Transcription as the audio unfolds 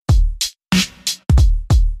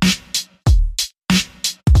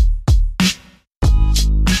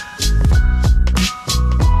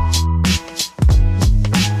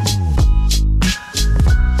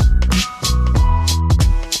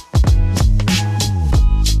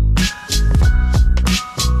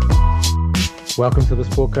Welcome to the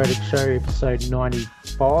Sport Codex Show, episode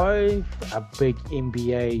 95, a big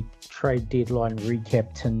NBA trade deadline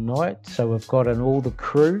recap tonight. So we've got in all the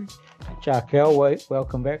crew. Jarkel,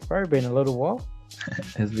 welcome back, bro. Been a little while.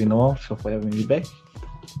 It's been a while, so for having me back.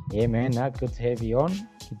 Yeah, man, good to have you on.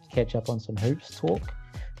 Good to catch up on some hoops talk.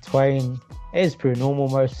 Twain, as per normal,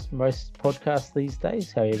 most podcasts these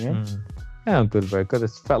days. How are you, man? Yeah, I'm good, bro. Good. It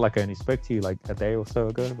felt like I only spoke to you like a day or so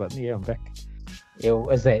ago, but yeah, I'm back. Yeah,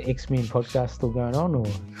 is that X-Men podcast still going on, or?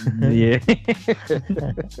 Yeah. It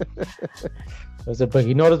was a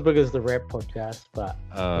biggie, not as big as the rap podcast, but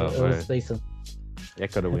it was decent.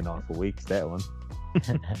 That could have went on for weeks, that one.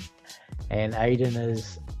 And Aiden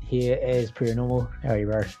is here as per normal. How are you,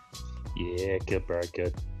 bro? Yeah, good, bro,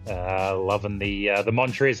 good. Loving the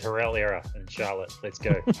Montrezl Harrell era in Charlotte. Let's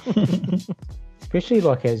go. Especially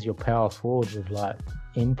like as your power forward with like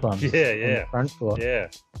implants. Yeah. In the front foot. Yeah.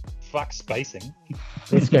 Fuck spacing.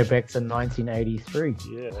 Let's go back to 1983.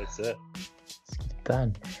 Yeah, that's it. Let's get it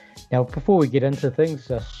done. Now, before we get into things,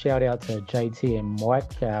 just shout out to JT and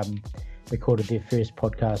Mike. Recorded their first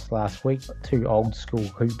podcast last week. Two old school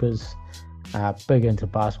hoopers, big into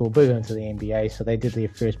basketball, big into the NBA. So they did their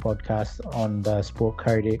first podcast on the Sport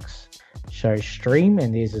Codex Show stream,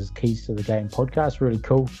 and there's his Keys to the Game podcast. Really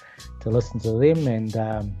cool to listen to them,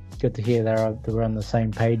 and good to hear they're on the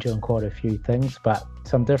same page on quite a few things, but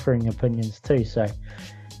some differing opinions too. So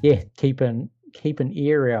yeah, keep an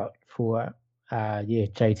ear out for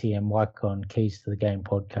JT and Mike on Keys to the Game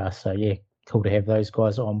podcast. So yeah, cool to have those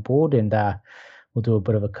guys on board, and we'll do a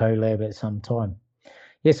bit of a collab at some time.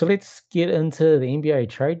 Yeah, so let's get into the NBA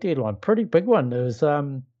trade deadline. Pretty big one. There was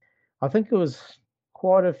I think it was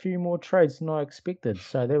quite a few more trades than I expected,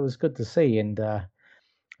 so that was good to see. And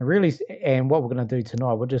what we're going to do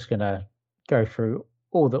tonight, we're just going to go through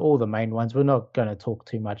all the main ones. We're not going to talk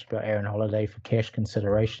too much about Aaron Holiday for cash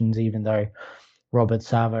considerations, even though Robert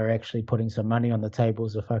Sava are actually putting some money on the table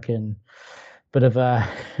is a fucking bit of a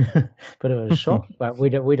shock. But we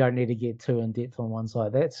don't need to get too in depth on ones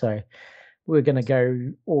like that. So we're going to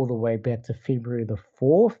go all the way back to February the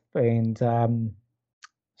 4th and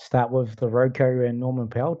start with the Rocco and Norman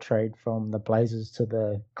Powell trade from the Blazers to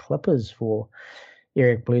the Clippers for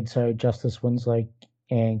Eric Bledsoe, Justice Winslow,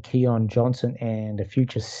 and Keon Johnson, and a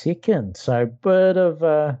future second. So bit of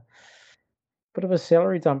a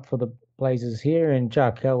salary dump for the Blazers here. And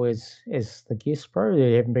Jarkel is the guest, bro.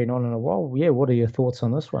 You haven't been on in a while. Yeah, what are your thoughts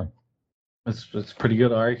on this one? It's pretty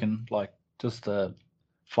good, I reckon. Like, just to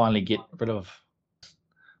finally get rid of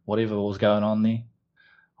whatever was going on there.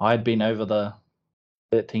 I had been over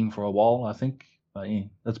that team for a while, I think. But yeah,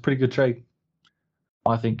 that's a pretty good trade.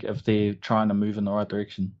 I think if they're trying to move in the right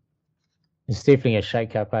direction. It's definitely a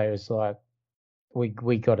shake-up. It's like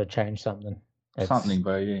we got to change something. Something,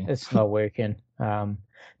 bro. Yeah, it's not working.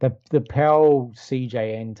 The Powell,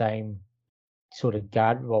 CJ, and Dame sort of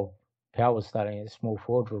guard. Well, Powell was starting at small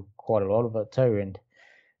forward for quite a lot of it too, and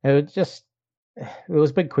there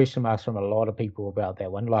was big question marks from a lot of people about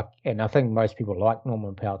that one. Like, and I think most people like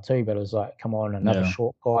Norman Powell too, but it was like, come on, another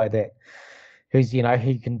short guy who's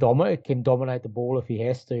he can dominate the ball if he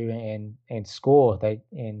has to and score.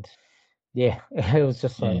 It was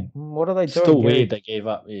just like, what are they doing? Still weird they gave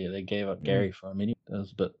up. Yeah, they gave up Gary for a minute. That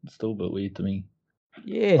was still a bit weird to me.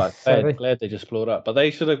 Yeah, but glad they just blew it up. But they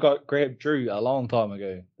should have grabbed Drew a long time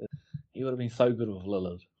ago. He would have been so good with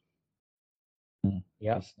Lillard.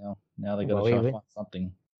 Yeah. Now they got to try to find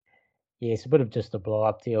something. Yeah, it's a bit of just a blow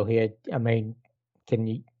up deal here. I mean,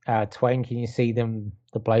 Twain, can you see the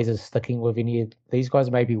Blazers sticking with any of these guys?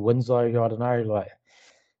 Maybe Winslow, I don't know. Like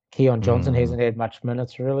Keon Johnson hasn't had much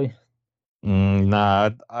minutes really. Nah,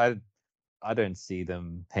 I don't see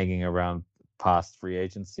them hanging around past free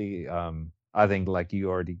agency. I think like you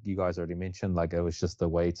guys already mentioned, like it was just a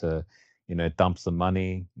way to, dump some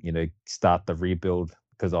money, start the rebuild,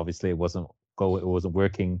 because obviously it wasn't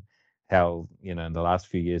working how, in the last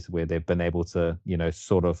few years where they've been able to,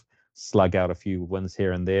 sort of slug out a few wins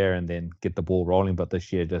here and there and then get the ball rolling. But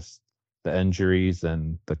this year, just the injuries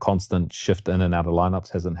and the constant shift in and out of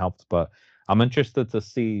lineups hasn't helped. But I'm interested to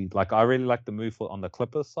see, like, I really like the move on the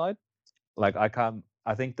Clippers side. Like,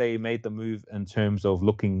 I think they made the move in terms of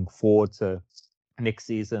looking forward to next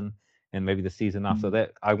season and maybe the season after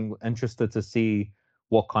that. I'm interested to see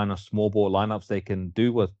what kind of small ball lineups they can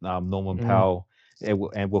do with Norman Powell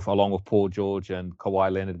and along with Paul George and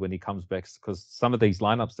Kawhi Leonard when he comes back, because some of these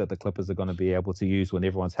lineups that the Clippers are going to be able to use when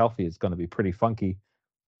everyone's healthy is going to be pretty funky.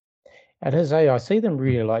 It is. I see them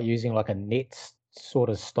really like using like a Nets sort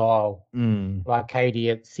of style, like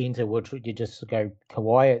KD at center, which you just go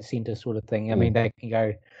Kawhi at center sort of thing. I mean, they can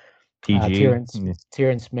go TG,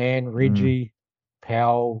 Terrence Mann, Reggie,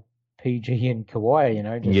 Powell, PG and Kawhi, you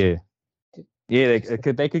know. They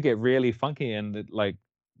could get really funky, and like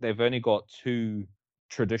they've only got 2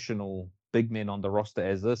 traditional big men on the roster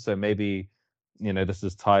as this, so maybe this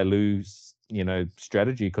is Ty Lue's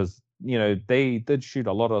strategy, because they did shoot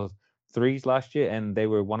a lot of threes last year, and they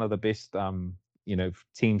were one of the best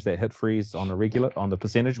teams that hit threes on the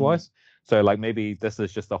percentage wise. So like maybe this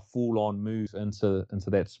is just a full on move into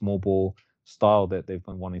that small ball style that they've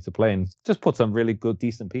been wanting to play, and just put some really good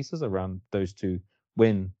decent pieces around those 2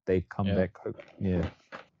 when they come back. Yeah.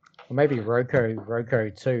 Or maybe Rocco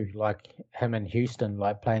too, like him in Houston,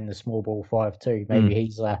 like playing the small ball 5-2. Maybe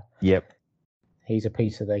he's a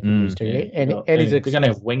piece that they can use too. And they're going to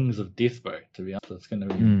have wings of death, bro. To be honest, it's going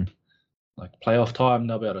to be like playoff time.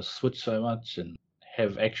 They'll be able to switch so much and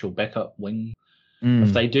have actual backup wing.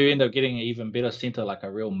 If they do end up getting an even better center, like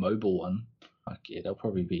a real mobile one, they'll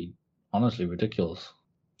probably be honestly ridiculous.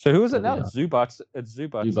 So who is it now? Zubac. It's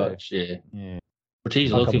Zubac. Zubac, yeah. But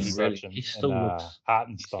he's looking really. He still looks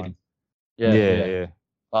Hartenstein. Yeah.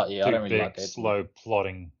 But yeah, I don't really like that. Slow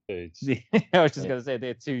plodding dudes. I was just gonna say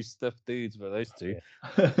they're 2 stiff dudes, but those 2.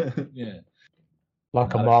 Yeah.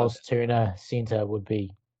 Like a Miles Turner center would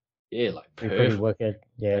be. Yeah, like pretty wicked.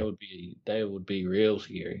 Yeah. They would be real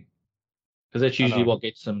scary. Because that's usually what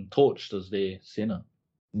gets them torched as their center.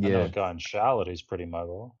 Yeah. I know a guy in Charlotte who's pretty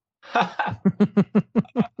mobile. That'd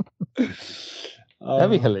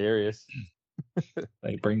be hilarious.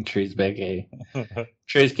 They bring Trez back, eh?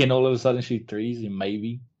 Trez can all of a sudden shoot threes and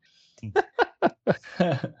maybe.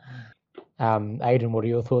 Aiden, what are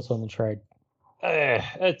your thoughts on the trade?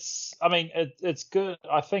 It's good.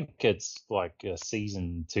 I think it's like a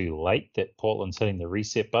season too late that Portland's hitting the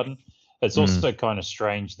reset button. It's also kind of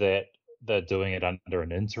strange that they're doing it under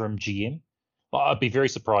an interim GM. I'd be very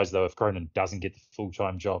surprised though if Cronin doesn't get the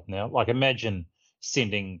full-time job now. Like imagine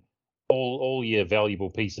sending all your valuable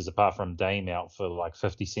pieces apart from Dame out for like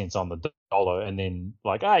 50 cents on the dollar, and then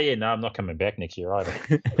like, I'm not coming back next year either.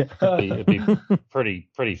 It'd be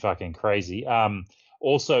pretty fucking crazy.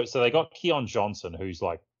 Also, so they got Keon Johnson, who's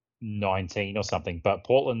like 19 or something, but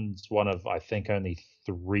Portland's one of, I think, only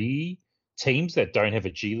 3 teams that don't have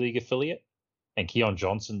a G League affiliate, and Keon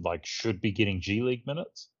Johnson like should be getting G League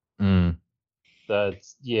minutes.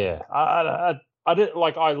 That's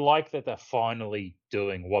I like that they're finally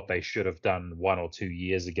doing what they should have done 1 or 2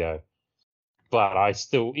 years ago, but I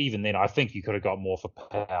still, even then, I think you could have got more for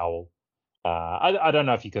Powell. I don't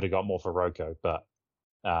know if you could have got more for Rocco, but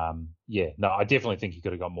I definitely think you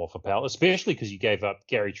could have got more for Powell, especially because you gave up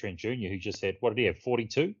Gary Trent Jr., who just had, what did he have,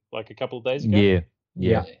 42 like a couple of days ago?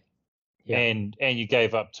 Yeah. And you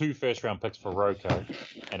gave up 2 first-round picks for Rocco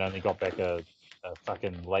and only got back a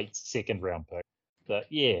fucking late second-round pick. But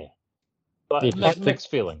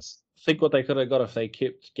mixed feelings. Think what they could have got if they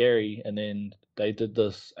kept Gary and then they did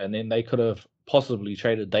this, and then they could have possibly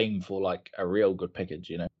traded Dame for like a real good package,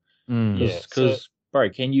 you know? Because bro,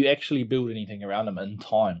 can you actually build anything around him in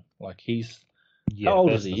time? Like he's how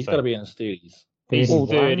old is he? He's got to be in his 30s. He's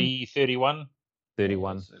 30, 31.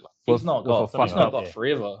 31. So, like, he's not got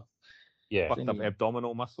forever. Yeah, fucked up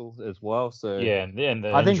abdominal muscles as well. So and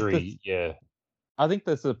the injury. I think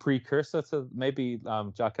that's a precursor to maybe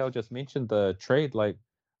Jaquel just mentioned the trade. Like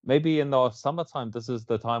maybe in the summertime, this is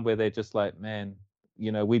the time where they're just like, man,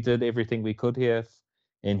 we did everything we could here,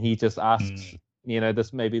 and he just asked,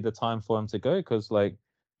 this may be the time for him to go, because like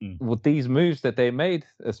with these moves that they made,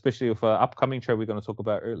 especially with an upcoming trade we're going to talk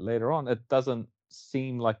about later on, it doesn't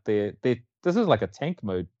seem like this is like a tank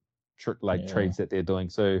mode trades that they're doing.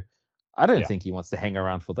 So I don't think he wants to hang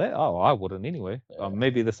around for that. Oh, I wouldn't anyway.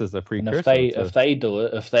 Maybe this is a precursor. And if they do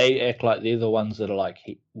it, if they act like they're the ones that are like,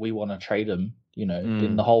 we want to trade him,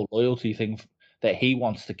 then the whole loyalty thing that he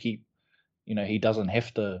wants to keep, he doesn't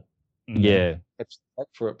have to. Have to fight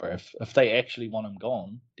for it, bro. If they actually want him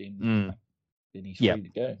gone, then he's free to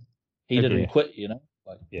go. He didn't quit,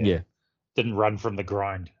 Didn't run from the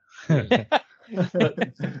grind. but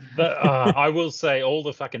I will say all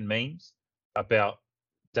the fucking memes about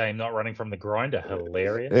Dame not running from the grind are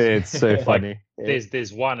hilarious. It's so funny.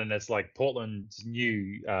 There's one, and it's like Portland's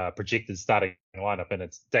new projected starting lineup, and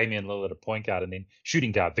it's Damian Lillard at point guard, and then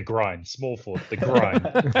shooting guard, the grind, small forward, the grind,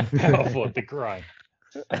 power forward, the grind.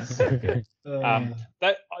 So good.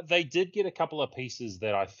 They did get a couple of pieces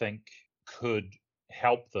that I think could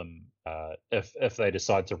help them if they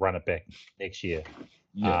decide to run it back next year.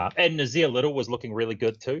 And Nazir Little was looking really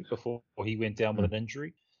good too before he went down with an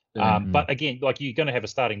injury. But again, like you're going to have a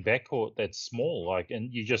starting backcourt that's small,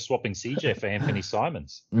 and you're just swapping CJ for Anthony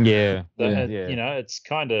Simons. It's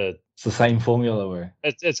kind of it's the same formula where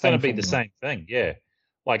it's going to be the same thing. Yeah,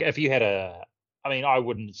 like if you had a I mean, I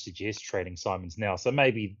wouldn't suggest trading Simons now. So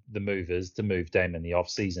maybe the move is to move Dame in the off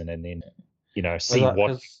season and then, see what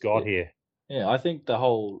you've got here. Yeah, I think the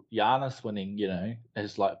whole Giannis winning,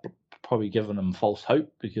 has like probably given him false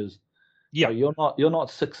hope because you're not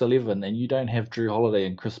 6'11" and you don't have Drew Holiday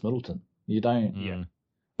and Chris Middleton. You don't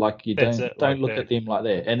don't look at them like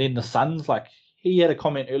that. And then the Suns, like he had a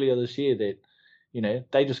comment earlier this year that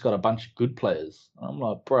they just got a bunch of good players. And I'm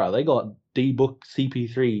like, bro, they got D-Book,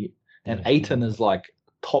 CP3, and Ayton is like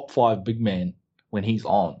top 5 big man when he's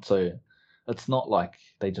on. So it's not like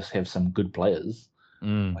they just have some good players.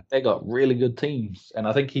 Like they got really good teams, and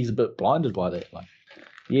I think he's a bit blinded by that. Like,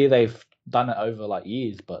 yeah, they've done it over like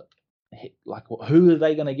years, but like, who are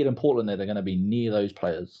they going to get in Portland that are going to be near those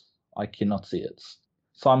players? I cannot see it.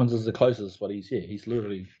 Simons is the closest, but he's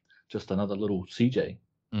literally just another little CJ.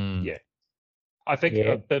 Yeah, I think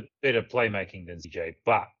a bit better playmaking than CJ,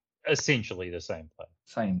 but essentially the same player.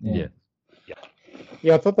 Same, yeah.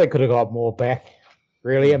 I thought they could have got more back.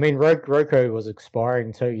 Really, I mean, Roko was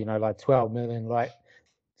expiring too. Like 12 million. Like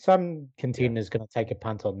some contender's going to take a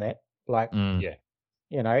punt on that. Like,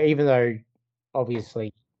 even though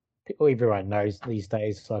obviously everyone knows these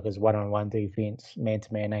days, like his one-on-one defense,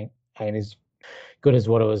 man-to-man ain't as good as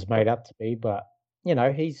what it was made up to be. But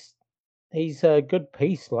he's a good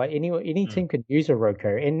piece. Like any team can use a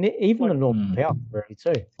Roko, and even the North Power really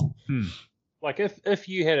too. Like if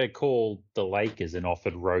you had to call the Lakers and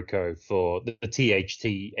offered Roko for the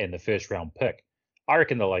THT and the first round pick, I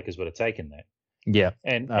reckon the Lakers would have taken that. Yeah.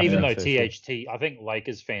 And even though THT, I think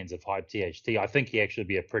Lakers fans have hyped THT. I think he actually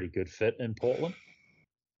be a pretty good fit in Portland.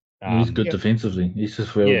 He's good defensively. He's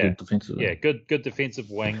just real good defensively. Yeah, good defensive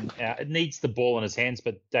wing. It needs the ball in his hands,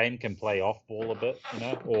 but Dame can play off ball a bit,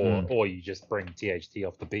 or you just bring THT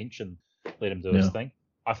off the bench and let him do his thing.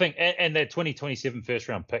 I think, and that 2027 first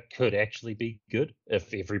round pick could actually be good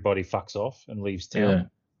if everybody fucks off and leaves town.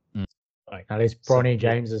 Like, at least Bronny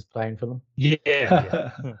James is playing for them.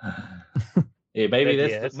 Yeah. Yeah, maybe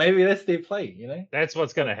that's their play. That's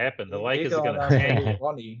what's going to happen. The Lakers are going to tank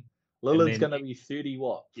Ronnie. Lillard's going to be 30,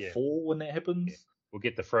 4 when that happens? Yeah. We'll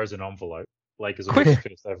get the frozen envelope. Lakers will get the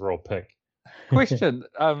first overall pick. Question.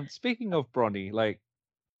 Speaking of Bronny, like,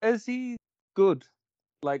 is he good?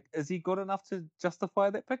 Like, is he good enough to justify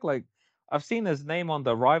that pick? Like, I've seen his name on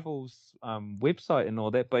the Rivals website and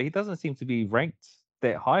all that, but he doesn't seem to be ranked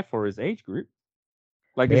that high for his age group.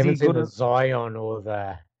 Like, is he good as Zion or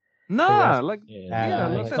the? Nah, like, he's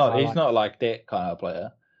not like that kind of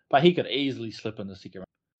player. But he could easily slip in the second round.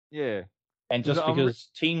 Yeah. And just because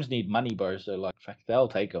teams need money, bro, so like, they'll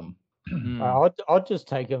take him. I'd just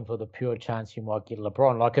take him for the pure chance you might get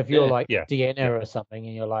LeBron. Like if you're like Deanna or something,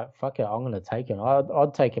 and you're like, "Fuck it, I'm gonna take him."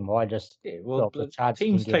 I'd take him.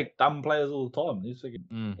 Teams take dumb players all the time.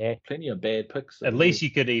 There's plenty of bad picks. At least you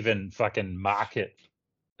could even fucking market.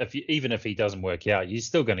 Even if he doesn't work out, you're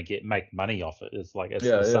still going to make money off it. It's like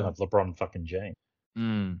the son of LeBron fucking James.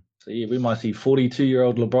 So we might see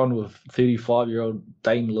 42-year-old LeBron with 35-year-old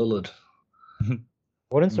Dame Lillard.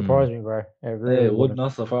 Wouldn't surprise me, bro. It really would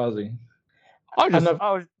not surprise me.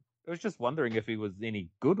 I was just wondering if he was any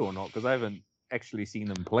good or not because I haven't actually seen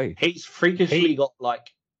him play. He's freakishly got like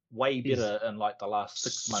way better in like the last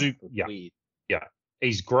 6 months. Yeah,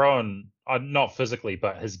 he's grown, not physically,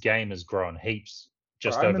 but his game has grown heaps.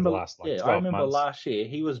 Over the last 12 months. I remember last year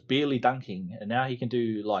he was barely dunking, and now he can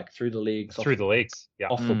do like through the legs, off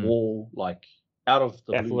the wall, like out of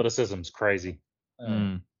the athleticism's crazy.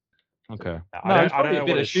 Okay, I don't know a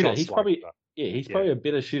better shooter. He's probably a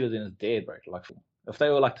better shooter than his dad, bro. Like if they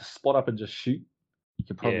were like to spot up and just shoot, he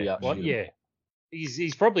could probably outshoot him.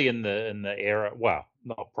 He's probably in the era. Well,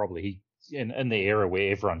 not probably. He's in the era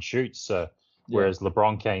where everyone shoots. Whereas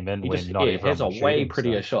LeBron came in when not everyone has a was way shooting,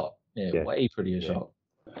 prettier shot. Way prettier shot.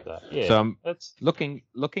 So I'm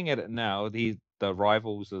looking at it now. The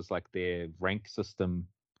Rivals is like their rank system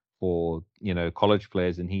for college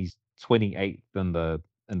players, and he's 28th in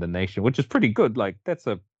the nation, which is pretty good. Like that's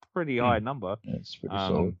a pretty high number. It's pretty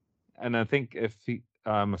solid. And I think if he,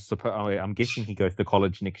 I'm guessing he goes to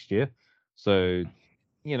college next year. So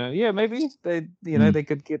maybe they they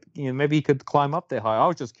could get maybe he could climb up there high. I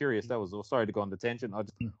was just curious. That was all. Sorry to go on the tangent. I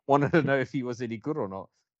just wanted to know if he was any good or not.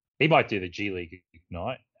 He might do the G League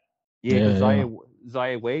Ignite.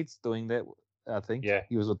 Zaire Wade's doing that, I think. Yeah.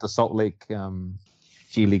 He was with the Salt Lake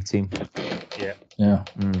G League team. Yeah.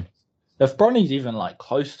 If Bronny's even like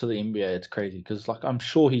close to the NBA, it's crazy because like I'm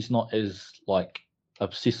sure he's not as like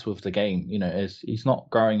obsessed with the game, as he's not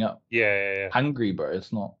growing up hungry, bro.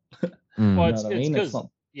 It's not. Well, it's not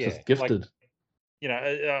just gifted. Like,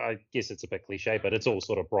 I guess it's a bit cliche, but it's all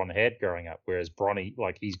sort of Bron had growing up, whereas Bronny,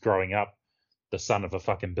 like he's growing up the son of a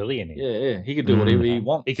fucking billionaire. Yeah. He could do whatever he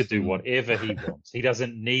wants. He could do whatever he wants. He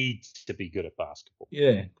doesn't need to be good at basketball.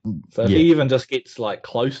 Yeah. So if he even just gets like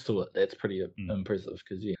close to it, that's pretty impressive.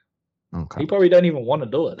 Because he probably don't even want to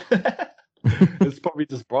do it. It's probably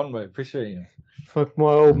just Bronway pressuring him. Fuck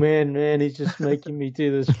my old man, he's just making me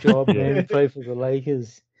do this job, man. Play for the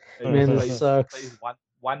Lakers. Man, this sucks. Plays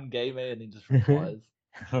one game, and then just retires.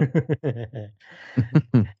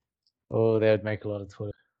 Oh, that would make a lot of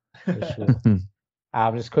Twitter. For sure.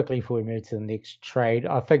 Just quickly before we move to the next trade,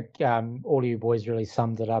 I think all of you boys really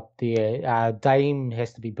summed it up there. Dame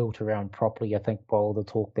has to be built around properly. I think by all the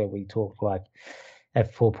talk that we talked, like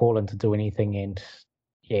for Portland to do anything, and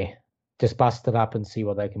just bust it up and see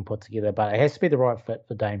what they can put together. But it has to be the right fit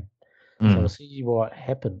for Dame. So we'll see what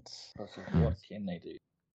happens. What can they do?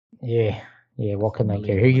 Yeah, what can they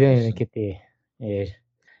do? Who are you going to get there? Yeah.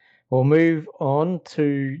 We'll move on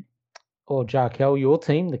to Jarkel, your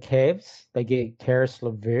team, the Cavs. They get Karis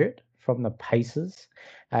LeVert from the Pacers.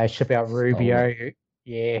 Ship out Rubio,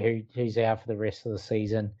 who's out for the rest of the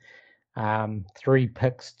season. 3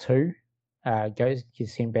 picks, 2. Gets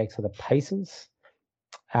sent back to the Pacers.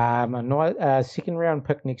 A second round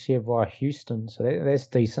pick next year via Houston, so that's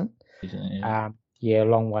decent. A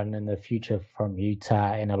long one in the future from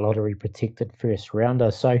Utah and a lottery protected first rounder.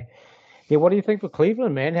 So, what do you think for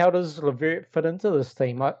Cleveland, man? How does LeVert fit into this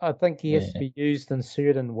team? I think he has to be used in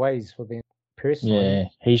certain ways for them personally. Yeah,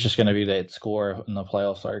 he's just going to be that scorer in the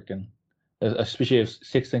playoffs, I reckon. Especially if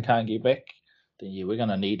Sexton can't get back, then we're going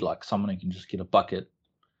to need like someone who can just get a bucket.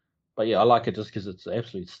 But I like it just because it's an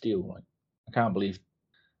absolute steal. Like, I can't believe.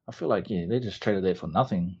 I feel like they just traded that for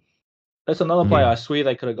nothing. That's another player I swear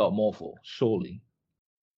they could have got more for. Surely,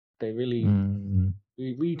 they really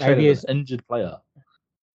we traded an injured player.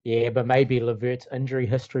 Yeah, but maybe LeVert's injury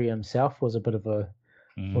history himself was a bit of a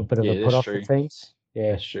put off the teams.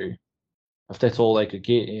 Yeah, that's true. If that's all they could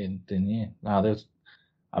get, then that's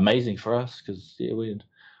amazing for us because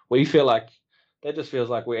we feel like that just feels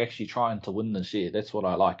like we're actually trying to win this year. That's what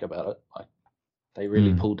I like about it. Like they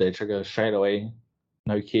really pulled their trigger straight away.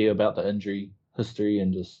 No care about the injury history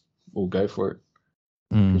and just we'll go for it.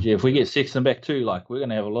 Because if we get Sexton back too, like we're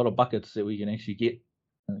gonna have a lot of buckets that we can actually get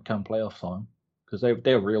come playoff time because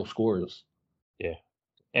they're real scorers. Yeah,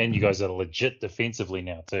 and you guys are legit defensively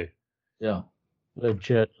now too. Yeah,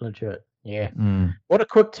 legit. Yeah. What a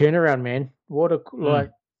quick turnaround, man. What a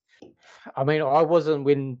I mean, I wasn't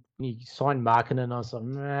when you signed Markkanen. I was like,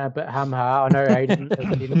 nah, but I know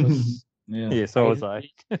Aiden was. Yeah, so was I.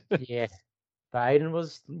 Yeah. But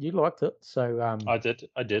Aiden you liked it, so I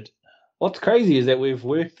did. What's crazy is that we've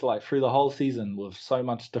worked like through the whole season with so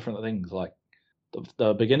much different things. Like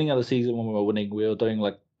the beginning of the season when we were winning, we were doing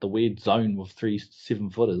like the weird zone with 3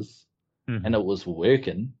 7-footers, and it was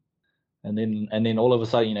working. And then all of a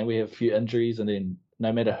sudden, we have a few injuries, and then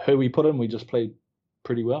no matter who we put in, we just played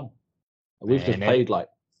pretty well. We've just played like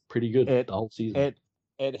pretty good the whole season.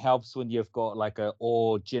 It helps when you've got like a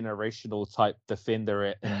all generational type defender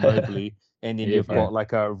in Mobley. And then you've got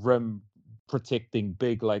like a rim protecting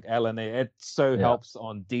big like Allen. It helps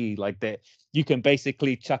on D like that. You can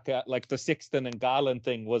basically chuck out like the Sexton and Garland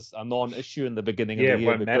thing was a non-issue in the beginning of the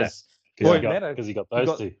year because he got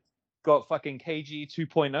those two. Got fucking KG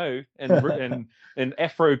 2.0 and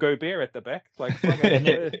Afro Gobert at the back. Like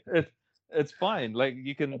it's fine. Like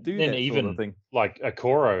you can do that even sort of thing. Like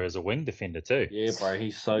Okoro is a wing defender too. Yeah, bro,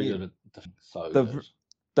 he's so good at good.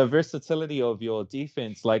 The versatility of your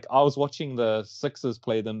defense, like I was watching the Sixers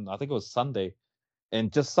play them, I think it was Sunday, and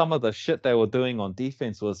just some of the shit they were doing on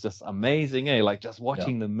defense was just amazing, Like just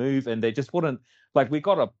watching them move, and they just wouldn't, like we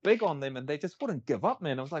got a big on them, and they just wouldn't give up,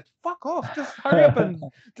 man. I was like, fuck off, just hurry up and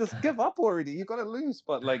just give up already. You got to lose,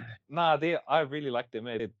 but like, I really like them,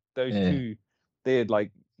 man. Those two, they're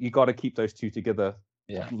like, you got to keep those two together.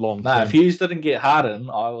 Yeah, long term. If Hughes didn't get Harden,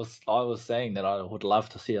 I was saying that I would love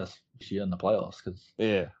to see us this year in the playoffs because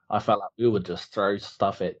I felt like we would just throw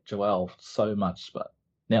stuff at Joel so much, but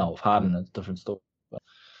now with Harden it's a different story.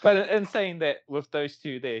 But in saying that, with those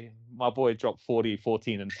two there, my boy dropped 40,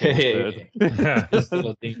 14, and 10. Still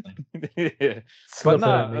a demon.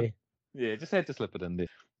 But just had to slip it in there.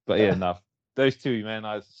 But those two, man,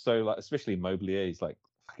 I was so like, especially Moblier, he's like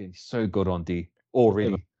fucking so good on D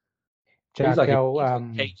already. He's like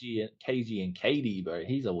KG and KD, bro.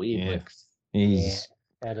 He's a weird mix.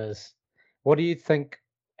 That is. What do you think?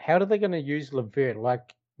 How are they going to use LeVert?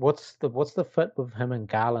 Like, what's the fit with him and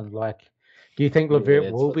Garland? Like, do you think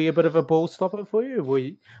LeVert will be a bit of a ball stopper for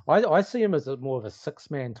you? I see him as more of a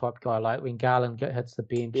 6-man type guy. Like when Garland hits the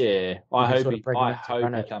bench. Yeah, I hope he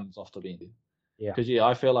comes off the bench. Yeah, because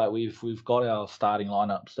I feel like we've got our starting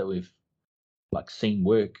lineups that we've seen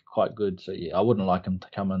work quite good. So yeah, I wouldn't like him to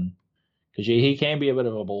come in because he can be a bit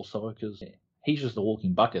of a ball stopper because he's just a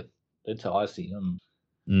walking bucket. That's how I see him.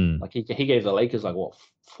 Like he gave the Lakers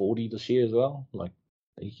 40 this year as well. Like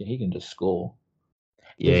he can just score.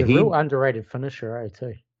 Yeah, he's a real underrated finisher,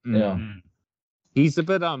 too. Yeah, he's a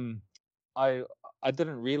bit I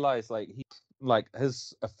didn't realize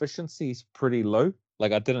his efficiency is pretty low.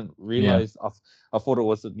 Like I didn't realize. I thought it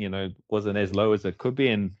wasn't as low as it could be,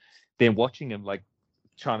 and then watching him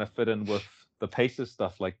trying to fit in with the Pacers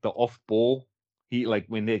stuff, like the off ball, he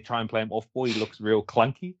when they try and play him off ball, he looks real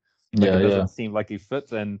clunky. It doesn't seem like he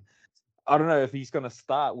fits, and I don't know if he's going to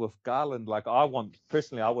start with Garland. I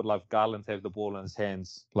would love Garland to have the ball in his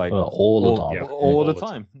hands all the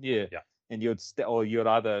time. Yeah. And you'd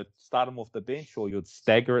either start him off the bench or you'd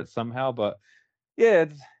stagger it somehow. But yeah,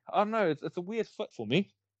 I don't know. It's a weird fit for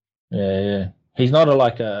me. Yeah. He's not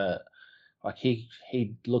he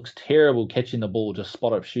looks terrible catching the ball, just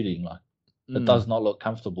spot up shooting. It does not look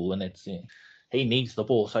comfortable, and he needs the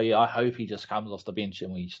ball. So yeah, I hope he just comes off the bench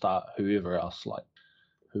and we start whoever else,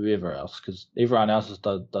 because everyone else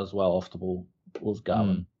does well off the ball with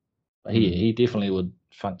Garland. But he definitely would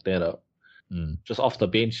funk that up. Just off the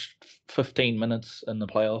bench, 15 minutes in the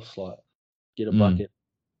playoffs, get a bucket.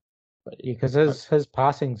 But yeah, because his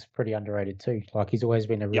passing's pretty underrated too. He's always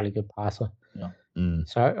been a really good passer. Yeah.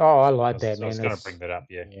 So I like that, man. I was going to bring that up.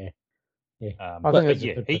 Yeah. I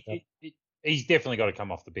think he's definitely got to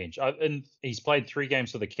come off the bench. And he's played 3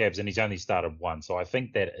 games for the Cavs, and he's only started 1. So I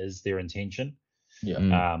think that is their intention.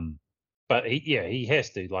 Yeah. But he has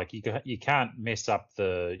to. You can't mess up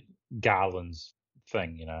the Garland's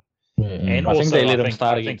thing, Yeah. And I think they let him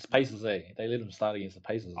start against the Pacers. They let him start against the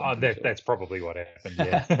Pacers. Oh, that's probably what happened.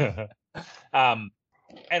 Yeah.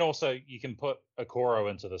 And also you can put Okoro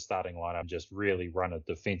into the starting lineup and just really run a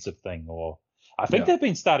defensive thing. Or I think they've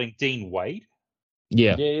been starting Dean Wade.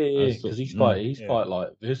 Yeah. Because he's quite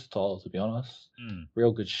versatile, to be honest.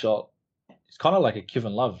 Real good shot. It's kind of like a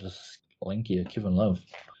Kevin Love, just lankier Kevin Love,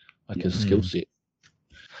 his skill set.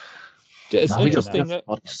 It's interesting.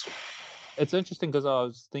 It's interesting because I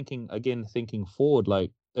was thinking forward,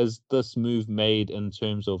 is this move made in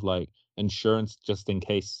terms of insurance just in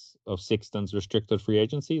case of Sexton's restricted free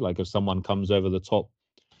agency? If someone comes over the top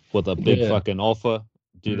with a big fucking offer,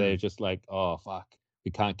 do they just oh fuck,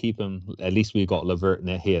 we can't keep him, at least we got LeVert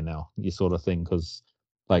here now, you sort of thing? Because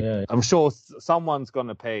I'm sure someone's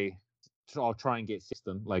gonna pay. I'll try and get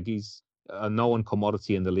Sexton. He's a known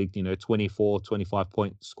commodity in the league, 24,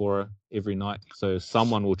 25-point scorer every night. So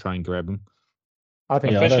someone will try and grab him. I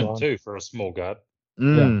think efficient too for a small guard.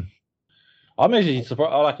 Yeah. I'm actually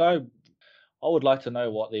surprised. I would like to know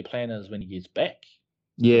what their plan is when he gets back.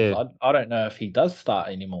 Yeah. I don't know if he does start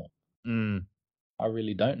anymore. I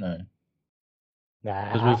really don't know.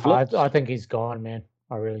 Nah, I think he's gone, man.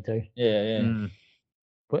 I really do. Yeah.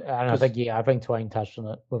 But I think Twain touched on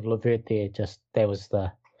it with LeVert there. Just that was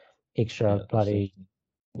the extra bloody.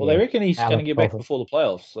 Well, they reckon he's going to get back before the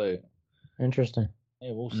playoffs. So interesting.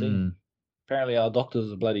 Yeah, we'll see. Apparently, our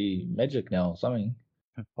doctors are bloody magic now or something.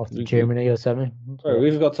 Off to Germany or something. Bro,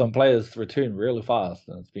 we've got some players return really fast,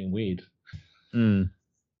 and it's been weird.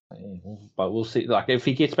 But we'll see. If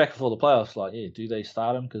he gets back before the playoffs, do they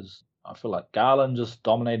start him? Because I feel like Garland just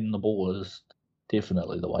dominating the ball is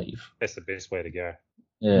definitely the wave. That's the best way to go.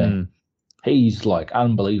 Yeah. He's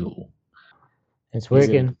unbelievable. It's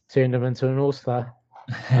working. Turned him into an all-star.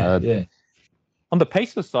 Yeah. On the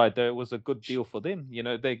Pacers side, though, it was a good deal for them.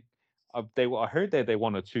 I heard that they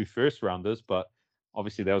wanted 2 first-rounders, but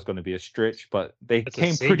obviously that was going to be a stretch. But they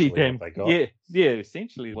came pretty damn.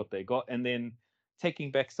 Essentially what they got, and then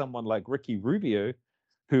taking back someone like Ricky Rubio,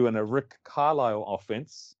 who in a Rick Carlisle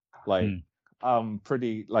offense, pretty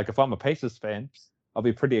if I'm a Pacers fan, I'll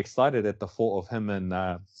be pretty excited at the thought of him and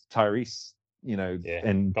Tyrese.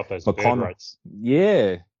 And got those bird rights.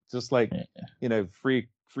 Yeah, just free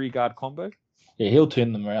guard combo. Yeah, he'll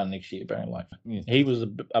turn them around next year, Baron. He was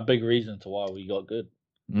a big reason to why we got good.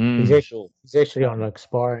 He's actually on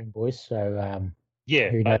expiring, boys. So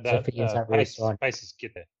who knows if he ends up Pacers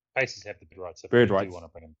get that. Pacers have the bird rights. Bird rights. Do want to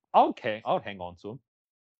bring him. Okay, I'll hang on to him.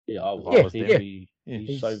 Yeah, I would.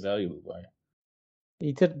 He's so valuable, bro.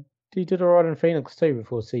 He did all right in Phoenix too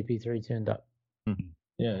before CP3 turned up.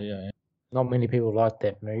 Yeah. Not many people liked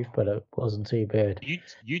that move, but it wasn't too bad.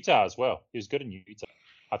 Utah as well. He was good in Utah.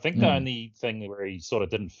 I think the only thing where he sort of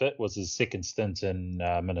didn't fit was his second stint in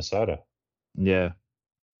Minnesota. Yeah.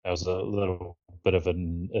 That was a little bit of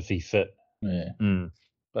an iffy fit. Yeah.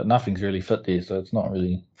 But nothing's really fit there, so it's not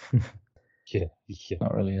really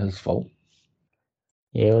not really his fault.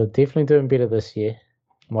 Yeah, we're definitely doing better this year.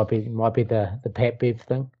 Might be the Pat Bev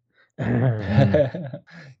thing.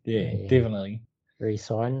 Yeah, definitely.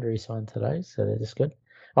 Re-signed today, so that is good.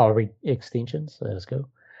 Oh, extension, so that's good.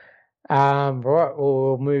 Right,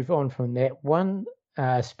 we'll move on from that one.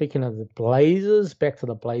 Speaking of the Blazers, back to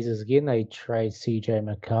the Blazers again. They trade CJ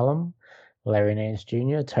McCollum, Larry Nance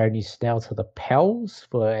Jr., Tony Snell to the Pels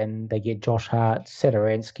and they get Josh Hart,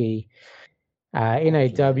 Satoransky,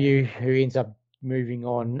 NAW, who ends up moving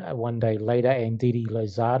on one day later, and Didi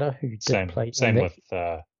Lozada, who did play Same with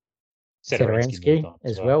Satoransky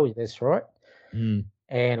as well. That's right. Mm.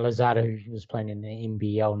 And Lozada, who was playing in the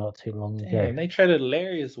NBL not too long ago. And they traded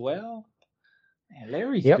Larry as well. Man,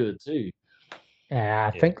 Larry's good too.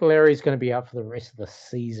 I think Larry's going to be out for the rest of the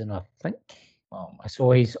season, I think. Oh my I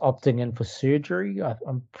saw he's opting in for surgery.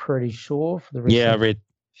 I'm pretty sure for the rest. Yeah,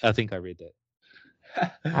 I think I read that.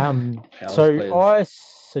 So players. I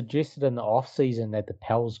suggested in the off season that the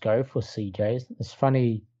Pels go for CJ. It's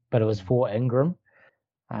funny, but it was for Ingram.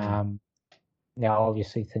 Now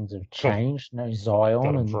obviously things have changed. No Zion, got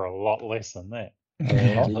him and for a lot less than that.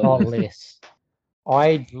 A lot less.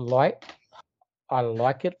 I like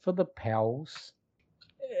it for the Pels.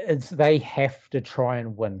 They have to try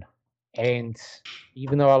and win. And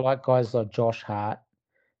even though I like guys like Josh Hart,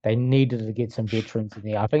 they needed to get some veterans in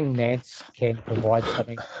there. I think Nance can provide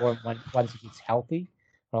something for him once he gets healthy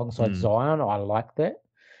alongside Zion. I like that.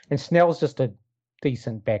 And Snell's just a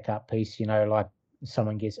decent backup piece, like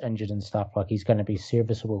someone gets injured and stuff, like he's going to be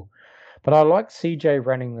serviceable. But I like CJ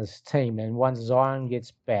running this team, and once Zion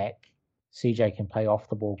gets back, CJ can play off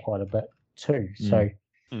the ball quite a bit too. So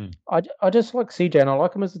I just like CJ, and I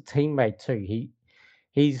like him as a teammate too.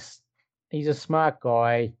 He's a smart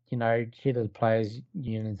guy, head of the players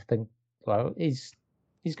union. Think like he's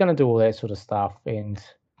going to do all that sort of stuff, and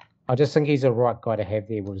I just think he's the right guy to have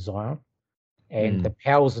there with Zion. And the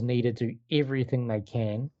Pels need to do everything they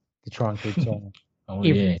can to try and keep Zion.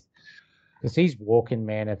 Because he's walking,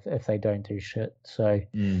 man, if they don't do shit. So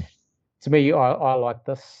to me, I like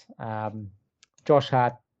this. Josh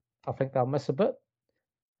Hart, I think they'll miss a bit,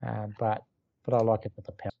 but I like it with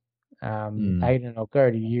the Pels. Aiden, I'll go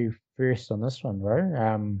to you first on this one,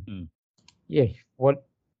 bro. Yeah,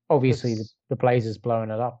 obviously the Blazers blowing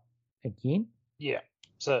it up again. Yeah.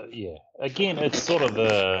 So again, it's sort of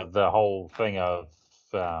the whole thing of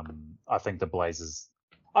I think the Blazers.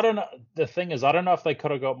 I don't know. The thing is, I don't know if they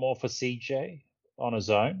could have got more for CJ on his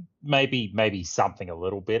own. Maybe something a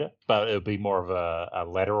little better, but it would be more of a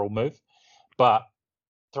lateral move. But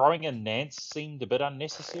throwing in Nance seemed a bit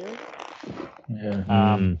unnecessary. Yeah.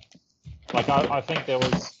 I think there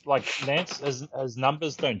was Nance. His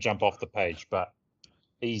numbers don't jump off the page, but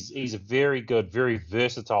he's a very good, very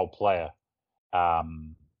versatile player.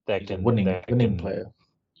 That can winning player.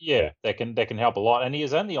 Yeah, that can help a lot, and he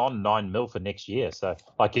is only on $9 million for next year. So,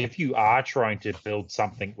 if you are trying to build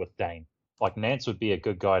something with Dame, Nance would be a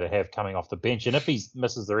good guy to have coming off the bench. And if he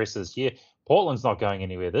misses the rest of this year, Portland's not going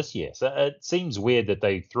anywhere this year. So it seems weird that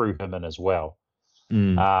they threw him in as well.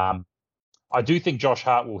 I do think Josh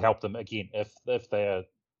Hart will help them again if they're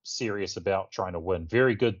serious about trying to win.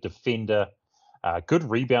 Very good defender, good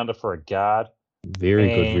rebounder for a guard. Very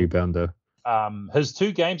good rebounder. His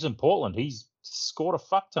 2 games in Portland, he's scored a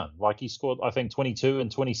fuck ton. He scored, I think, 22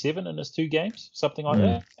 and 27 in his 2 games, something like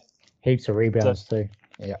that. Heaps of rebounds too.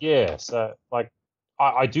 Yeah. Yeah. So,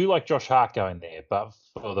 I do like Josh Hart going there, but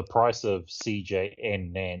for the price of CJ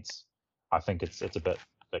and Nance, I think it's a bit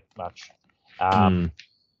much.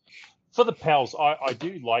 For the Pels, I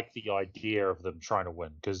do like the idea of them trying to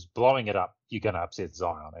win, because blowing it up, you're going to upset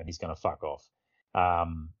Zion and he's going to fuck off.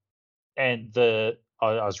 And I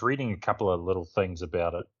was reading a couple of little things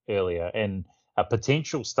about it earlier, and a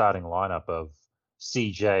potential starting lineup of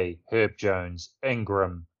CJ, Herb Jones,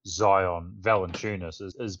 Ingram, Zion, Valanciunas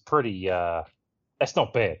is pretty. That's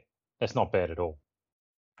not bad. That's not bad at all.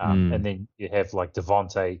 And then you have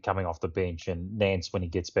Devontae coming off the bench and Nance when he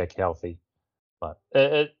gets back healthy. But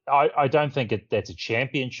I don't think that's a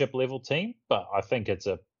championship level team, but I think it's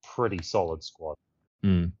a pretty solid squad.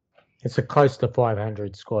 It's a close to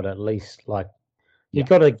 500 squad at least. You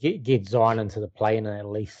got to get Zion into the play-in at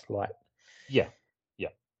least. Twain.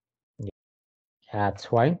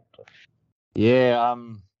 Yeah,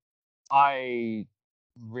 I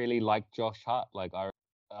really like Josh Hart.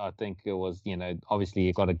 I think it was, obviously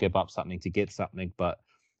you got to give up something to get something, but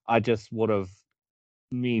I just would have,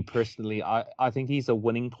 me personally, I think he's a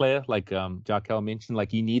winning player. Jarkel mentioned,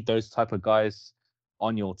 you need those type of guys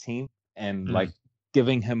on your team, and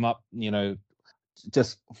giving him up,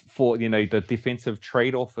 just for, the defensive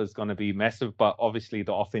trade-off is going to be massive, but obviously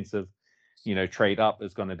the offensive, trade up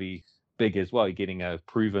is going to be big as well. You're getting a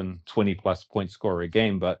proven 20-plus point scorer a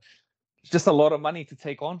game, but just a lot of money to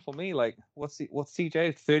take on for me. Like, what's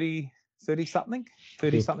CJ 30 something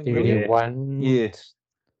million? 31. Yeah,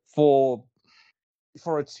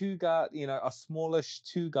 for a two guard, a smallish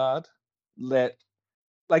two guard, that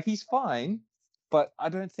like he's fine, but I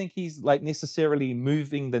don't think he's like necessarily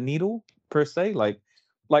moving the needle per se. Like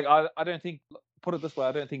I don't think, put it this way,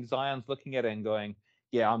 I don't think Zion's looking at it and going,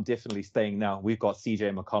 yeah, I'm definitely staying now. We've got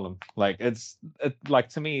CJ McCollum. Like like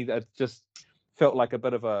to me, it just felt like a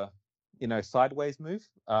bit of a sideways move.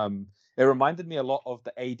 It reminded me a lot of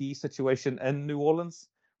the AD situation in New Orleans,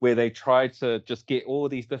 where they tried to just get all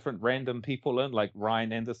these different random people in, like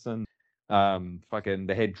Ryan Anderson.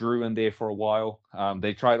 They had Drew in there for a while.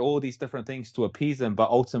 They tried all these different things to appease him, but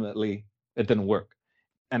ultimately it didn't work.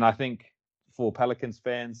 And I think for Pelicans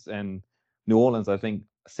fans and New Orleans, I think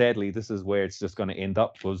sadly this is where it's just going to end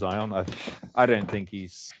up for Zion. I don't think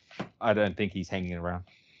he's hanging around.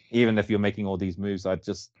 Even if you're making all these moves, I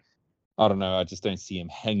don't know. I just don't see him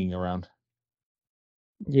hanging around.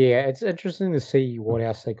 Yeah, it's interesting to see what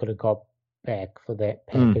else they could have got back for that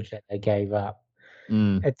package that they gave up.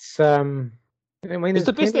 It's I mean, it's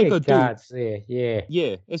the best they could do. There, yeah.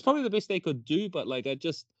 Yeah, it's probably the best they could do, but like I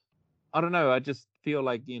don't know. I just feel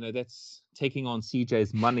like that's taking on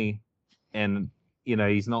CJ's money, and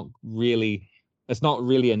he's not really. It's not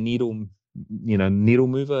really a needle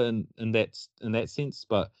mover in that sense.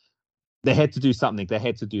 But they had to do something. They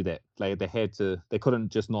had to do that. Like they couldn't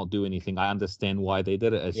just not do anything. I understand why they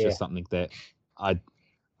did it. It's just something that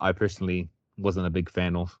I personally wasn't a big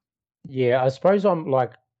fan of. Yeah, I suppose I'm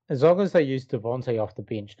like, as long as they use Devontae off the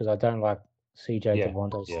bench, because I don't like CJ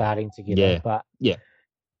Devontae starting together. But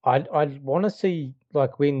I'd want to see,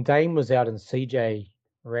 like, when Dame was out and CJ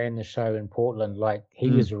ran the show in Portland, like he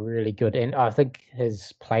was really good, and I think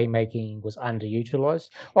his playmaking was underutilized.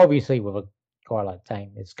 Obviously, with a guy like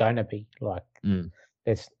Dame, it's going to be like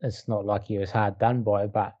it's not like he was hard done by,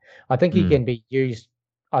 but I think he can be used.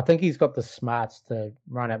 I think he's got the smarts to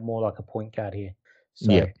run it more like a point guard here.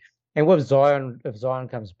 So, and with Zion, if Zion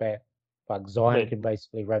comes back, like Zion can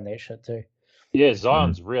basically run that shit too. Yeah,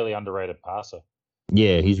 Zion's really underrated passer.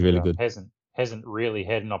 Yeah, he's really good. Hasn't really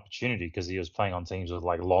had an opportunity because he was playing on teams with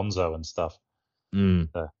like Lonzo and stuff.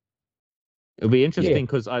 So. It'll be interesting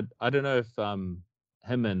because I don't know if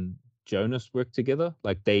him and Jonas work together.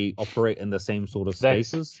 Like they operate in the same sort of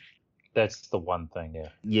spaces. That's the one thing, yeah.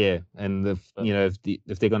 Yeah, and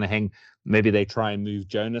if they're gonna hang, maybe they try and move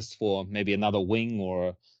Jonas for maybe another wing or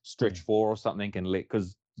a stretch four or something, and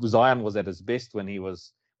because Zion was at his best when he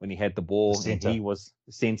had the ball, and he was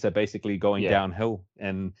center basically going downhill.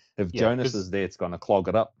 And if Jonas is there, it's going to clog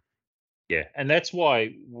it up. Yeah, and that's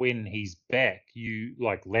why when he's back,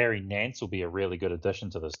 Larry Nance will be a really good addition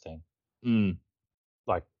to this team.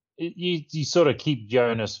 Like you sort of keep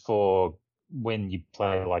Jonas for when you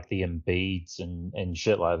play like the Embiids and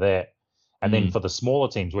shit like that, and then for the smaller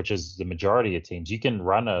teams, which is the majority of teams, you can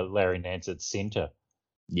run a Larry Nance at center.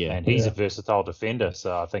 Yeah, and he's a versatile defender,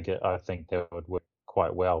 so I think that would work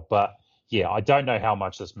quite well. But yeah, I don't know how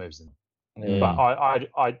much this moves them. But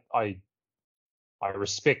I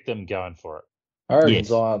respect them going for it. I reckon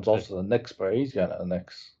Zion's off to the Knicks, bro. He's going to the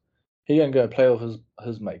Knicks. He's going to go play with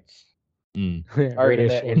his mates. I reckon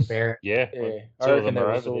that was Barrett. Yeah. I reckon that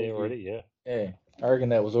was already. Yeah, I reckon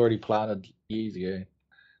that was already planted years ago.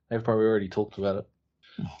 They've probably already talked about it.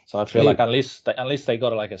 So I feel like unless they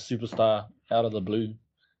got like a superstar out of the blue,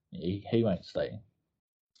 he won't stay.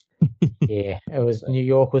 Yeah, it was New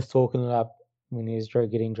York was talking it up when he was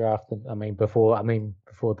getting drafted. I mean, before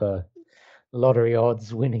the lottery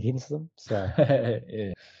odds went against them. So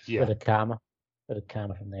bit of karma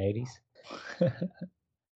from the 80s.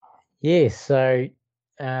 Yeah, so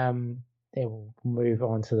then we'll move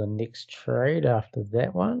on to the next trade after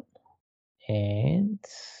that one. And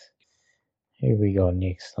who we got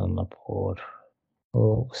next on the board?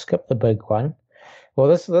 We'll skip the big one. Well,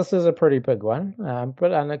 this is a pretty big one,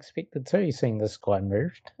 but unexpected too, seeing this guy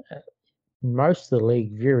moved. Most of the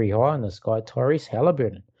league very high on this guy, Tyrese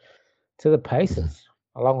Halliburton, to the Pacers,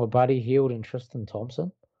 along with Buddy Hield and Tristan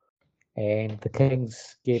Thompson. And the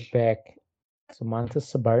Kings get back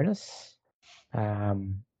Domantas Sabonis.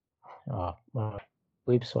 My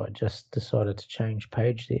website just decided to change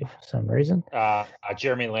page there for some reason.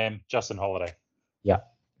 Jeremy Lamb, Justin Holiday. Yeah,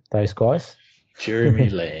 those guys. Jeremy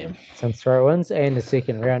Lamb. Some throw-ins and the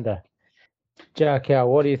second rounder. Jarkel,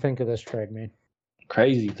 what do you think of this trade, man?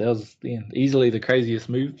 Crazy. That was easily the craziest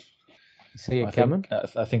move. You see it coming?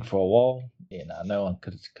 I think for a while. Yeah, no one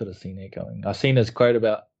could have seen it coming. I seen his quote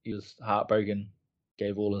about he was heartbroken,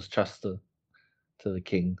 gave all his trust to the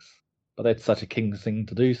Kings. But that's such a Kings thing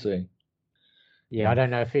to do, so Yeah, I don't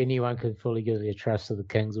know if anyone could fully give their trust to the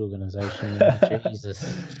Kings organization. Jesus.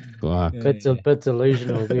 Fuck. Bit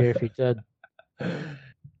delusional there if he did.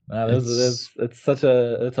 No, it's such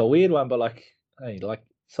a weird one, but like, hey, like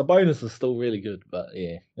Sabonis is still really good, but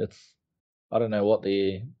yeah, I don't know what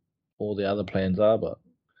all the other plans are, but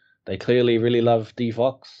they clearly really love D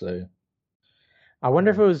Fox, so I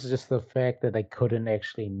wonder if it was just the fact that they couldn't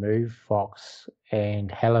actually move Fox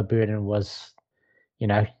and Halliburton was,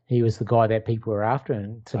 he was the guy that people were after,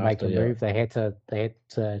 and to make a move, they had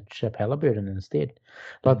to ship Halliburton instead.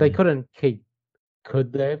 But they couldn't keep.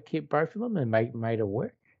 Could they have kept both of them and made it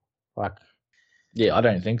work? Like, yeah, I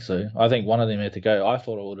don't think so. I think one of them had to go. I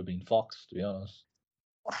thought it would have been Fox, to be honest.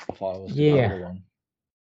 If I was the other one.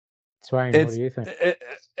 Swain, what do you think?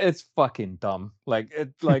 It's fucking dumb. Like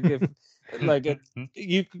it, like if, like it,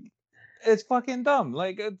 it's fucking dumb.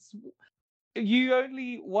 Like it's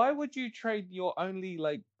why would you trade your only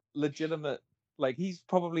like legitimate, like he's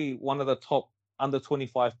probably one of the top under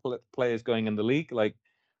 25 players going in the league. Like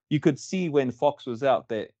you could see when Fox was out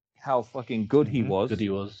there how fucking good he was. Good he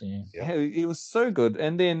was, yeah. He was so good.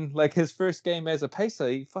 And then like his first game as a pacer,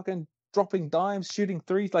 he fucking dropping dimes, shooting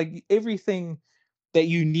threes, like everything that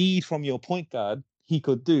you need from your point guard, he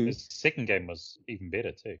could do. His second game was even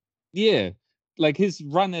better too. Yeah, like his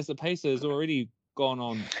run as a pacer has already gone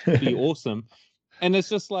on to be awesome, and it's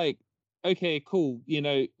just like, okay, cool.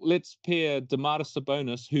 Let's pair Domantas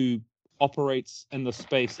Sabonis, who operates in the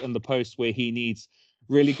space in the post where he needs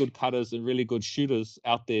really good cutters and really good shooters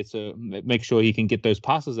out there to make sure he can get those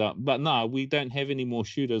passes out. But no, we don't have any more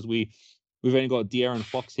shooters. We've only got De'Aaron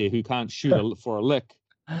Fox here who can't shoot for a lick.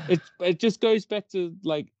 It just goes back to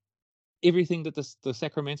like everything that the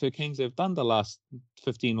Sacramento Kings have done the last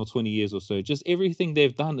 15 or 20 years or so. Just everything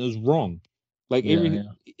they've done is wrong. Like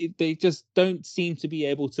they just don't seem to be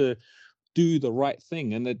able to do the right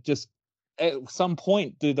thing. And it just at some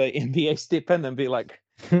point do the NBA step in and be like,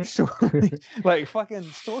 like fucking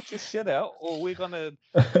sort your shit out, or we're gonna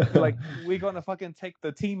fucking take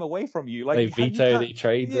the team away from you. Like they veto the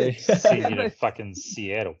trade. Send you to fucking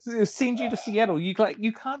Seattle. Send you to Seattle. You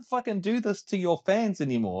can't fucking do this to your fans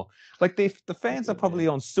anymore. Like the fans are probably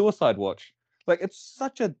on suicide watch. Like it's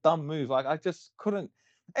such a dumb move. Like I just couldn't.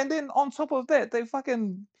 And then on top of that, they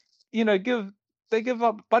fucking give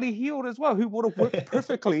up Buddy Hield as well, who would have worked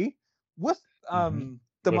perfectly with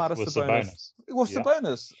Domantas Sabonis.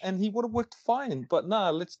 Sabonis, and he would have worked fine. But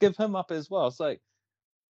nah, let's give him up as well. It's like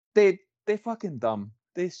they're fucking dumb.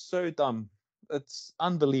 They're so dumb. It's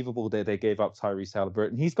unbelievable that they gave up Tyrese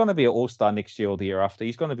Halliburton. He's going to be an all-star next year or the year after.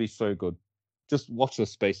 He's going to be so good. Just watch the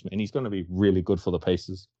space, man. He's going to be really good for the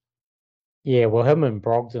Pacers. Yeah, well, him and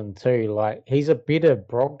Brogdon too. Like he's a better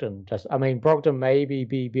Brogdon. Brogdon maybe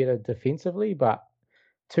be better defensively, but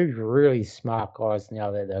two really smart guys now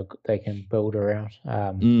that they can build around.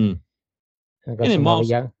 And then Miles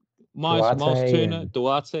Turner,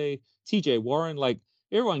 Duarte, TJ Warren, like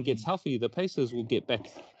everyone gets healthy, the Pacers will get back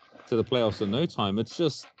to the playoffs in no time. It's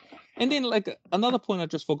just, and then like another point I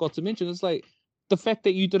just forgot to mention is like the fact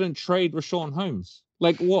that you didn't trade Richaun Holmes.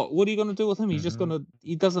 Like what are you going to do with him? He's just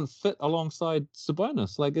he doesn't fit alongside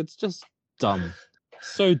Sabonis. Like it's just dumb,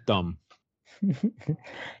 so dumb.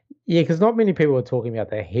 Yeah, because not many people are talking about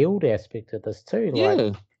the Hield aspect of this too.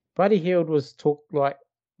 Like, Buddy Hield was talked like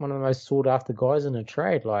one of the most sought after guys in a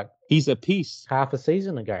trade. Like he's a piece half a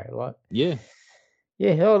season ago. Like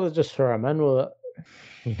Hield will just throw him in with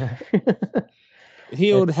it.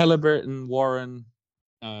 Hield, Halliburton, Warren,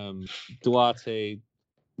 Duarte,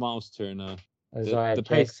 Miles Turner, Isaiah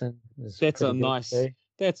Jackson. That's a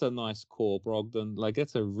nice core, Brogdon. Like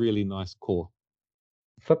that's a really nice core.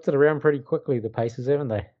 Flipped it around pretty quickly, the Pacers, haven't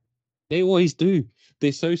they? They always do.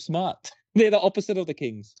 They're so smart. They're the opposite of the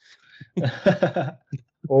Kings.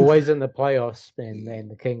 Always in the playoffs,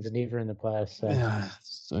 and the Kings are never in the playoffs. So,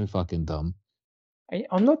 so fucking dumb.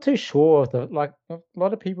 I'm not too sure. A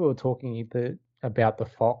lot of people are talking about the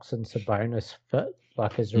Fox and Sabonis fit,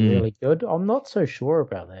 like is really good. I'm not so sure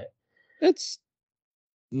about that. It's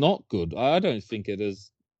not good. I don't think it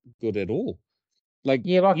is good at all. Like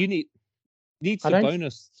you need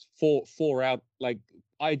Sabonis four out. Like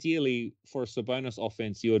ideally for a Sabonis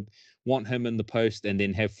offense, you would want him in the post and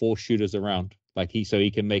then have four shooters around, like so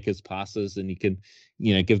he can make his passes and he can,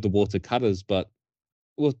 give the ball to cutters. But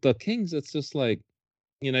with the Kings, it's just like,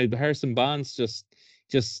 Harrison Barnes just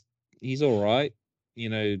he's all right.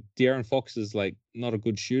 De'Aaron Fox is like not a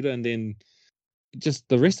good shooter, and then just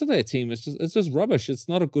the rest of their team it's just rubbish. It's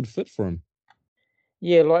not a good fit for him.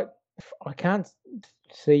 Yeah, like I can't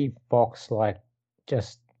see Fox like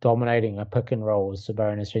just dominating a pick and roll with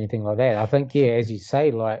Sabonis or anything like that. I think, as you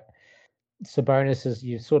say, like Sabonis is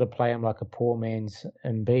you sort of play him like a poor man's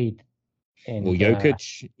Embiid, and Well,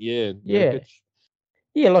 Jokic, yeah, Jokic.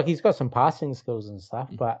 yeah, like he's got some passing skills and stuff,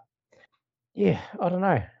 but yeah, I don't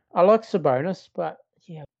know. I like Sabonis, but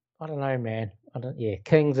yeah, I don't know, man.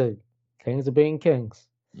 Kings are being kings.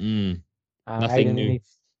 Nothing Aiden, new. any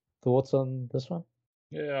thoughts on this one?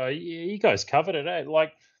 Yeah, you guys covered it. Eh?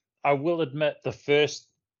 Like, I will admit, the first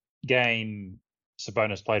game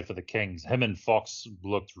Sabonis played for the Kings, him and Fox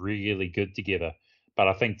looked really good together. But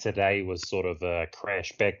I think today was sort of a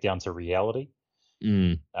crash back down to reality,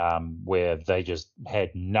 where they just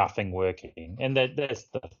had nothing working. And that's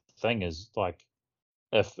the thing is, like,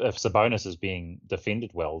 if Sabonis is being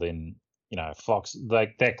defended well, then Fox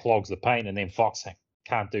that clogs the paint, and then Fox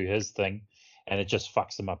can't do his thing, and it just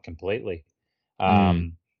fucks them up completely.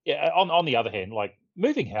 Yeah. On the other hand, like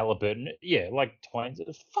moving Halliburton, like Twain's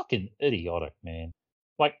fucking idiotic, man.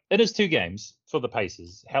 Like in his 2 games for the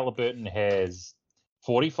Pacers, Halliburton has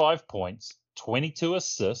 45 points, 22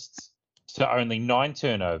 assists to only 9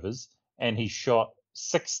 turnovers, and he shot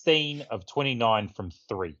 16 of 29 from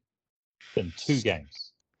 3 in 2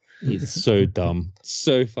 games. He's so dumb.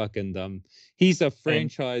 So fucking dumb. He's a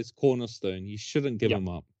franchise cornerstone. You shouldn't give him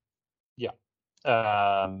up. Yeah.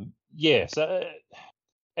 So,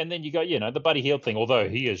 and then you got, the Buddy Hield thing, although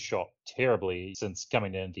he has shot terribly since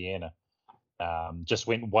coming to Indiana. Just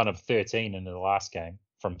went 1 of 13 in the last game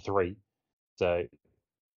from 3. So,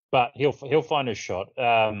 but he'll find his shot.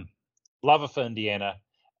 Love it for Indiana.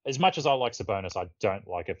 As much as I like Sabonis, I don't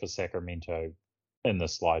like it for Sacramento in the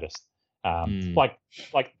slightest. Like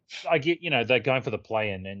I get, they're going for the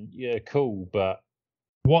play-in, and yeah, cool, but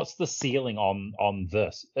what's the ceiling on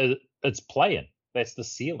this? It's play-in. That's the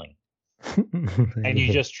ceiling. And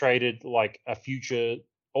you just traded like a future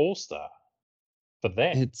all-star for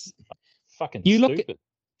that. It's fucking stupid.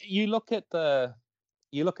 You look at the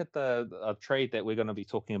trade that we're going to be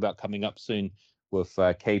talking about coming up soon with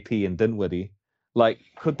KP and Dinwiddie. Like,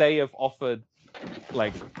 could they have offered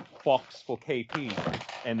like Fox for KP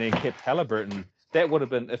and then kept Halliburton? That would have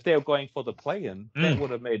been, if they were going for the play-in, that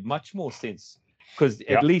would have made much more sense. Because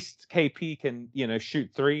at least KP can,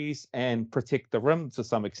 shoot threes and protect the rim to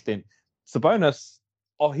some extent. Sabonis,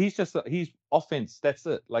 he's offense. That's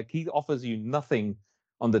it. Like, he offers you nothing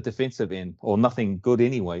on the defensive end, or nothing good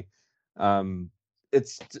anyway.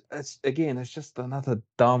 It's just another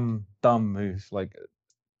dumb move. Like,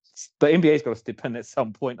 the NBA's got to step in at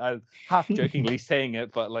some point. I'm half jokingly saying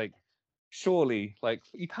it, but like, surely, like,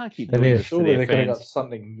 you can't keep doing this. Surely they could have fans. got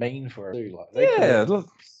something mean for it too.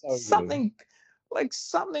 Like,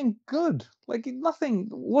 something good. Like, nothing.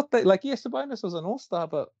 Sabonis was an all-star,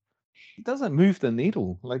 but he doesn't move the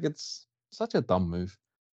needle. Like, it's such a dumb move.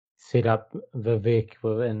 Set up Vivek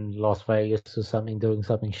in Las Vegas or something, doing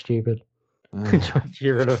something stupid. The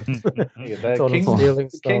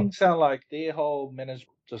Kings sound like their whole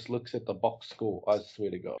management just looks at the box score. I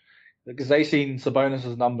swear to God, because they seen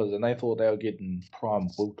Sabonis' numbers and they thought they were getting prime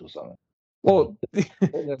Wilt or something. Well, to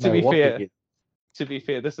be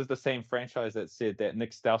fair, this is the same franchise that said that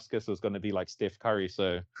Nick Stauskas was going to be like Steph Curry.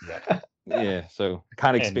 So so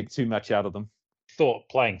can't expect too much out of them. Thought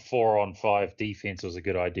playing 4-on-5 defense was a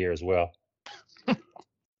good idea as well.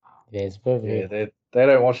 It's perfect. Yeah, they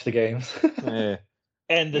don't watch the games.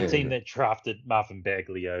 And the team that drafted Marvin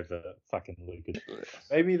Bagley over fucking Lucas.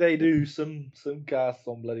 Maybe they do some casts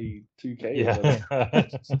on bloody 2K. Yeah.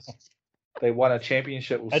 They won a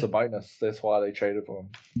championship with Sabonis. That's why they traded for him.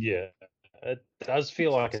 Yeah. It does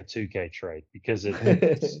feel like a 2K trade because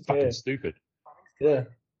it's fucking stupid. Yeah.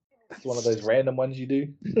 It's one of those random ones you do.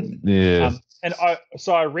 Yeah. And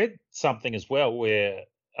I read something as well where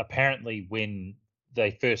apparently when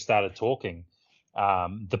they first started talking,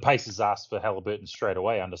 the Pacers asked for Halliburton straight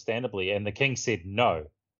away, understandably, and the Kings said no.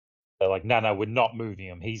 They're like, no, we're not moving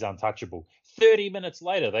him. He's untouchable. 30 minutes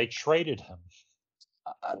later, they traded him.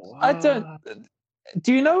 I don't.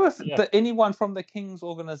 Do you know if anyone from the Kings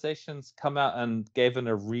organizations come out and given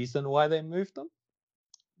a reason why they moved them?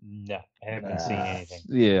 No, I haven't seen anything.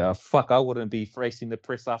 Yeah, fuck, I wouldn't be facing the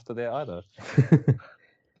press after that either.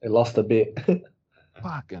 They lost a bet.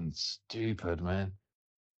 Fucking stupid, man.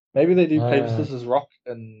 Maybe they do paper, scissors, rock,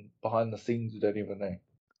 and behind the scenes, you don't even know.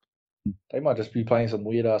 They might just be playing some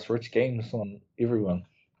weird ass rich games on everyone.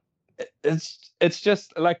 It's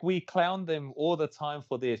just like we clown them all the time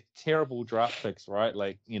for their terrible draft picks, right?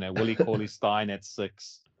 Like, Willie Cauley-Stein at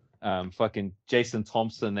 6, fucking Jason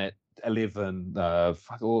Thompson at 11,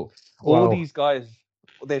 all these guys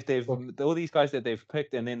all these guys that they've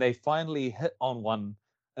picked, and then they finally hit on one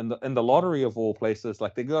in the lottery of all places.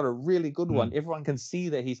 Like, they got a really good one. Everyone can see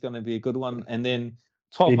that he's going to be a good one, and then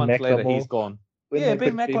 12 months later he's gone. when Yeah,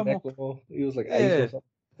 they Ben picked Ben McLemore. McLemore, he was like 8 Yeah. or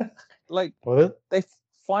something. Like Well, they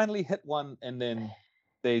finally hit one and then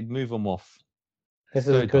they move him off. this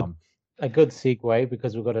So is dumb. a good segue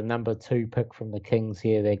because we've got a number 2 pick from the Kings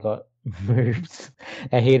here. They got moved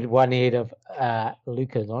one ahead of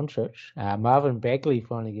Luka Doncic. Marvin Bagley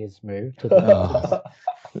finally gets moved to the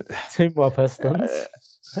Pistons. 2 more Pistons.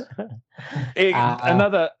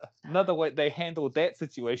 Another way they handled that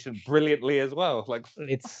situation brilliantly as well. Like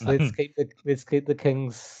let's keep the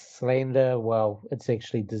Kings slander. Well, it's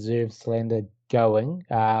actually deserved slander going.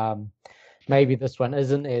 Maybe this one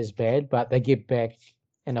isn't as bad, but they get back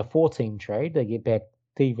in a 14 trade. They get back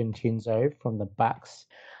DiVincenzo from the Bucks,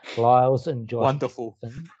 Lyles and Josh wonderful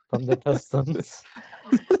Jackson from the Pistons.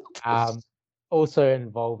 Also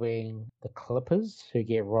involving the Clippers, who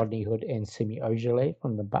get Rodney Hood and Semi Ojeleye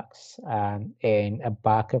from the Bucks, and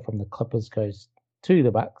Ibaka from the Clippers goes to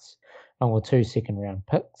the Bucks, along with 2 second-round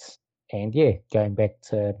picks. And yeah, going back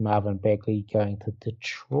to Marvin Bagley going to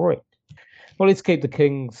Detroit. Well, let's keep the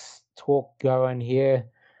Kings talk going here.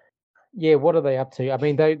 Yeah, what are they up to? I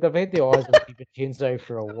mean, they've had their eyes on DiVincenzo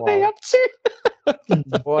for a while. they up to?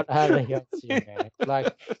 What are they up to, man?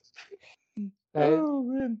 Like, oh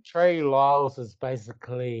man, Trey Lyles is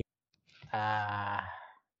basically another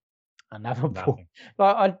ball.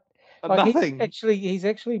 Like, nothing. he's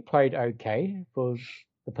actually played okay for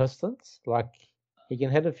the Pistons. Like, he can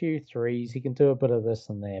hit a few threes, he can do a bit of this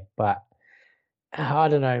and that, but I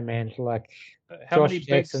don't know, man. Like, Josh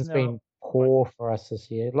Jackson's been poor for us this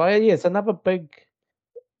year. Like, yeah, it's another big.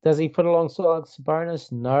 Does he put alongside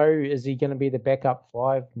Sabonis? No. Is he going to be the backup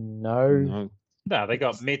 5? No. No, they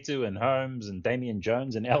got Metu and Holmes and Damian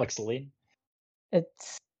Jones and Alex Len. It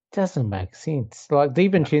doesn't make sense. Like,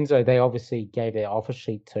 DiVincenzo, they obviously gave their offer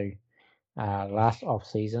sheet to last off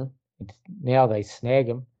season. Now they snag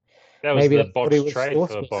him. That was the botched trade for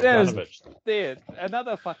Bogdanovich. There,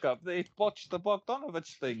 another fuck up. They botched the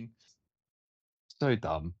Bogdanovich thing. So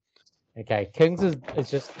dumb. Okay, Kings is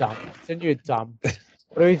just dumb. Continue dumb.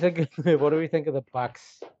 What do we think? What do we think of the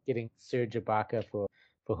Bucks getting Serge Ibaka for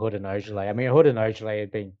Hood and Ojeleye? I mean, Hood and Ojeleye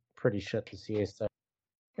had been pretty shit this year, so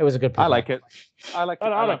it was a good pick. I like it. I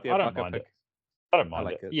don't mind it. I don't mind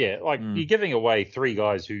it. Yeah, like you're giving away 3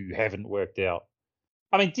 guys who haven't worked out.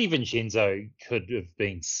 I mean, DiVincenzo could have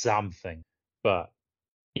been something, but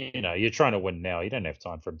you know, you're trying to win now. You don't have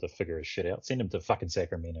time for him to figure his shit out. Send him to fucking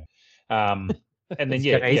Sacramento. And then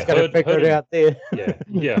he's got to figure it out there.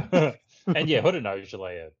 Yeah. And yeah, Hood and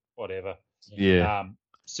Ojeleye, whatever. Yeah.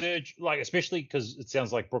 Serge, like, especially because it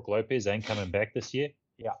sounds like Brook Lopez ain't coming back this year.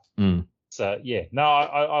 Yeah. So yeah, no,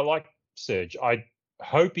 I like Serge. I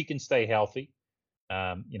hope he can stay healthy.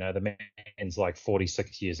 You know, the man's like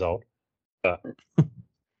 46 years old, but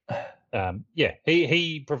yeah,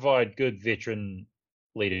 he provide good veteran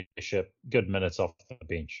leadership, good minutes off the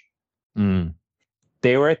bench.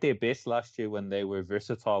 They were at their best last year when they were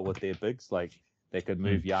versatile with their bigs. Like, they could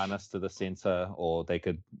move Giannis to the center, or they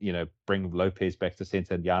could, you know, bring Lopez back to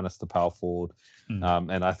center and Giannis to power forward.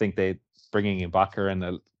 And I think they bringing Ibaka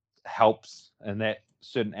in helps in that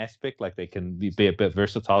certain aspect. Like, they can be a bit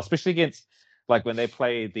versatile, especially against, like, when they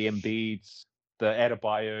play the Embiids, the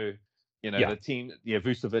Adebayo, you know, the team,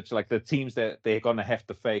 Vucevic, like the teams that they're going to have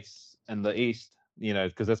to face in the East, you know,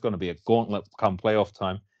 because that's going to be a gauntlet come playoff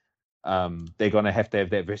time. They're going to have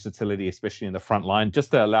that versatility, especially in the front line,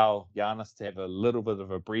 just to allow Giannis to have a little bit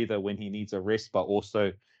of a breather when he needs a rest, but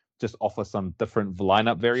also just offer some different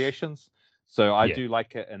lineup variations. So I do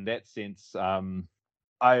like it in that sense.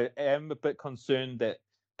 I am a bit concerned that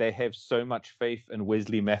they have so much faith in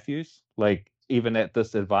Wesley Matthews, like, even at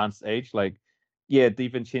this advanced age. Like, yeah,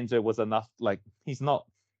 DiVincenzo was enough. Like, he's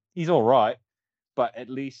all right, but at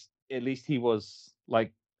least he was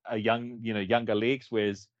like a younger legs,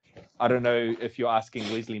 whereas I don't know if you're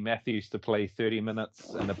asking Wesley Matthews to play 30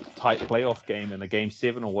 minutes in a tight playoff game in a game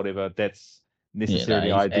 7 or whatever, that's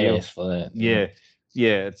necessarily ideal. For that.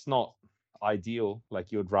 Yeah, it's not ideal.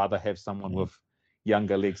 Like, you'd rather have someone with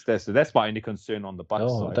younger legs there. So that's my only concern on the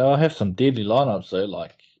Bucks side. They'll have some deadly lineups though,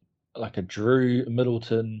 like a Drew,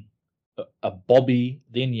 Middleton, a Bobby,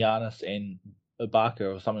 then Giannis and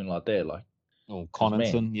Ibaka or something like that. Like,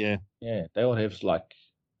 Connaughton, yeah, they would have like.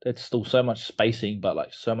 That's still so much spacing, but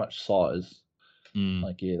like so much size.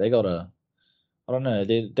 Like, yeah, they got I don't know,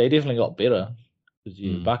 they definitely got better because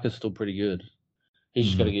Ibaka's still pretty good. He's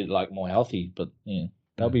just got to get like more healthy, but yeah,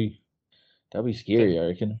 that'll be scary, I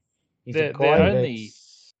reckon. You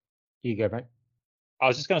go, mate. I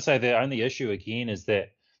was just going to say the only issue again is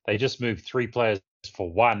that they just moved 3 players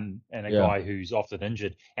for 1 and a guy who's often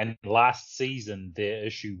injured. And last season, their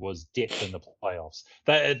issue was depth in the playoffs.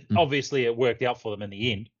 Obviously, it worked out for them in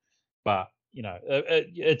the end, but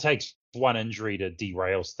it takes one injury to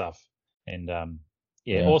derail stuff, and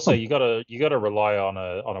Yeah. also you gotta rely on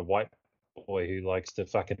a white boy who likes to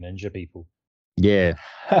fucking injure people. Yeah.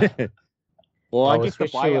 Well, I guess the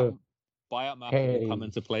especially with buyout market will come Petty.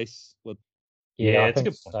 into place with. Yeah, I it's a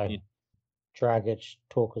think good so. point. Dragic,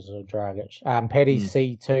 talkers of Dragic. Paddy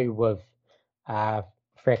C2 with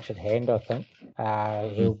fractured hand, I think.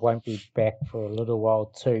 He won't be back for a little while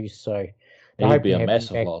too, so He'd be a him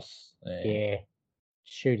massive back, loss. Yeah,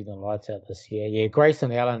 shooting the lights out this year. Yeah,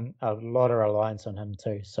 Grayson Allen, a lot of reliance on him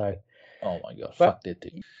too. So, oh my god, but, fuck that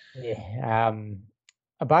dude. Yeah,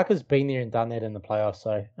 Ibaka's been there and done that in the playoffs.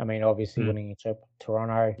 So, I mean, obviously winning a chip,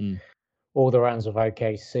 Toronto, all the runs of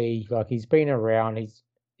OKC. Like he's been around.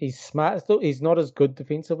 He's smart. Still, he's not as good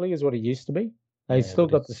defensively as what he used to be. He's still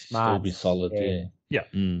got the smarts. Still be solid. Yeah.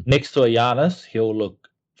 Mm. Next to a Giannis, he'll look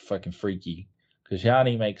fucking freaky because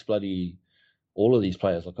Giannis makes bloody all of these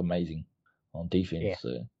players look amazing on defense. Yeah.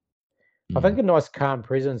 So. I think a nice calm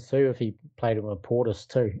presence too if he played him with Portis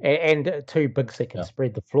too, and two bigs that can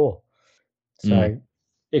spread the floor. So yeah,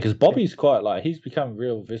 because Bobby's quite like he's become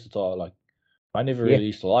real versatile. Like I never really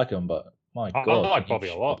used to like him, but my god, I like Bobby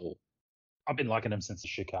a lot. I've been liking him since the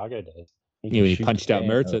Chicago days. Yeah, when he punched out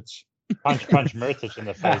Mirotic. Punch Mirotic in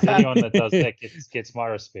the face. Anyone that does that gets my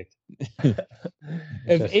respect.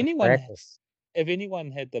 If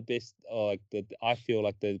anyone had the best, I feel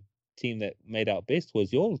like the team that made out best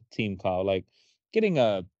was your team, Carl. Like getting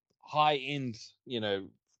a high-end,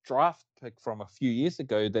 draft pick from a few years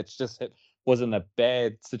ago that's just wasn't a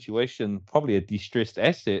bad situation, probably a distressed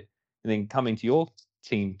asset, and then coming to your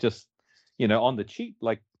team just, on the cheap.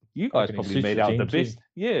 Like you guys probably made out the best.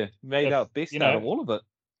 Yeah, out best out of all of it.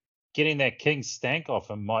 Getting that King stank off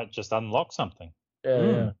him might just unlock something.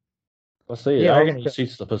 Yeah. I see. I reckon he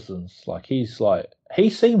suits the Pistons. Like he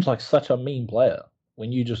seems like such a mean player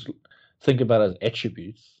when you just think about his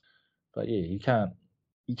attributes. But yeah, you can't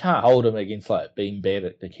hold him against like being bad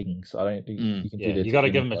at the Kings. I don't think you can do that. You got to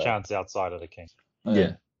give him a chance outside of the Kings.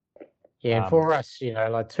 Yeah. Yeah, and for us,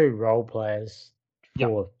 like two role players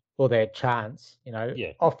for that chance,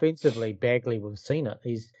 offensively, Bagley, we've seen it.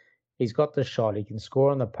 He's got the shot. He can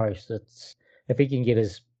score on the post. If he can get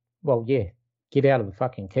get out of the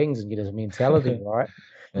fucking Kings and get his mentality right.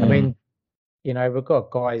 I mean, we've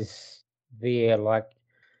got guys there like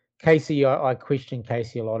Casey. I question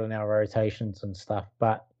Casey a lot in our rotations and stuff,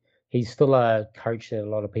 but he's still a coach that a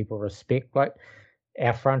lot of people respect. Like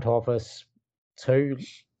our front office too.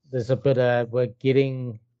 We're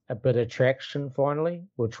getting a bit of traction finally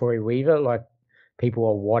with Troy Weaver. Like people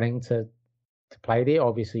are wanting to play there.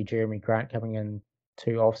 Obviously, Jeremy Grant coming in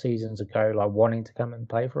 2 off seasons ago, like wanting to come and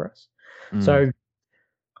play for us. So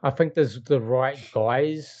I think there's the right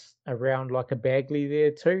guys around like a Bagley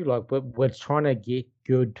there too. Like we're trying to get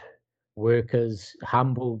good workers,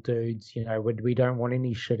 humble dudes. We don't want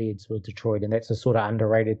any shitheads with Detroit, and that's a sort of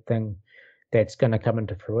underrated thing that's going to come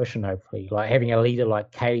into fruition hopefully. Like having a leader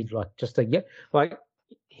like Cade, like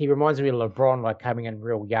he reminds me of LeBron, like coming in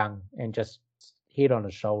real young and just head on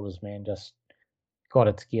his shoulders, man, just got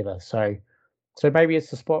it together. So maybe it's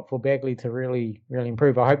the spot for Bagley to really, really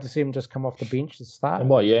improve. I hope to see him just come off the bench and start. And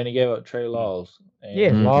what, you only gave up Trey Lyles?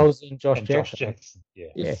 Lyles and Josh Jackson.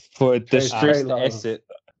 Yeah. For a distressed asset,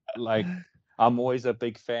 like I'm always a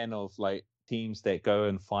big fan of like teams that go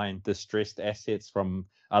and find distressed assets from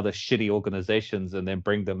other shitty organizations and then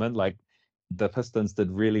bring them in. Like the Pistons did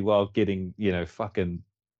really well getting, fucking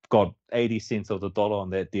got 80 cents of the dollar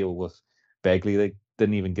on that deal with Bagley. They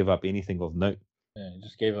didn't even give up anything of note. Yeah,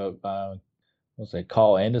 just gave up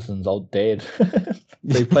Carl Anderson's old dad.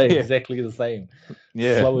 They play exactly the same.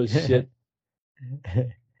 Yeah. Slow as shit.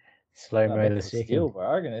 Slow-mo the second. Steal, bro.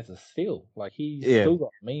 I reckon that's a steal. Like he's still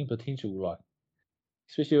got mean potential, like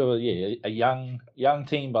especially with a young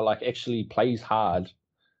team, but like actually plays hard.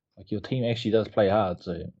 Like your team actually does play hard,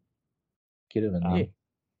 so get him in there.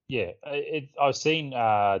 Yeah, I've seen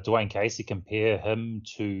Dwayne Casey compare him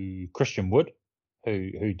to Christian Wood,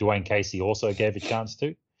 who Dwayne Casey also gave a chance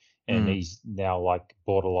to, and he's now like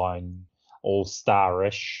borderline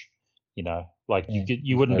all-star-ish. Like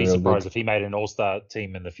you wouldn't be surprised if he made an all-star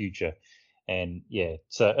team in the future. And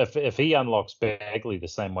so if he unlocks Bagley the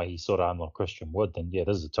same way he sort of unlocked Christian Wood, then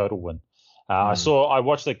this is a total win. I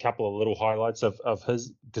watched a couple of little highlights of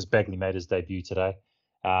his because Bagley made his debut today.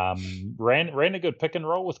 Ran a good pick and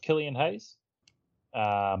roll with Killian Hayes.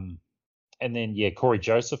 And then Corey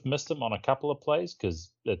Joseph missed him on a couple of plays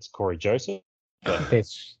because it's Corey Joseph. But,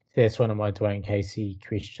 that's one of my Dwayne Casey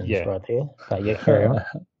questions right there. But carry on.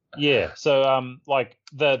 Yeah, so like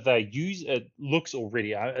they use it looks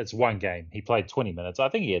already. It's one game. He played 20 minutes. I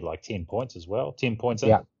think he had like 10 points as well. 10 points.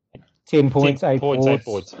 10 points, 8 boards. 8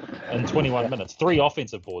 boards in 21 minutes. 3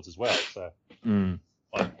 offensive boards as well. So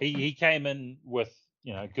like he came in with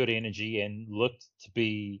good energy and looked to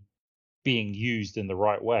be being used in the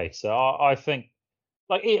right way. So I think,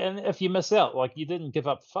 like, and if you miss out, like, you didn't give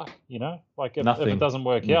up fuck, like if it doesn't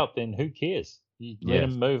work out, then who cares? You let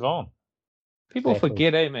him move on. People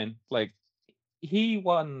forget, man. Like, he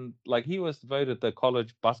won, like, he was voted the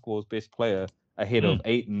college basketball's best player ahead of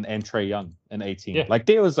Ayton and Trae Young in 18. Yeah. Like,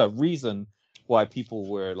 there was a reason why people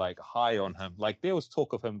were like high on him. Like, there was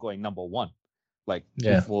talk of him going number 1. Like,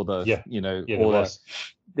 before the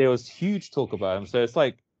there was huge talk about him. So it's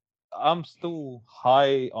like, I'm still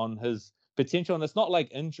high on his potential, and it's not like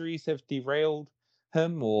injuries have derailed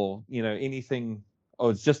him or anything. Oh,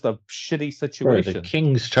 it's just a shitty situation. Bro, the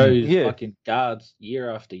Kings chose fucking guards year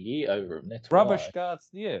after year over him. That's rubbish why. guards.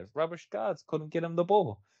 Yeah, rubbish guards couldn't get him the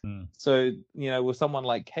ball. So with someone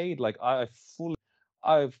like Cade, like I'm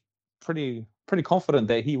pretty confident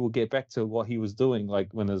that he will get back to what he was doing like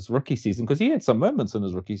when his rookie season, because he had some moments in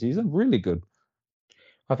his rookie season really good.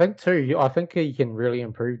 I think too. I think he can really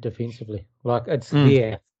improve defensively. Like, it's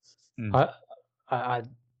there. I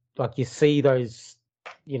like, you see those,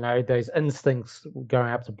 those instincts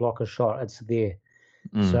going up to block a shot. It's there.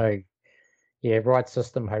 So, right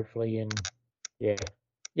system hopefully, and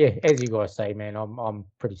as you guys say, man, I'm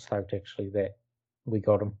pretty stoked actually that we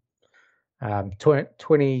got him.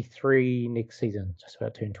 23 next season, just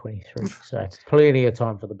about turned 23. So plenty of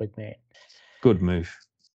time for the big man. Good move.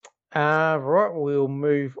 Right, we'll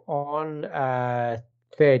move on.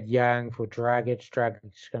 Thad Young for Dragic.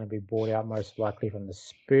 Dragic's going to be bought out most likely from the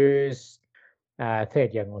Spurs.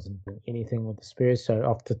 Thad Young wasn't doing anything with the Spurs, so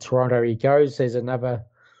off to Toronto he goes. There's another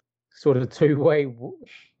sort of two-way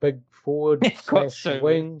big forward /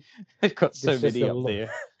 wing. They've got so many up there.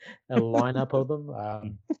 A lineup of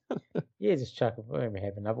them. Just chuck it. Let me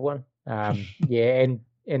have another one.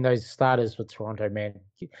 And those starters for Toronto, man,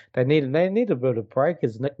 they need a bit of break.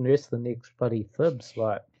 Is Nick Nurse the next bloody Thibs?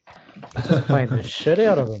 Like, just playing the shit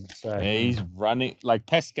out of him. So he's running like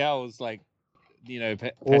Pascal's like,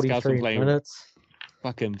 Pascal's been playing minutes.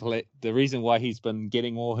 Fucking play. The reason why he's been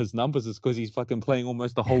getting all his numbers is because he's fucking playing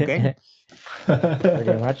almost the whole game.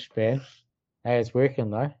 Pretty much, man. Hey, it's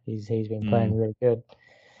working though. He's been playing really good.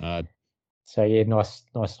 So nice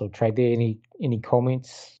little trade there. Any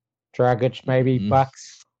comments? Dragic maybe,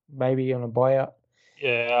 Bucks maybe on a buyout.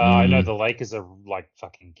 Yeah, I know the Lakers are like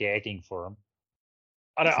fucking gagging for him.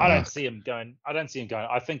 I don't see him going.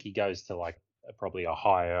 I think he goes to like probably a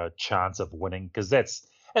higher chance of winning, because that's,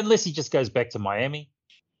 unless he just goes back to Miami.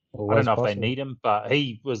 I don't know if they need him, but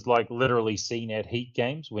he was like literally seen at Heat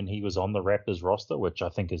games when he was on the Raptors roster, which I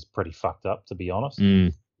think is pretty fucked up, to be honest.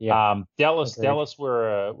 Dallas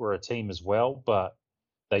were a team as well, but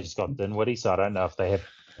they just got Dinwiddie, so I don't know if they have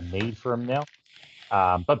a need for him now.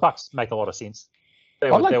 But Bucks make a lot of sense. I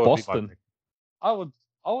like Boston. I would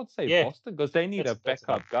say Boston, because they need a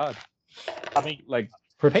backup guard. I mean, like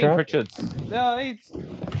Peyton Pritchard. No,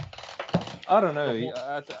 I don't know.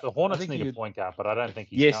 The Hornets need a point guard, but I don't think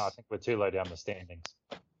he's. I think we're too low down the standings.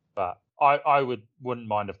 But I wouldn't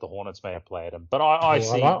mind if the Hornets may have played him. But I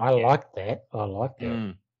like that. I like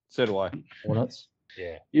that. So do I. Hornets.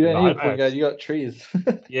 Yeah. You don't need a point guard. You got trees.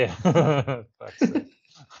 Yeah.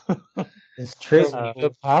 Is Trees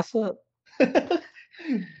to pass it?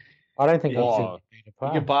 I don't think he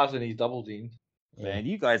can pass and he's double teamed. Man,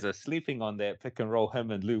 you guys are sleeping on that pick and roll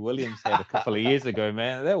him and Lou Williams had a couple of years ago,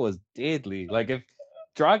 man. That was deadly. Like, if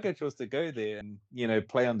Dragic was to go there and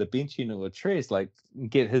play on the bench unit with Trez, like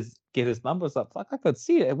get his numbers up, like I could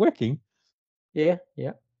see it working. Yeah,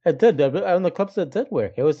 it did. On the Clips, it did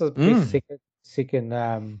work. It was the best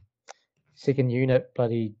second unit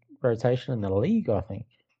bloody rotation in the league, I think.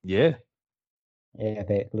 Yeah,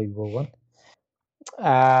 that Lou will win.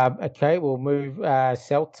 Okay, we'll move.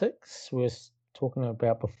 Celtics. We're talking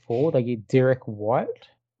about before. They get Derek White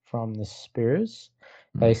from the Spurs.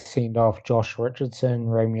 They send off Josh Richardson,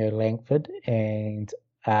 Romeo Langford, and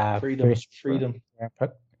Freedom.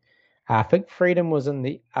 Pick. I think Freedom was in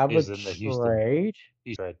the other trade.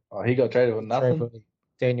 Oh, he got traded with nothing.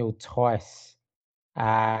 Daniel Tice.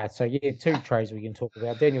 So two trades we can talk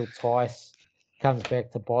about. Daniel Tice comes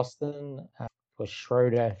back to Boston for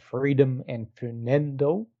Schroeder, Freedom, and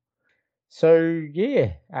Fernando. So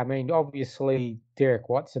I mean, obviously Derek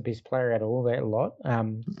White's the best player out of all that lot.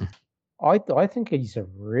 I think he's a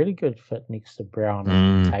really good fit next to Brown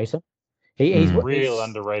and Tatum. He's real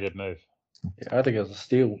underrated move. Yeah, I think it was a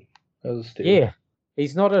steal. Yeah,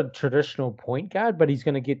 he's not a traditional point guard, but he's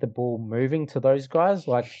going to get the ball moving to those guys,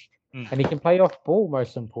 and he can play off ball.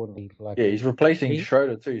 Most importantly, he's replacing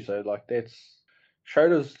Schroeder too. So that's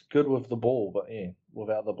Schroeder's good with the ball, but yeah,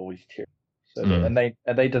 without the ball, he's terrible. So Mm.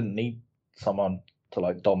 and they didn't need someone to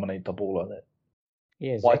like dominate the ball like that.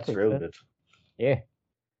 Yeah, White's exactly. real good. Yeah.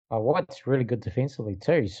 White's really good defensively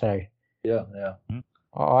too. So Yeah.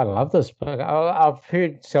 I love this. But I've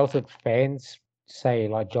heard Celtic fans say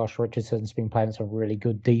like Josh Richardson's been playing some really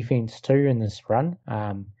good defense too in this run.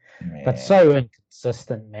 But so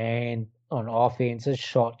inconsistent, man, on offense. His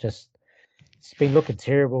shot it's been looking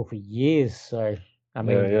terrible for years. So I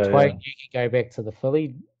mean, Twain, you can go back to the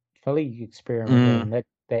Philly experiment, and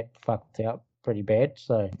that fucked out pretty bad.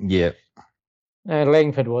 So Yeah.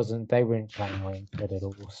 Langford they weren't playing Langford at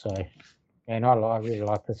all. So, and I really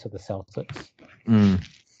like this for the Celtics.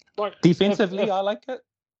 Like, Defensively, I like it,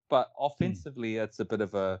 but offensively, it's a bit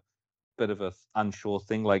of a unsure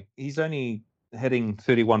thing. Like he's only hitting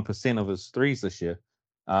 31% of his threes this year,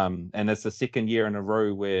 and it's the second year in a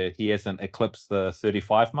row where he hasn't eclipsed the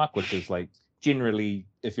 35 mark, which is like generally,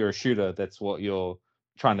 if you're a shooter, that's what you're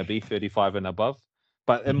trying to be, 35 and above.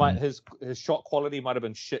 But it might his shot quality might have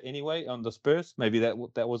been shit anyway on the Spurs. Maybe that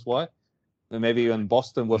was why. And maybe in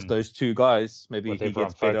Boston with those two guys, maybe he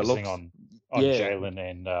gets better looks. On Jalen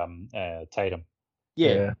and Tatum.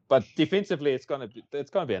 Yeah, but defensively, it's gonna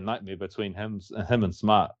be a nightmare between him and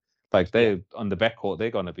Smart. Like they on the backcourt,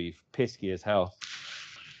 they're gonna be pesky as hell.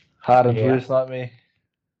 Harden's worst nightmare.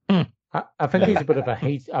 I think he's a bit of a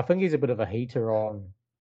heat. I think he's a bit of a heater on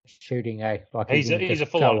shooting. Like he's a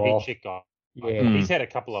full-on heat check guy. Yeah, he's had a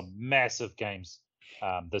couple of massive games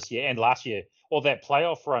this year and last year. Or that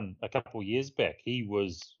playoff run a couple of years back, he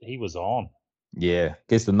was on. Yeah,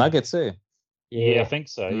 against the Nuggets, eh? Yeah, I think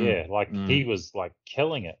so. Yeah, like he was like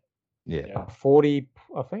killing it. Yeah, 40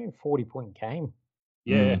 point game.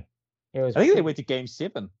 Yeah, I think they went to Game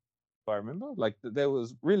 7, if I remember. Like there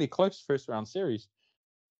was really close first round series.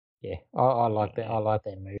 Yeah, I like that. I like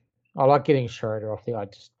that move. I like getting Schroeder off there. I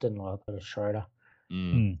just didn't like the Schroeder.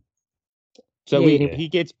 So he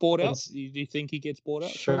gets bought out. Do you think he gets bought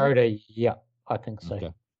out? Schroeder, yeah, I think so.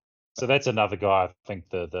 Okay. So that's another guy I think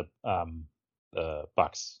the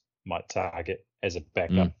Bucks might target as a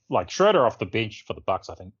backup. Like Schroeder off the bench for the Bucks,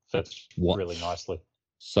 I think fits really nicely.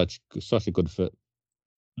 Such a good fit.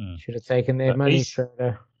 Should have taken their money,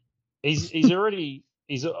 Schroeder.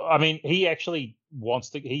 I mean, he actually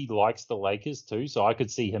he likes the Lakers too, so I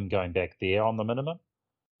could see him going back there on the minimum.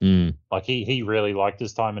 Like he really liked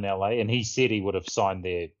his time in LA, and he said he would have signed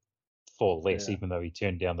there for less, even though he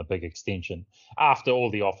turned down the big extension. After all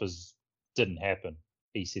the offers didn't happen,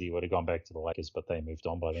 he said he would have gone back to the Lakers, but they moved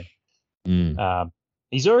on by then.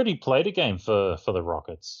 He's already played a game for the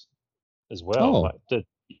Rockets as well.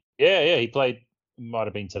 He played, might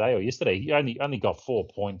have been today or yesterday. He only got 4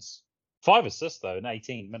 points, 5 assists though in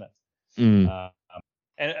 18 minutes. And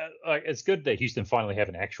it's good that Houston finally have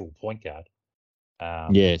an actual point guard.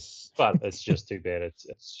 Yes, but it's just too bad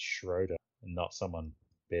it's Schroeder and not someone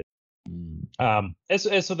better.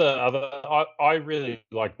 As for the other, I really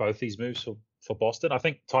like both these moves for Boston. I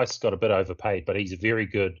think Tice got a bit overpaid, but he's a very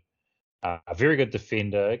good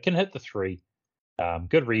defender. Can hit the three,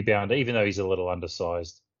 good rebounder, even though he's a little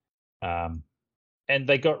undersized. And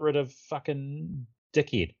they got rid of fucking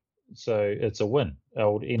dickhead, so it's a win.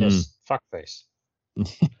 Old Ennis fuckface.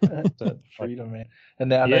 Freedom, man. And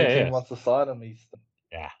now no team wants to sign him. He's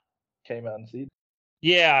came out and said.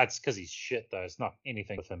 Yeah, it's because he's shit though. It's not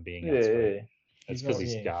anything with him being outspoken. It's because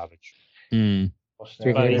he's garbage. The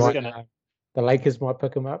Lakers might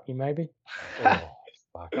pick him up, maybe. Oh,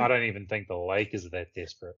 fuck. I don't even think the Lakers are that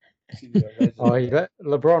desperate.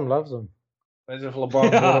 LeBron loves him. Imagine if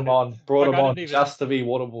LeBron brought him on just to be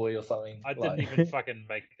Waterboy or something. I didn't even fucking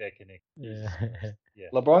make that connection. Yeah.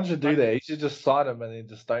 LeBron should do that. He should just sign him and then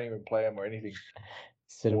just don't even play him or anything.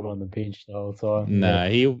 Sit him on the bench the whole time. Nah,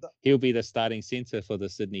 he'll be the starting center for the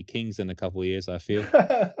Sydney Kings in a couple of years, I feel.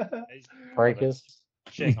 Breakers.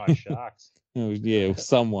 Shanghai Sharks. Yeah,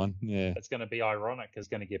 someone. Yeah. It's going to be ironic. He's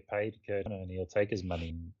going to get paid, and he'll take his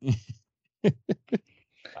money.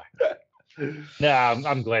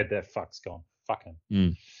 I'm glad that fuck's gone. Fuck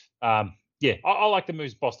him. I like the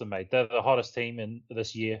moves Boston made. They're the hottest team in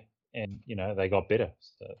this year, and they got better.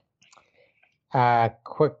 So.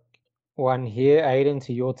 Quick one here, Aiden,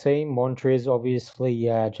 to your team. Montrez, obviously,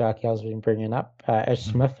 Jarkel's been bringing up. Ash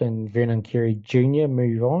Smith and Vernon Carey Jr.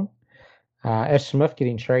 move on. Ash Smith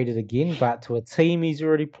getting traded again, but to a team he's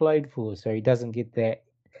already played for, so he doesn't get that.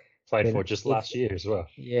 Played for just last year as well.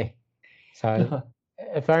 Yeah. So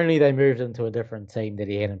if only they moved him to a different team that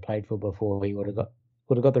he hadn't played for before, he would have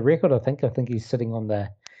got the record. I think he's sitting on the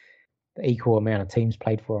equal amount of teams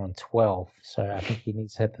played for on 12. So I think he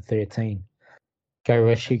needs to hit the 13. Go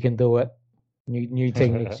Ish, you can do it. New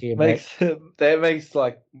team next year, mate. Makes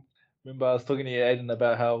like. Remember, I was talking to you, Aiden,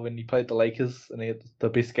 about how when he played the Lakers and he had the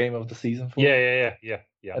best game of the season for him. Yeah.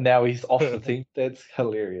 And now he's off the team. That's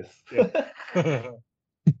hilarious. Yeah.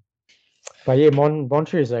 But yeah,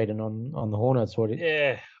 Montrezl Aiden on the Hornets.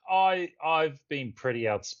 Yeah, I've been pretty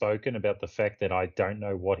outspoken about the fact that I don't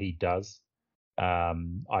know what he does.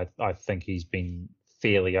 I think he's been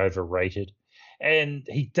fairly overrated, and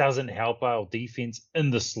he doesn't help our defense in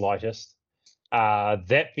the slightest.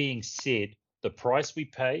 That being said, the price we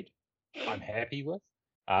paid, I'm happy with,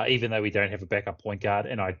 even though we don't have a backup point guard,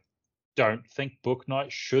 and I don't think Bouknight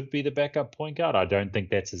should be the backup point guard. I don't think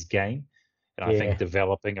that's his game, and I think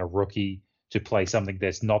developing a rookie to play something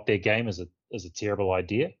that's not their game is a terrible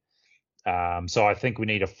idea. So I think we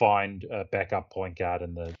need to find a backup point guard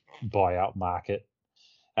in the buyout market.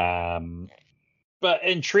 But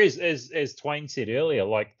in Trez, as Twain said earlier,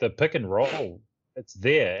 like the pick and roll, it's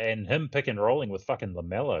there, and him pick and rolling with fucking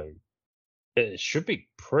LaMelo, it should be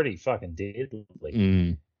pretty fucking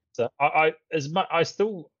deadly. So I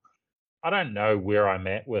don't know where I'm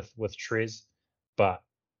at with Trez, but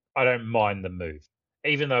I don't mind the move,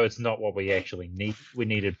 even though it's not what we actually need. We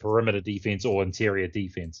needed perimeter defense or interior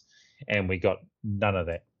defense, and we got none of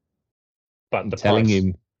that. But the telling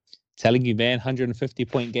you, man,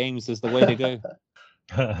 150-point games is the way to go.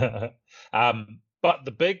 But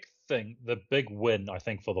the big thing, the big win, I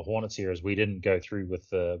think, for the Hornets here is we didn't go through with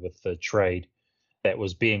the trade that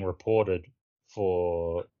was being reported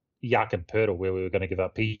for Jakob Poeltl, where we were going to give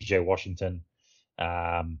up PJ Washington,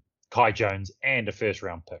 Kai Jones, and a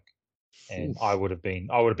first-round pick. And I would have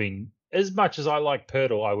been, as much as I like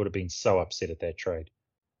Poeltl, I would have been so upset at that trade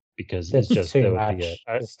because That's it's just too there much. would be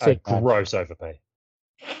It's a too much. gross overpay.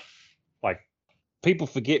 Like, people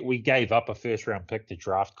forget we gave up a first-round pick to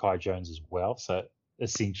draft Kai Jones as well. So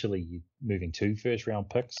essentially, you're moving 2 first-round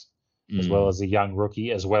picks, as well as a young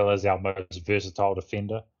rookie, as well as our most versatile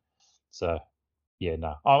defender. So, yeah,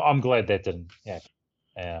 no, I'm glad that didn't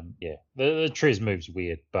happen. The Trez move's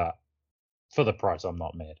weird, but for the price, I'm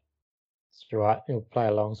not mad. That's right. He'll play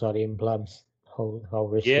alongside him Plums whole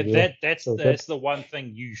rest of the year. That's the one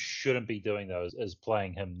thing you shouldn't be doing though is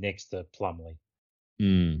playing him next to Plumlee.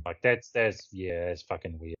 Like that's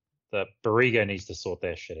fucking weird. The Barriga needs to sort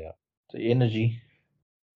that shit out. The energy.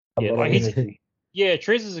 Yeah, like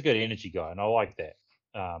Trez is a good energy guy, and I like that.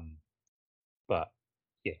 But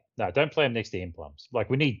yeah, no, don't play him next to him Plums. Like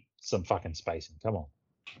we need some fucking spacing. Come on.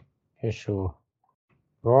 For sure.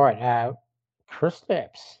 Right,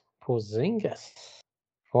 Kristaps Porzingis.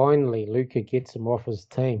 Finally, Luka gets him off his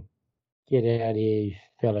team. Get out of here, you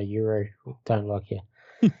fellow Euro. Don't like you.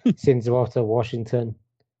 Sends him off to Washington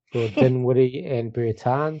for Dinwiddie and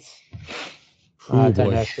Bertans. I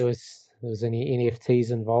don't know if there was any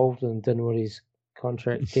NFTs involved in Dinwiddie's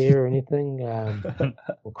contract there or anything,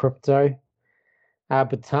 or crypto.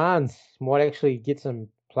 Bertans might actually get some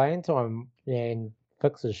playing time and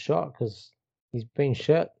fix his shot because he's been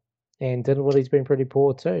shit, and Dinwiddie's been pretty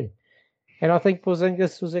poor too. And I think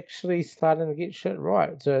Porzingis was actually starting to get shit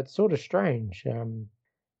right. So it's sort of strange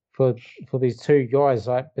for these two guys.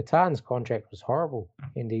 Like Bertans' contract was horrible,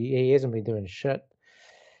 and he hasn't been doing shit.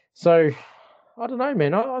 So I don't know,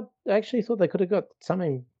 man. I actually thought they could have got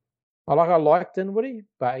something. I like Dinwiddie,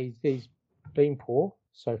 but he's been poor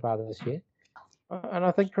so far this year. And I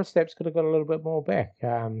think Kristaps could have got a little bit more back.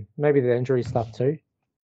 Maybe the injury stuff too.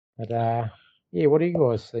 But yeah, what do you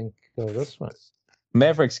guys think of this one?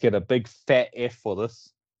 Mavericks get a big fat F for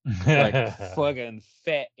this. Like fucking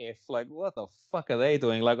fat F. Like what the fuck are they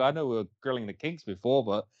doing? Like I know we were grilling the Kings before,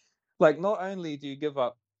 but like not only do you give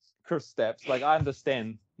up Kristaps, like I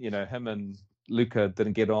understand, him and Luka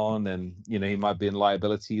didn't get on, and he might be in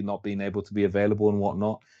liability, not being able to be available and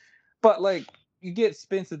whatnot. But like you get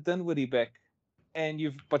Spencer Dinwiddie back, and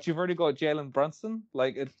you've already got Jalen Brunson.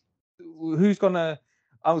 Like who's gonna?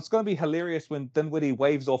 It's going to be hilarious when Dinwiddie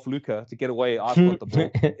waves off Luka to get away. I've got the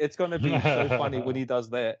ball. It's going to be so funny when he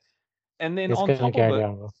does that. And then on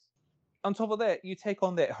top of that, you take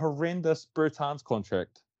on that horrendous Bertans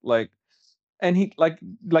contract. Like, and he like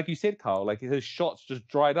you said, Carl, like his shots just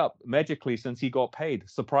dried up magically since he got paid.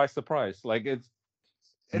 Surprise, surprise. Like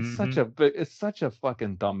it's such a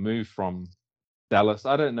fucking dumb move from Dallas.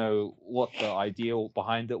 I don't know what the ideal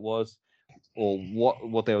behind it was, or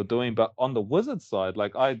what they were doing, but on the Wizards side,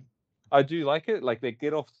 like I do like it. Like they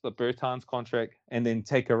get off the Bertans contract and then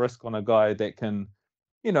take a risk on a guy that can,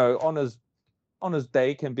 on his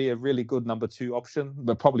day can be a really good number 2 option,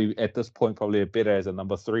 but probably at this point probably a better as a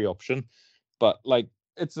number 3 option. But like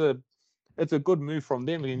it's a good move from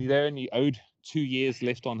them. I mean, they only owed 2 years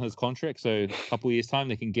left on his contract, so a couple of years time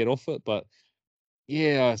they can get off it. But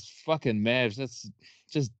Yeah, it's fucking Mavs. That's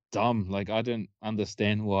just dumb. Like I don't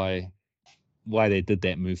understand why they did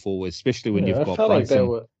that move forward, especially when you've I got felt like they Brunson.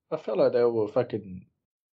 were. I felt like they were fucking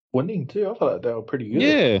winning too. I felt like they were pretty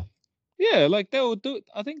good. Yeah, like they will do.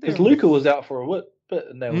 I think they're Because in Luca was out for a bit,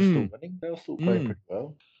 and they were still Mm. winning. They were still playing Mm. pretty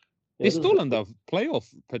well. Yeah, They're it was still a in bit- the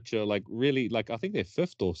playoff picture. Like really, like I think they're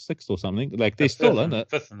 5th or 6th or something. Like they're still in it.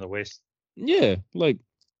 Fifth in the West. Yeah, like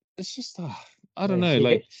it's just I don't know. See,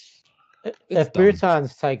 Like if it's dumb.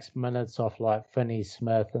 Bertans takes minutes off like Finney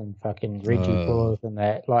Smith and fucking Reggie Bullock and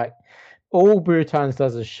that, like all Bertans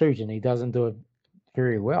does is shoot, and he doesn't do it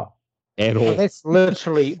very well. At Like, all. that's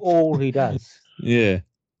literally all he does. Yeah.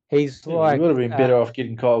 He's Yeah, like you would have been better off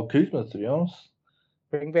getting Kyle Kuzma, to be honest.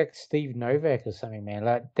 bring back Steve Novak or something, man.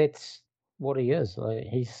 Like that's what he is. Like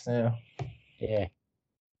he's Yeah.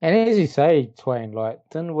 And as you say, Twain, like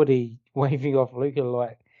Dinwiddie waving off Luca,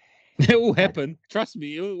 like It will happen. Trust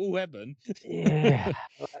me, it will happen. yeah,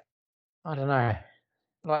 like, I don't know.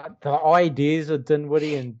 Like the ideas of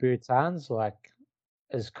Dinwiddie and Bertans, like,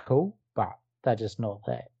 is cool, but they're just not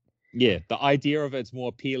that. Yeah, the idea of it's more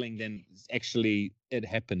appealing than actually it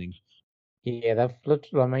happening. Yeah, they've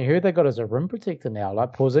literally. I mean, who they got as a rim protector now?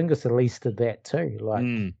 Like Porzingis at least did that too. Like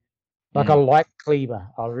I like Kleber.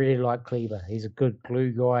 I really like Kleber. He's a good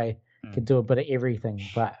glue guy. Can do a bit of everything,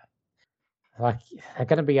 but like they're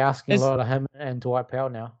going to be asking a lot of him and Dwight Powell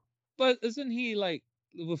now. But isn't he like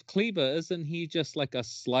with Kleber? Isn't he just like a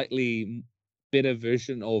slightly better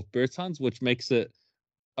version of Bertans, which makes it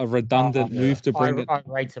a redundant move to bring I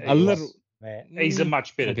rate him a little? He's a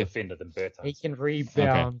much better defender than Bertans. He can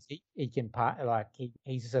rebound. Okay. He can part. Like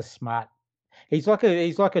he's a smart. He's like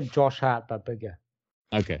a Josh Hart but bigger.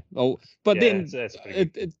 Okay. Oh, but then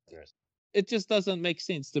it just doesn't make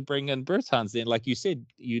sense to bring in Bertans. Then, like you said,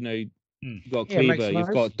 you've got Yeah, Kleber,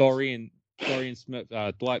 you've got Dorian Smith,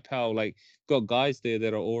 Dwight Powell. Like, got guys there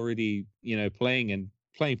that are already playing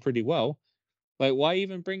pretty well. Like, why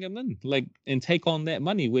even bring them in? Like, and take on that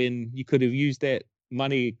money when you could have used that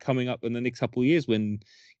money coming up in the next couple of years when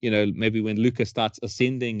maybe when Luka starts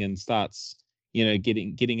ascending and starts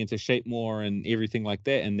getting into shape more and everything like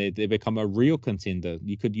that, and they become a real contender.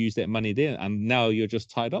 You could use that money there, and now you're just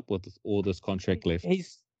tied up with all this contract left.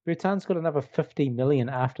 Bertans got another 50 million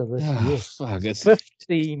after this year. Fuck, it's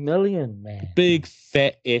 50 million, man. Big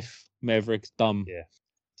fat F Mavericks, dumb. Yeah.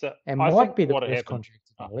 So and might be the best contract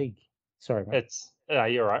in the league. Sorry, man.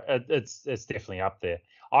 You're right. It's definitely up there.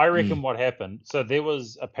 I reckon what happened. So there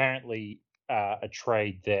was apparently a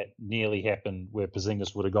trade that nearly happened where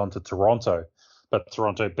Porzingis would have gone to Toronto, but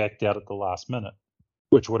Toronto backed out at the last minute,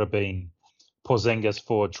 which would have been Porzingis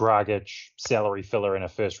for Dragic, salary filler, and a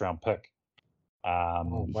first-round pick.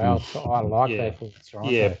 Wow, so I like that for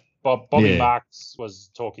Toronto. Yeah, Bobby Marks was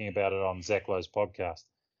talking about it on Zach Lowe's podcast,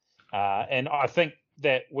 and I think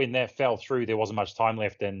that when that fell through, there wasn't much time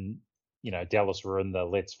left, and Dallas were in the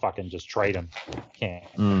let's fucking just trade him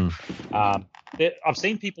camp. I've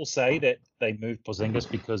seen people say that they moved Porzingis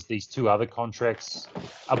because these two other contracts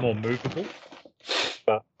are more movable,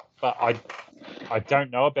 but I don't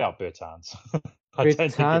know about Bertans.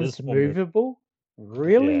 Bertans movable?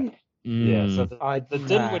 Really? Yeah. So the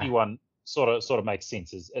Dinwiddie one sort of makes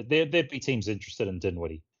sense. There'd be teams interested in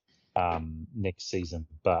Dinwiddie next season,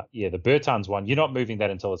 but yeah, the Bertans one, you're not moving that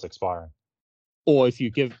until it's expiring. Or if you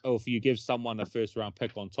give someone a first round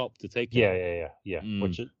pick on top to take it. Yeah.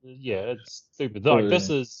 Which it's stupid. Like this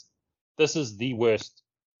is the worst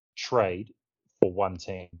trade for one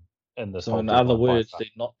team in this. So in other words, they're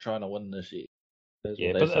not trying to win this year.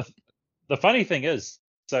 But the funny thing is,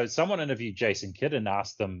 so someone interviewed Jason Kidd and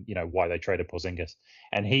asked them, why they traded Porzingis,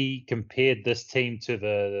 and he compared this team to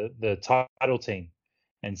the title team,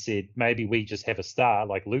 and said maybe we just have a star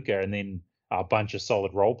like Luka, and then a bunch of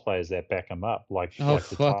solid role players that back him up.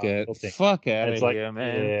 Fuck it, fuck out of here,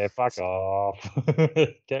 man. Yeah, fuck off.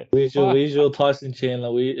 Where's your Tyson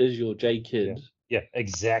Chandler? Where is your J Kidd? Yeah,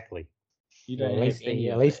 exactly. You don't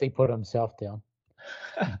at least he put himself down.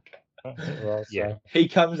 He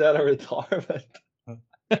comes out of retirement.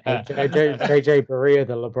 JJ Barea,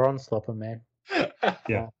 the LeBron stopper, man.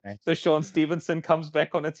 Yeah. So Sean Stevenson comes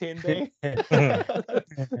back on a 10-day.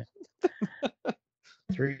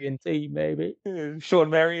 3-and-D, maybe. Sean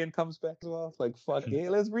Marion comes back as well. Like, fuck yeah,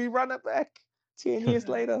 let's rerun it back 10 years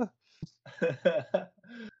later.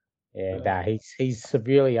 He's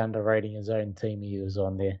severely underrating his own team he was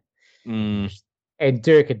on there. And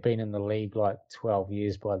Dirk had been in the league like 12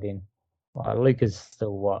 years by then. Luka's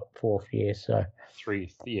still fourth year, so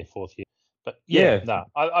 4th year. But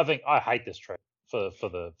I think I hate this trade for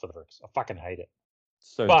the Bricks. I fucking hate it.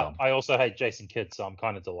 So but dumb. I also hate Jason Kidd, so I'm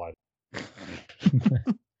kind of delighted.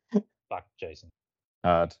 Fuck Jason.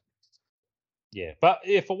 Hard. Yeah, but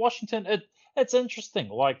yeah, for Washington, it's interesting.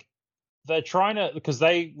 Like they're trying to, because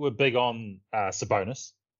they were big on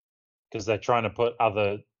Sabonis, because they're trying to put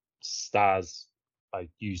other stars. I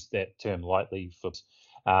use that term lightly for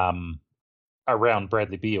around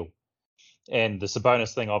Bradley Beal, and the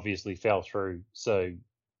Sabonis thing obviously fell through. So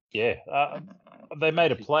yeah, they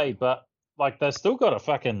made a play, but like they still got a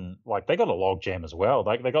fucking they got a log jam as well.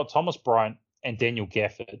 Like they got Thomas Bryant and Daniel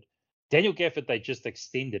Gafford. Daniel Gafford they just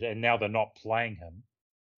extended, and now they're not playing him.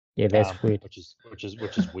 Yeah, that's weird. Which is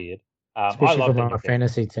weird. I Especially love from Daniel our Gafford.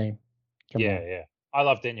 fantasy team. Come Yeah, on. yeah. I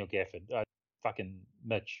love Daniel Gafford. Fucking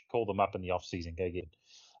Mitch, call them up in the off season. Go get it.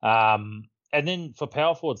 And then for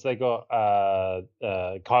power forwards, they got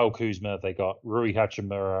Kyle Kuzma. They got Rui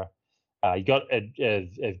Hachimura. You got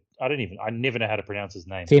I never know how to pronounce his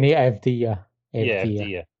name. Denny Avdia. Yeah,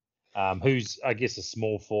 Avdia. Who's I guess a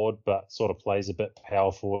small forward, but sort of plays a bit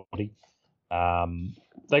power forwardy.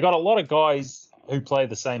 They got a lot of guys who play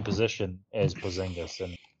the same position as Porzingis,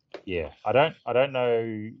 and yeah, I don't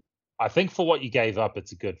know. I think for what you gave up,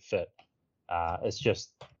 it's a good fit.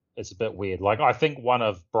 It's a bit weird. Like I think one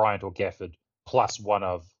of Bryant or Gafford plus one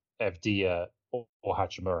of Avdia or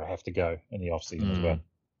Hachimura have to go in the offseason as well.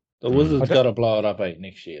 The Wizards got to blow it up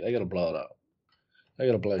next year. They got to blow it up. They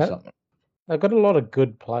got to blow something. They've got a lot of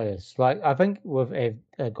good players. Like I think with a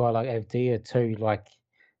guy like Avdia too, like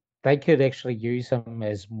they could actually use him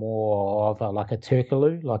as more of a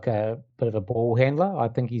Turkaloo, like a bit of a ball handler. I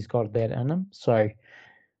think he's got that in him. So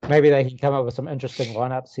maybe they can come up with some interesting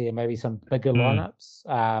lineups here. Maybe some bigger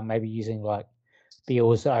lineups. Maybe using like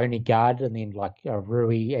Beal's the only guard, and then like a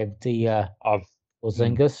Rui, Avdia, or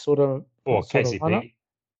Porzingis sort of KCP. lineup.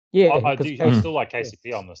 Yeah, I still like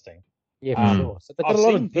KCP on this team. Yeah, for sure. So I've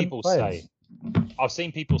seen people say, I've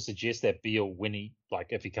seen people suggest that Beal, when he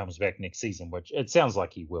if he comes back next season, which it sounds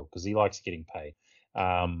like he will because he likes getting paid,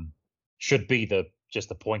 should be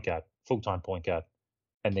just a point guard, full-time point guard,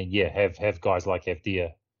 and then have guys like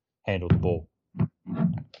Avdia handle the ball.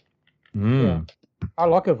 Yeah, I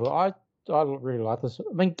like it. I really like this.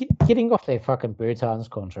 I mean, getting off that fucking Bertans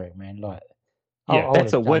contract, man. Like,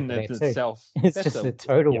 that's a win in itself. It's just a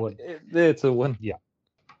total win. It's a win. Yeah,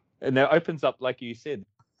 and that opens up, like you said,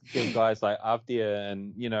 give guys like Avdia,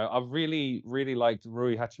 and I've really, really liked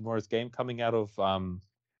Rui Hachimura's game coming out of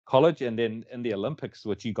college, and then in the Olympics,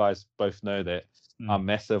 which you guys both know that I'm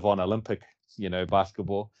massive on Olympic,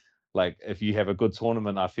 basketball. Like if you have a good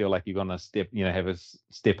tournament, I feel like you're gonna have a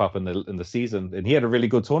step up in the season. And he had a really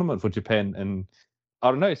good tournament for Japan, and I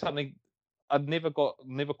don't know, something I'd never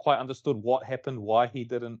quite understood what happened, why he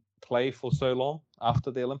didn't play for so long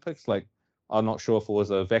after the Olympics. Like I'm not sure if it was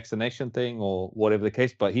a vaccination thing or whatever the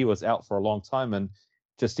case, but he was out for a long time, and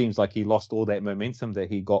just seems like he lost all that momentum that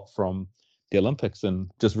he got from the Olympics. And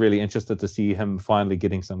just really interested to see him finally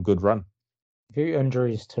getting some good run. A few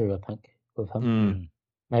injuries too, I think, with him.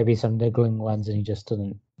 Maybe some niggling ones, and he just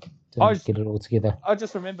didn't get it all together. I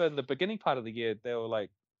just remember in the beginning part of the year, they were like,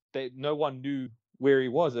 no one knew where he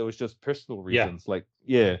was. It was just personal reasons.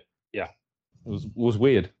 Yeah. It was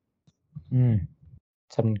weird.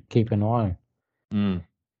 Something to keep an eye on.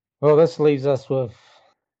 Well, this leaves us with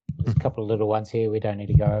a couple of little ones here we don't need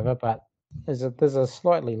to go over, but there's a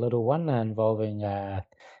slightly little one involving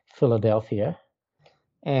Philadelphia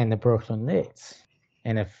and the Brooklyn Nets.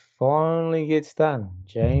 And it finally gets done.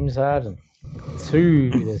 James Harden to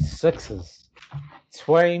the Sixers.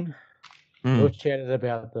 Twain, we've chatted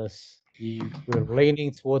about this. You were leaning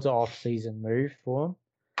towards an off-season move for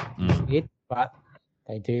him. But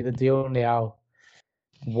they do the deal now.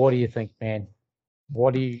 What do you think, man?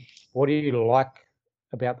 What do you like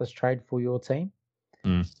about this trade for your team?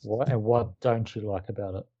 What don't you like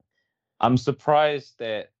about it? I'm surprised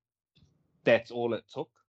that that's all it took.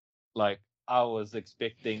 Like, I was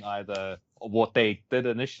expecting either what they did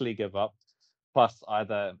initially give up, plus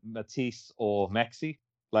either Matisse or Maxey.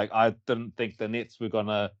 Like, I didn't think the Nets were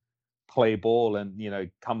gonna play ball and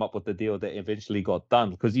come up with the deal that eventually got done.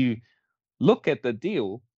 Because you look at the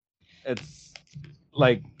deal, it's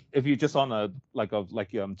like if you're just on a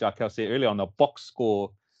Jaquel said earlier, on a box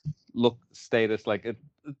score look status, like it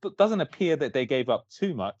doesn't appear that they gave up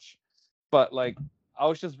too much. But like, I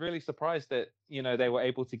was just really surprised that they were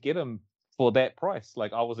able to get him for that price.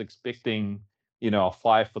 Like, I was expecting a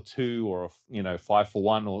 5 for 2 or 5 for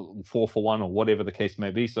 1 or 4 for 1 or whatever the case may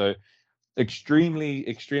be. So extremely,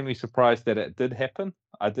 extremely surprised that it did happen.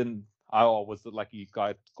 I was like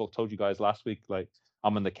told you guys last week, like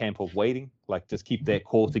I'm in the camp of waiting, like just keep that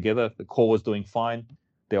core together. The core was doing fine.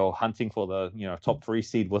 They were hunting for the top 3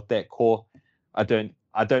 seed with that core. I don't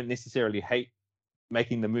necessarily hate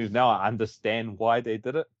making the move now. I understand why they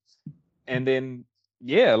did it. And then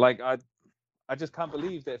yeah, like I just can't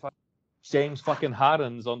believe that James fucking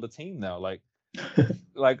Harden's on the team now. Like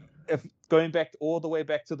if going back all the way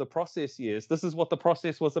back to the process years, this is what the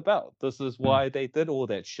process was about. This is why they did all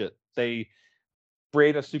that shit. They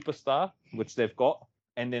bred a superstar, which they've got,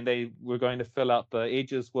 and then they were going to fill out the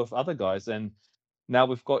edges with other guys. And now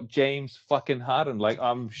we've got James fucking Harden. Like,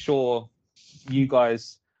 I'm sure you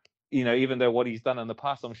guys, even though what he's done in the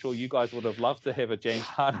past, I'm sure you guys would have loved to have a James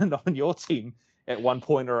Harden on your team at one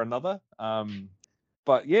point or another.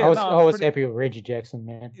 But yeah, I was happy with Reggie Jackson,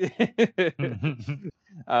 man.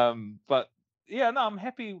 But yeah, no, I'm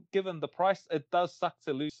happy given the price. It does suck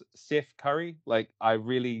to lose Seth Curry. Like, I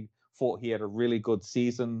really thought he had a really good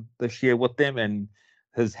season this year with them, and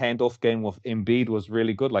his handoff game with Embiid was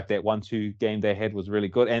really good. Like, that 1-2 game they had was really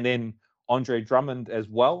good. And then Andre Drummond as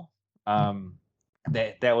well.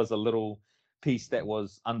 That was a little piece that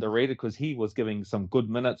was underrated because he was giving some good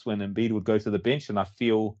minutes when Embiid would go to the bench, and I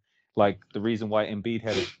feel like the reason why Embiid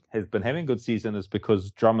has been having a good season is because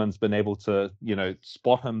Drummond's been able to,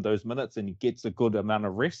 spot him those minutes, and he gets a good amount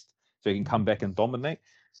of rest so he can come back and dominate.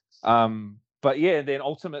 But yeah, then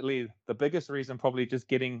ultimately the biggest reason probably just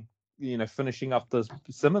getting, finishing up the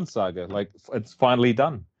Simmons saga. Like, it's finally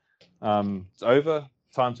done. It's over.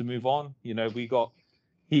 Time to move on. He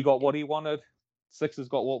got what he wanted. Sixers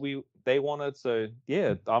got what they wanted. So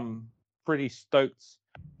yeah, I'm pretty stoked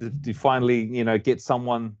to finally, get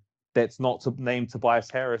someone that's not named Tobias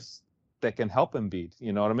Harris that can help Embiid.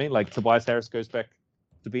 You know what I mean? Like, Tobias Harris goes back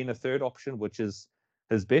to being a third option, which is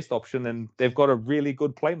his best option, and they've got a really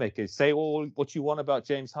good playmaker. Say all what you want about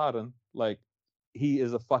James Harden, like, he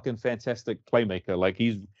is a fucking fantastic playmaker. Like,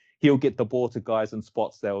 he'll get the ball to guys in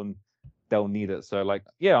spots they'll need it. So, like,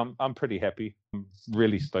 yeah, I'm pretty happy. I'm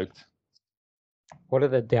really stoked. What are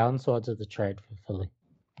the downsides of the trade for Philly?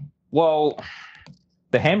 Well,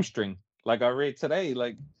 the hamstring. Like, I read today,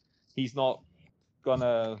 like, he's not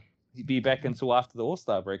gonna be back until after the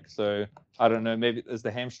All-Star break. So I don't know. Maybe is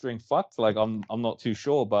the hamstring fucked? Like, I'm not too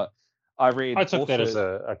sure. But I took that as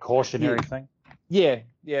a cautionary thing. Yeah.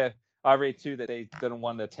 I read too that they didn't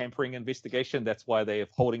want a tampering investigation. That's why they're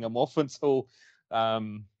holding him off until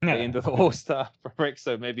the end of the All-Star break.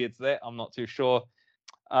 So maybe it's that. I'm not too sure.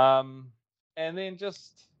 And then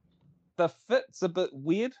just the fit's a bit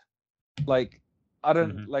weird. Like, I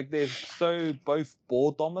don't like, they're so both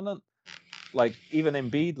ball dominant. Like, even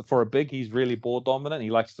Embiid, for a big, he's really ball dominant.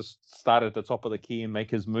 He likes to start at the top of the key and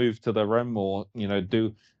make his move to the rim, or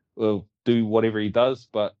do whatever he does.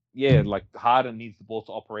 But yeah, like, Harden needs the ball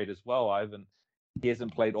to operate as well. He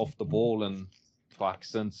hasn't played off the ball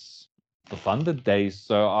since the Thunder days,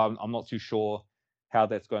 so I'm not too sure how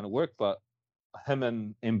that's going to work. But him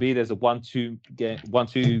and Embiid as a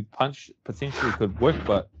 1-2 punch potentially could work.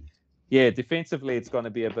 But yeah, defensively it's going to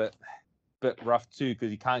be a bit rough too, because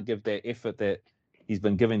he can't give that effort that he's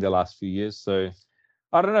been giving the last few years. So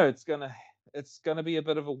I don't know. It's gonna be a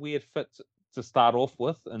bit of a weird fit to start off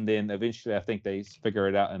with, and then eventually I think they figure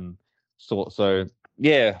it out and sort. So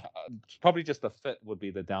yeah, probably just the fit would be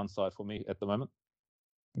the downside for me at the moment.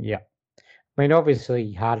 Yeah, I mean,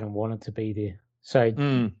 obviously Harden wanted to be there, so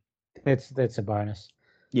that's a bonus.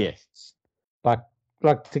 Yes, but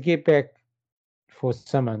like, to get back for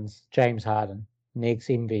Simmons, James Harden, next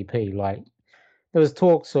MVP, like, there was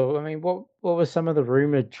talk. So I mean, what were some of the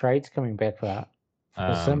rumored trades coming back for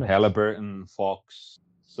Simmons? Halliburton, Fox,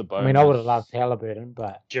 Sabonis. I mean, I would have loved Halliburton,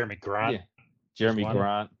 but Jeremy Grant. Yeah. Jeremy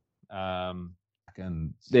Grant.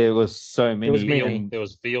 And there was so many. There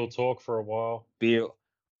was Beal talk for a while. Beal,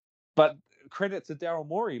 but credit to Daryl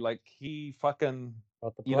Morey, like, he fucking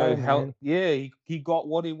he got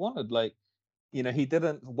what he wanted. Like, he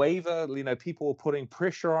didn't waver. People were putting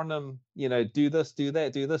pressure on him. Do this, do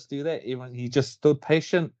that, do this, do that. Even he just stood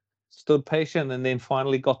patient, and then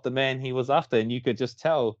finally got the man he was after. And you could just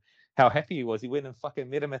tell how happy he was. He went and fucking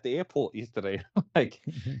met him at the airport yesterday. Like,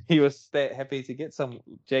 he was that happy to get some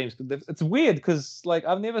James. It's weird because, like,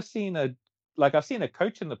 I've never seen I've seen a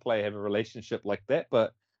coach and the player have a relationship like that,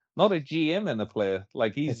 but not a GM and a player.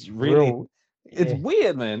 Like, he's it's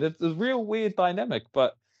weird, man. It's a real weird dynamic,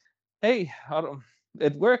 but hey,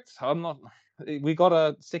 it worked. We got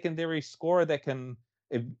a secondary scorer that can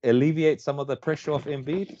alleviate some of the pressure off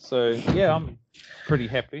Embiid. So yeah, I'm pretty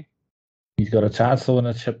happy. He's got a chance to win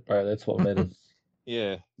a chip, bro. That's what matters.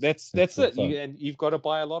 Yeah, that's it. You've got to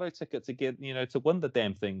buy a lotto ticket to get to win the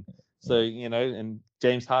damn thing. So and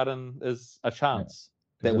James Harden is a chance.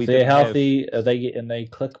 That if they're healthy, if they get and they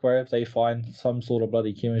click, bro. If they find some sort of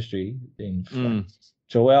bloody chemistry, then.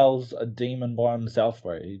 Joel's a demon by himself,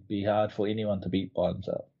 bro. It'd be hard for anyone to beat by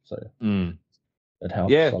himself. So it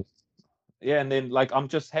helps. Yeah, Yeah, and then like I'm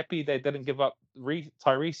just happy they didn't give up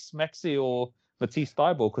Tyrese Maxey or Matisse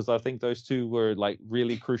Thybulle, because I think those two were like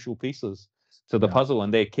really crucial pieces to the puzzle,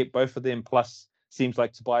 and they kept both of them. Plus, seems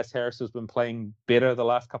like Tobias Harris has been playing better the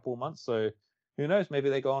last couple of months. So who knows? Maybe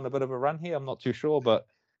they go on a bit of a run here. I'm not too sure, but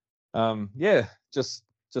yeah, just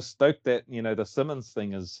stoked that the Simmons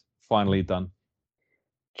thing is finally done.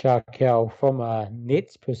 Charkel, from a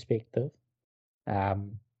Nets perspective, I'd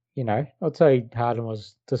say Harden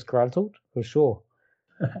was disgruntled for sure.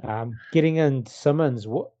 Getting in Simmons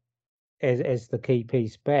as the key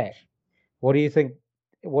piece back, what do you think?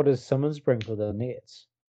 What does Simmons bring for the Nets?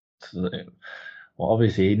 Well,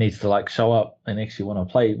 obviously he needs to like show up and actually want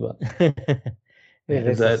to play, but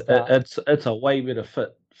it's a way better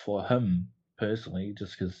fit for him personally,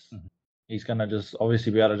 just because he's gonna just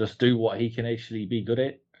obviously be able to just do what he can actually be good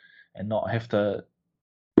at, and not have to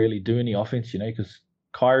really do any offense, because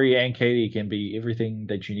Kyrie and KD can be everything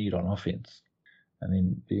that you need on offense, and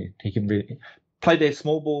then he can really play that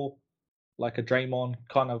small ball like a Draymond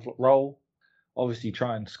kind of role. Obviously,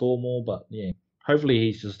 try and score more, but yeah, hopefully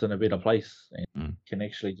he's just in a better place and can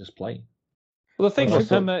actually just play. Well, the thing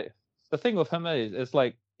with him is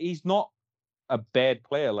like he's not a bad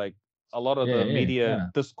player. Like a lot of the media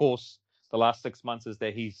discourse the last 6 months is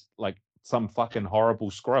that he's like some fucking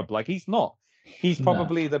horrible scrub. Like he's not. He's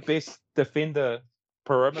probably the best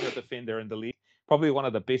perimeter defender in the league. Probably one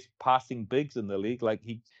of the best passing bigs in the league. Like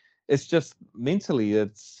it's just mentally,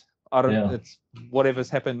 it's whatever's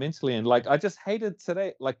happened mentally. And like I just hated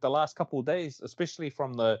today, like the last couple of days, especially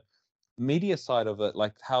from the media side of it,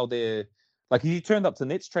 like how they're like he turned up to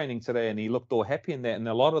Nets training today and he looked all happy in that, and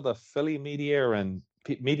a lot of the Philly media and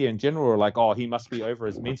media in general are like, oh, he must be over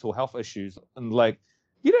his mental health issues, and like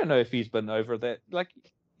you don't know if he's been over that. Like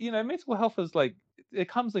mental health is like it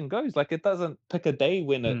comes and goes. Like it doesn't pick a day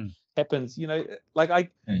when it happens.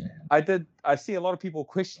 Like I see a lot of people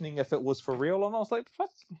questioning if it was for real, and I was like,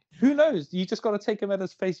 fuck, who knows? You just got to take him at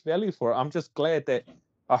his face value for it. I'm just glad that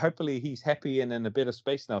hopefully he's happy and in a better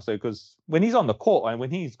space now. So because when he's on the court and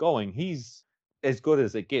when he's going, he's as good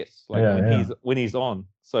as it gets. Like when he's on.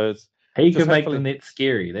 So he can make the Nets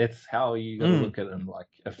scary. That's how you got to look at him. Like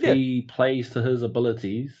if he plays to his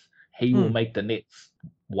abilities, he will make the Nets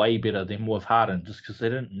way better than with Harden, just because they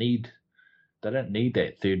don't need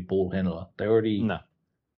that third ball handler. They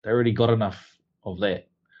already got enough of that.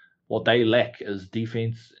 What they lack is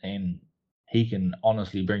defense, and he can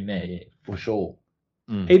honestly bring that for sure.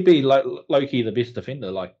 He'd be like low-key the best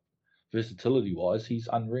defender, like versatility wise. He's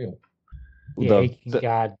unreal. Yeah, he can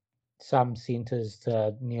guard some centers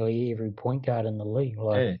to nearly every point guard in the league.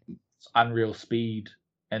 Like it's unreal speed,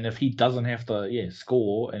 and if he doesn't have to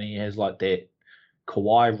score, and he has like that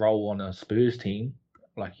Kawhi role on a Spurs team,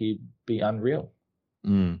 like he'd be unreal.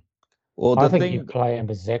 Well, I think you play him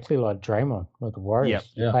exactly like Draymond with the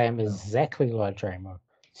Warriors. You play him exactly like Draymond.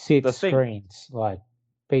 Set screens, like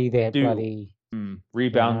be that bloody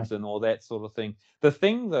rebounds and all that sort of thing. The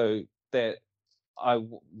thing though that I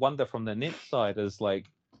wonder from the Nets side is like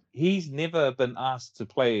he's never been asked to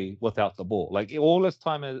play without the ball. Like all his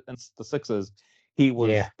time in the Sixers, he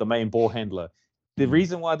was the main ball handler. The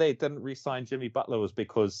reason why they didn't re-sign Jimmy Butler was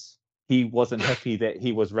because he wasn't happy that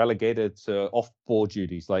he was relegated to off-ball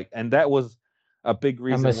duties. Like, and that was a big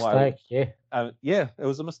reason why. It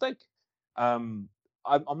was a mistake. I'm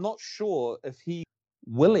not sure if he's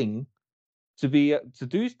willing to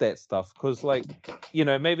do that stuff, because like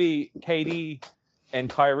maybe KD and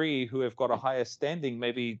Kyrie, who have got a higher standing,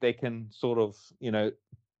 maybe they can sort of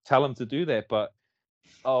tell him to do that. But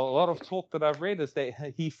a lot of talk that I've read is that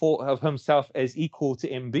he thought of himself as equal to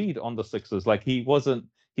Embiid on the Sixers. Like he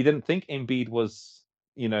didn't think Embiid was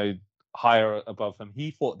higher above him.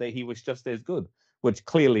 He thought that he was just as good, which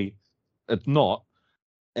clearly it's not.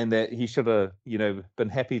 And that he should have, been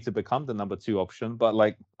happy to become the number 2 option. But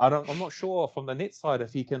like, I'm not sure from the Nets side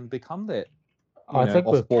if he can become that. I think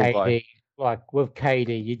with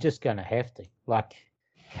KD, you're just gonna have to. Like,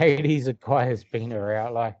 KD's a guy who's been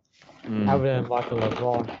around. Like, other than like a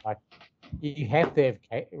LeBron, like you have to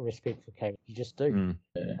have respect for KD. You just do.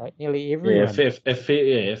 Like nearly everyone. Yeah,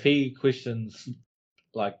 if he questions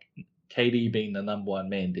like KD being the number 1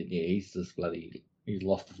 man, then he's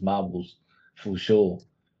lost his marbles for sure.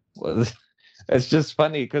 Well, it's just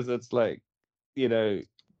funny because it's like,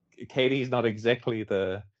 KD's not exactly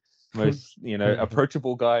the most,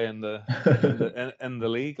 approachable guy in the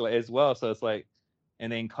league as well. So it's like,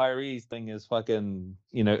 and then Kyrie's thing is fucking,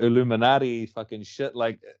 Illuminati fucking shit.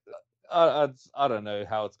 Like, I don't know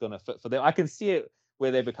how it's gonna fit for them. I can see it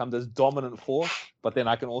where they become this dominant force, but then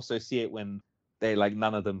I can also see it when they like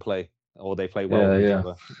none of them play. or they play well with each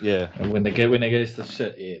other. Yeah. And when they get the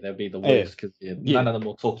shit, that'd be the worst because none of them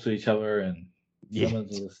will talk to each other, and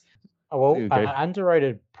Simmons will just... Well, an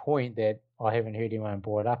underrated point that I haven't heard anyone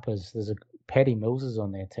brought up is there's Paddy Mills is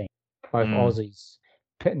on their team, both Aussies.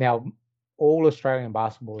 Now, all Australian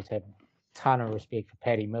basketballers have a ton of respect for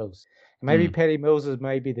Paddy Mills. And maybe Paddy Mills is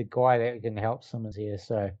maybe the guy that can help Simmons here.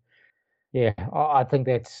 So, yeah, I think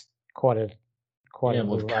that's quite a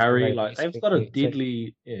with Curry, like they've got a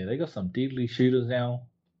deadly, they got some deadly shooters now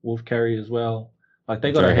with Curry as well. Like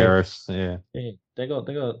they got Joe Harris, they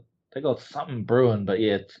got something brewing, but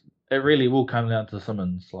it really will come down to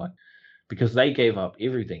Simmons, like because they gave up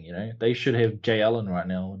everything. They should have Jay Allen right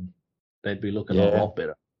now, and they'd be looking a lot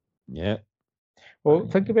better. Yeah. Well,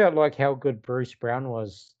 think about like how good Bruce Brown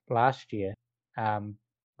was last year, when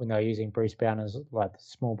they were using Bruce Brown as like the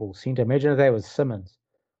small ball center. Imagine if that was Simmons.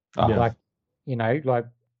 Like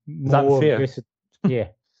more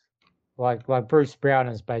like Bruce Brown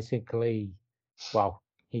is basically, well,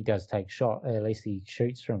 he does take shot. At least he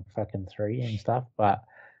shoots from fucking 3 and stuff. But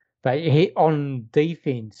he on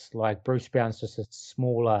defense, like Bruce Brown's just a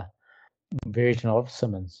smaller version of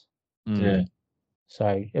Simmons. Yeah.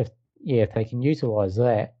 So if they can utilize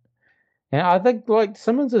that, and I think like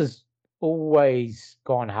Simmons has always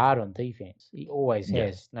gone hard on defense. He always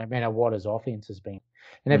has, no matter what his offense has been.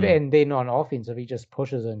 And and then on offense, if he just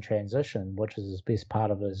pushes in transition, which is his best part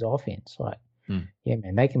of his offense, like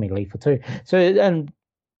man, they can be lethal too. So, and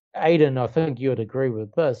Aiden, I think you would agree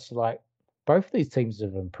with this. Like both these teams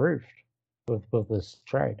have improved with this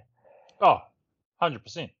trade.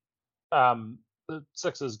 100%. The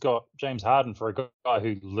Sixers got James Harden for a guy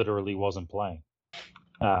who literally wasn't playing.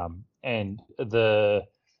 And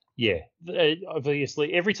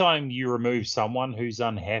obviously every time you remove someone who's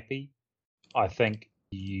unhappy, I think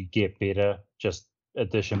you get better just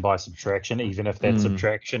addition by subtraction, even if that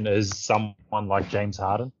subtraction is someone like James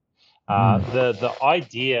Harden. The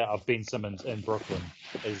idea of Ben Simmons in Brooklyn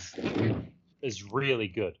is really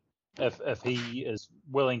good. If he is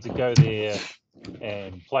willing to go there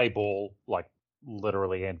and play ball, like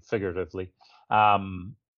literally and figuratively,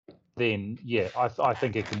 then I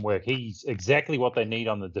think it can work. He's exactly what they need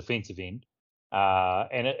on the defensive end,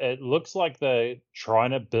 and it looks like they're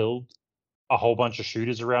trying to build a whole bunch of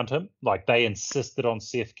shooters around him. Like they insisted on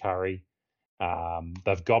Seth Curry.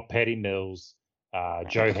 They've got Patty Mills,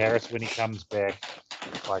 Joe Harris when he comes back.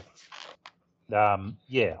 Like, I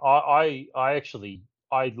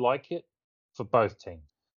like it for both teams.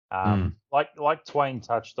 Like Twain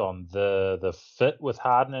touched on, the fit with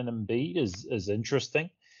Harden and Embiid is interesting.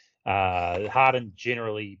 Harden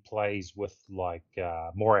generally plays with like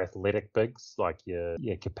more athletic bigs, like your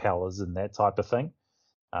Capellas and that type of thing.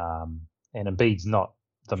 And Embiid's not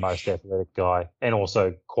the most athletic guy, and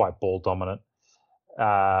also quite ball dominant.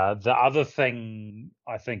 The other thing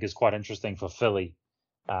I think is quite interesting for Philly,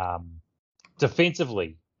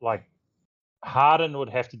 defensively, like Harden would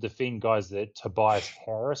have to defend guys that Tobias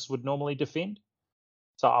Harris would normally defend.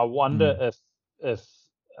 So I wonder if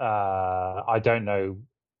I don't know.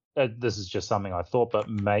 This is just something I thought, but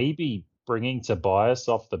maybe bringing Tobias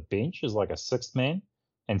off the bench as like a sixth man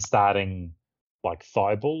and starting like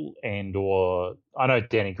Thibault or I know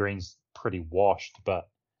Danny Green's pretty washed, but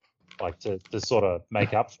like to sort of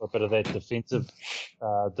make up for a bit of that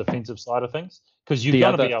defensive side of things, because you're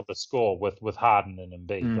going to be able to score with Harden and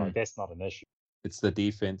Embiid. Like that's not an issue. It's the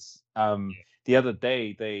defense. The other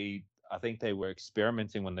day I think they were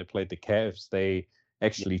experimenting when they played the Cavs. They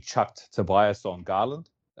actually chucked Tobias on Garland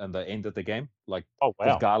at the end of the game. Like,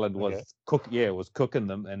 because Garland was cooking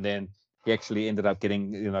them, and then he actually ended up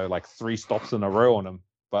getting like 3 stops in a row on him.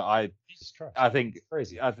 But I think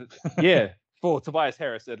crazy. For Tobias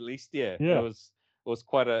Harris at least, it was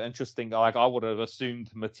quite an interesting. Like I would have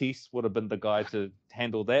assumed Matisse would have been the guy to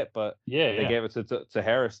handle that, but they gave it to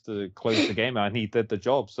Harris to close the game out, and he did the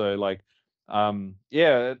job. So like,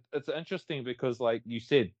 it's interesting because like you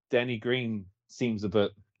said, Danny Green seems a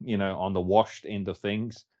bit on the washed end of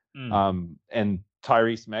things, and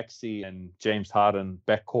Tyrese Maxey and James Harden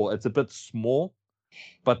backcourt, it's a bit small.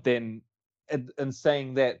 But then in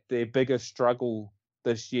saying that, their biggest struggle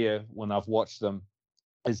this year when I've watched them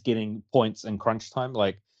is getting points in crunch time.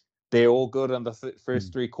 Like they're all good in the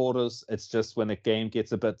first 3 quarters. It's just when the game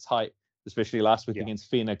gets a bit tight, especially last week against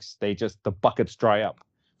Phoenix, the buckets dry up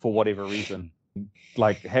for whatever reason.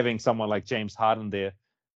 Like having someone like James Harden there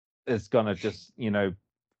is gonna just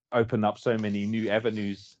open up so many new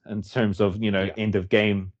avenues in terms of end of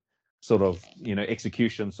game sort of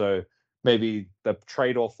execution. So maybe the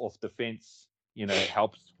trade-off of defense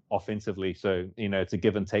helps offensively. So it's a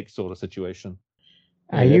give and take sort of situation.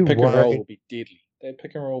 Pick and roll will be deadly. Their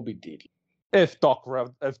pick and roll will be deadly. If Doc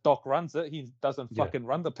runs it, he doesn't Yeah. fucking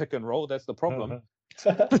run the pick and roll. That's the problem.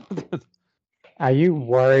 Are you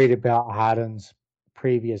worried about Harden's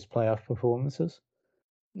previous playoff performances?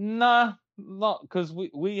 Nah, not because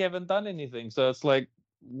we haven't done anything. So it's like,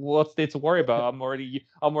 what's there to worry about? I'm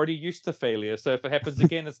already used to failure. So if it happens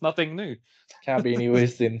again, it's nothing new. Can't be any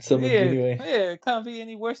worse than Simmons anyway. Yeah, it can't be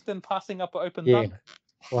any worse than passing up an open Yeah. dunk.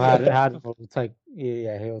 Well, Harden will take.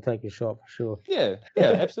 Yeah, he'll take a shot for sure. Yeah,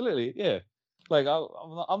 absolutely, yeah. Like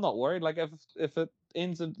I'm not worried. Like if it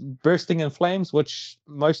ends up bursting in flames, which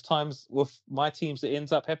most times with my teams it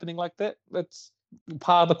ends up happening like that, that's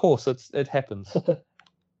part of the course. It happens.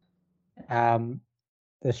 The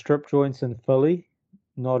strip joints in Philly,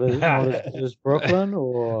 not as good as Brooklyn,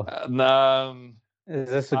 or is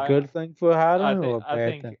this a good thing for Harden or a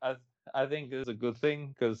bad thing? I think it's a good thing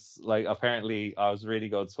because, like, apparently I was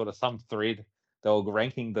reading on sort of some thread. They were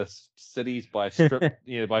ranking the cities by strip,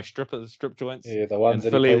 by strip joints. Yeah, the ones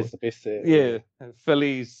and that Philly, he plays the best at. Yeah,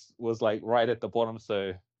 Philly's was like right at the bottom,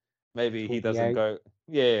 so maybe he doesn't go.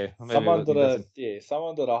 Yeah, someone did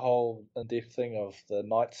a whole in-depth thing of the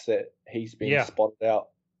nights that he's been spotted out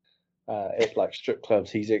at like strip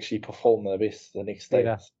clubs. He's actually performed the best the next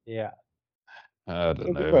day. Yeah. I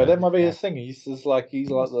don't know. Bro, that might be his thing. He's like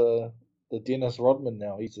the Dennis Rodman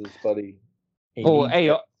now. He's his buddy.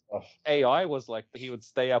 AI was like he would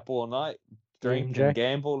stay up all night, drink and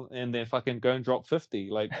gamble, and then fucking go and drop 50.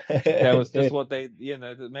 Like that was just what they,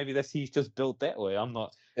 maybe he's just built that way. I'm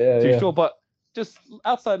not too sure, but just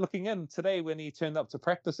outside looking in today when he turned up to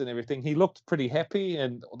practice and everything, he looked pretty happy,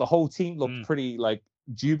 and the whole team looked pretty like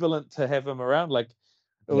jubilant to have him around. Like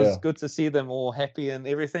it was good to see them all happy and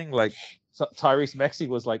everything. Like Tyrese Maxey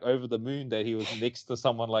was like over the moon that he was next to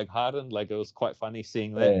someone like Harden. Like it was quite funny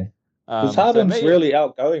seeing that. Yeah. Because Harden's really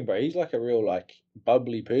outgoing, bro. He's like a real like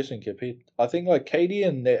bubbly person compared. I think like KD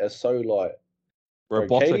and that are so like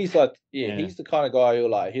robotic. KD's like he's the kind of guy who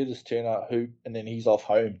like he'll just turn out hoop and then he's off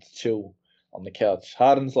home to chill on the couch.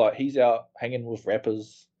 Harden's like he's out hanging with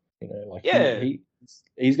rappers, like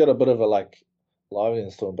he's got a bit of a like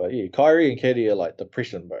liveliness to him. But Kyrie and KD are like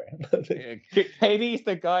depression, bro. KD's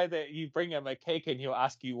the guy that you bring him a cake and he'll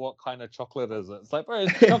ask you what kind of chocolate is it. It's like, bro,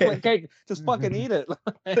 it's chocolate cake. Just fucking eat it.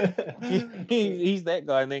 He's that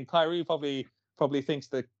guy. And then Kyrie probably thinks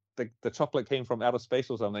the chocolate came from outer space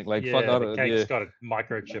or something. Like, fuck out the cake's got a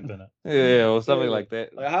microchip in it. Yeah, or something like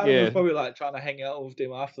that. Like Harden was probably like trying to hang out with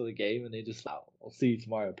them after the game, and they're just like, "I'll see you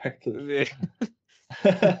tomorrow, practice."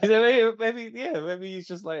 Maybe he's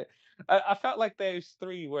just like. I felt like those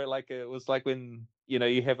three were like it was like when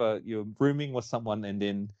you're rooming with someone and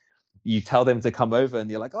then you tell them to come over and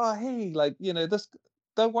you're like, oh hey, like this,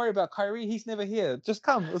 don't worry about Kyrie, he's never here, just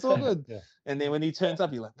come, it's all good. And then when he turns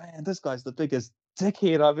up, you're like, man, this guy's the biggest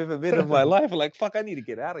dickhead I've ever met in my life. Like, fuck, I need to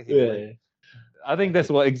get out of here. Like, I think that's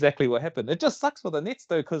exactly what happened. It just sucks for the Nets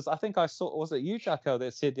though, because I think I saw, was it you, Jacko,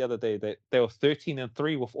 that said the other day that they were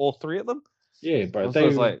 13-3 with all three of them? Yeah, bro,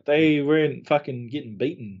 they weren't fucking getting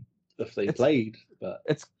beaten if they played, but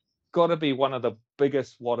it's got to be one of the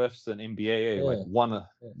biggest what ifs in NBA.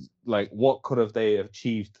 Like what could have they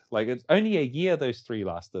achieved? Like it's only a year those three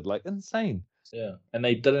lasted. Like insane. Yeah, and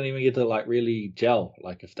they didn't even get to like really gel.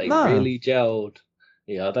 Like if they really gelled,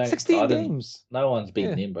 I don't. 16 games. No one's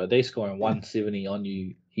beating them, bro. They're scoring 170 on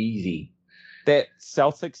you easy. That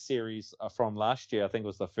Celtics series from last year, I think,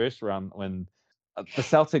 was the first round when the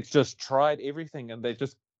Celtics just tried everything and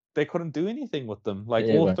they couldn't do anything with them. Like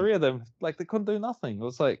all three of them, like they couldn't do nothing. It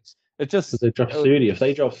was like it just. They dropped 30. If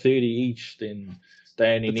they drop 30 each, then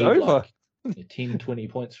they only need like 10, 20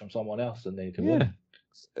 points from someone else, and they can win.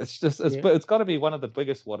 It's just it's got to be one of the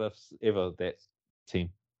biggest what ifs ever. That team.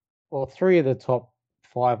 Well, three of the top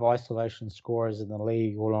 5 isolation scorers in the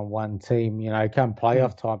league all on one team. Come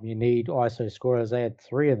playoff time, you need ISO scorers. They had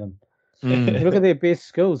 3 of them. Look at their best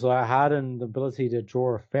skills, like Harden, the ability to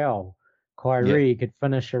draw a foul. Kyrie could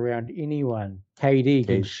finish around anyone. KD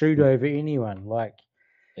can shoot over anyone. Like,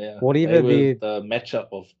 whatever the matchup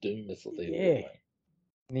of doom is what they did.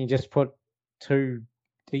 And you just put 2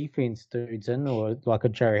 defense dudes in, or like a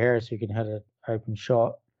Joe Harris who can hit an open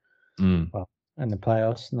shot. Well, in the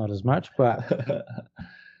playoffs, not as much, but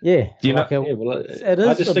it is.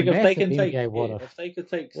 I just think if they could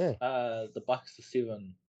take the Bucks to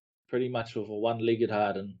 7, pretty much with a one-legged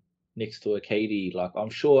Harden next to a KD, like I'm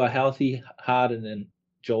sure a healthy Harden and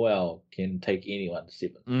Joel can take anyone to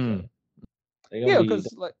 7. Because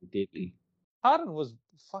like deadly. Harden was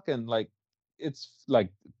fucking like, it's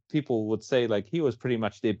like people would say like he was pretty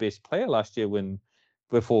much their best player last year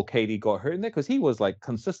before KD got hurt in there, because he was like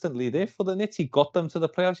consistently there for the Nets. He got them to the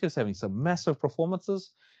playoffs. He was having some massive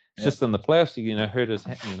performances, just in the playoffs,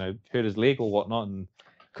 hurt his leg or whatnot, and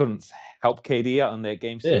couldn't help KD out in that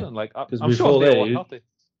game 7. Like I'm sure they were healthy.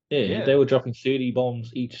 Yeah, they were dropping 30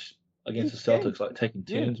 bombs each against the Celtics, like taking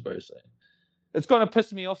turns, bro. So it's gonna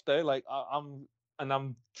piss me off though. Like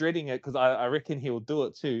I'm dreading it because I reckon he'll do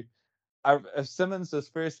it too. If Simmons'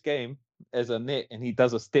 first game as a net and he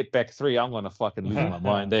does a step back 3, I'm gonna fucking lose my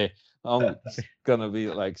mind there. I'm gonna be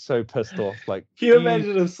like so pissed off. Like, can you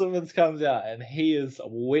imagine if Simmons comes out and he is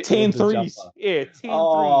wet 10 threes? Yeah, 10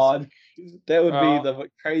 threes. That would be the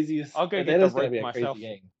craziest. I'll go get to rope myself.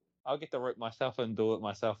 I'll get to rope myself and do it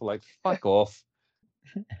myself. Like, fuck off.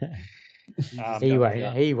 He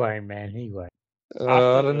won't, man. He won't.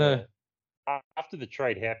 I don't know. After the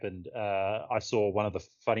trade happened, I saw one of the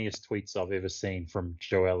funniest tweets I've ever seen from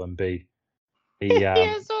Joel Embiid. He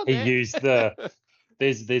used the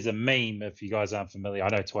there's a meme, if you guys aren't familiar. I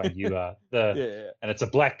know, Twain, you are. And it's a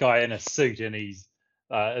black guy in a suit, and he's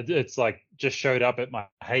it's like just showed up at my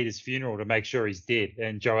hater's funeral to make sure he's dead.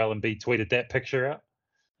 And Joel Embiid tweeted that picture out.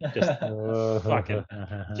 Just fucking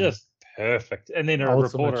just perfect. And then a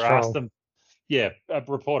reporter asked him. Yeah, a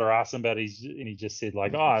reporter asked him about and he just said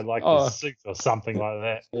like, "Oh, I like the suit" or something like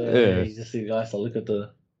that. Yeah, he just said, "Guys, look at the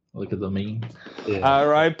meme." Yeah.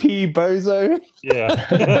 R.I.P. Bozo.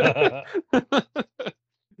 Yeah.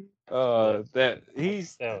 That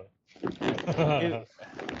he's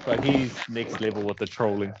but he's next level with the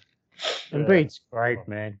trolling. Embiid's great,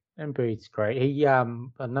 man. Embiid's great. He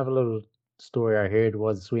another little story I heard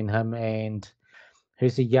was when him and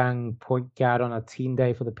who's a young point guard on a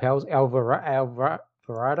 10-day for the Pels, Alvarado.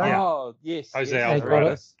 Oh, yes. Jose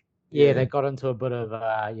Alvarado. They got into a bit of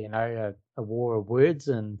a war of words,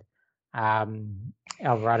 and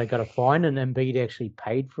Alvarado got a fine, and Embiid actually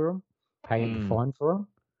paid the fine for him.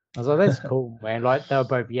 I was like, that's cool, man. Like, they were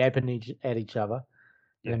both yapping at each other.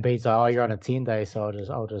 Yeah. And Embiid's like, "Oh, you're on a 10-day, so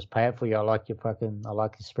I'll just pay it for you. I like your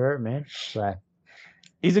spirit, man." So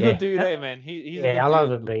he's a good dude, man. He's I love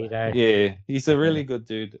Embiid. Yeah, he's a really good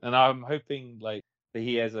dude, and I'm hoping like that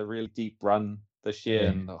he has a really deep run this year.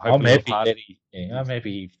 And I'm happy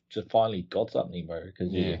he just finally got something, bro.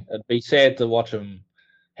 Because it'd be sad to watch him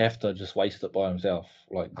have to just waste it by himself,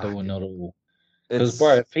 like doing it all. Because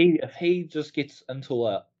bro, if he just gets into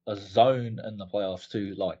a zone in the playoffs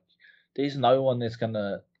too, like there's no one that's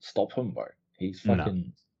gonna stop him, bro. He's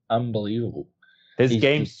fucking unbelievable. His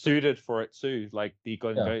game's suited for it too. Like you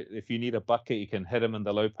can go, if you need a bucket, you can hit him in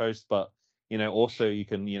the low post, but also you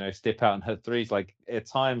can step out and hit threes. Like at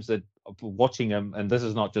times that watching him, and this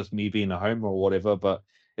is not just me being a homer or whatever, but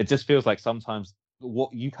it just feels like sometimes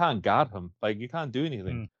you can't guard him. Like you can't do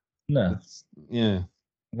anything. No.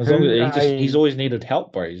 As long as he's always needed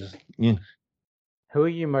help, bro. Who are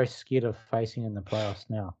you most scared of facing in the playoffs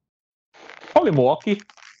now? Probably Milwaukee.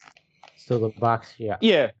 Still the Bucks, yeah.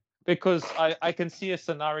 Yeah, because I can see a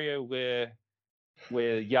scenario where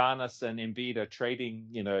Giannis and Embiid are trading,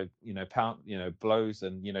 blows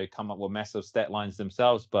and come up with massive stat lines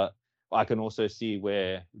themselves, but I can also see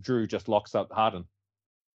where Drew just locks up Harden.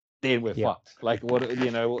 Then we're fucked. Like what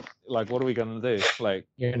are we gonna do? Like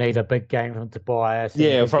you need a big game from Tobias.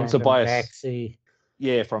 Yeah, from Tobias. Maxey.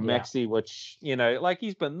 Yeah, from Maxey, which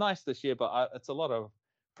he's been nice this year, but it's a lot of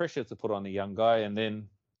pressure to put on a young guy. And then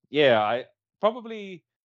I probably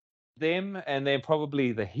them, and then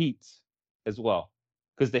probably the Heat as well,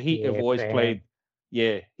 because the Heat have always played.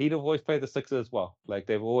 Yeah, Heat have always played the Sixers as well. Like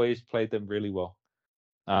they've always played them really well.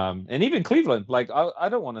 And even Cleveland, like I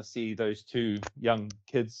don't want to see those two young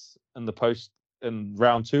kids in the post in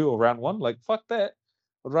round 2 or round 1. Like fuck that.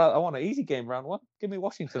 I want an easy game round 1. Give me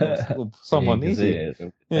Washington or someone easy.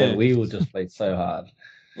 We will just play so hard.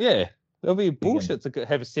 Yeah, it'll be bullshit to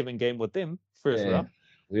have a 7 game with them first round.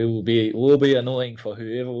 We'll be annoying for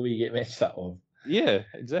whoever we get matched up with. Yeah,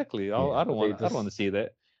 exactly. I don't want to see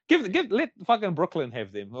that. Let fucking Brooklyn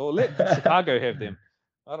have them, or let Chicago have them.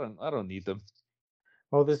 I don't need them.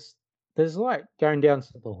 Well, there's like going down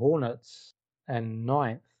to the Hornets and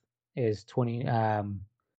 9th is 20.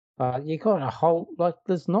 You got a whole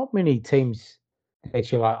there's not many teams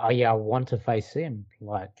that you're like, oh yeah, I want to face them.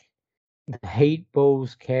 Like the Heat,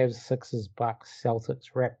 Bulls, Cavs, Sixers, Bucks,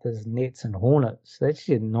 Celtics, Raptors, Nets, and Hornets. That's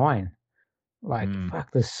your 9. Like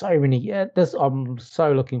fuck, there's so many. Yeah, I'm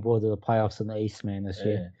so looking forward to the playoffs in the East, man. This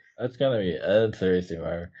year, it's gonna be interesting,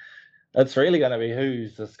 bro. It's really gonna be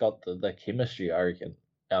who's just got the chemistry, I reckon,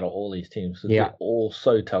 out of all these teams. They're all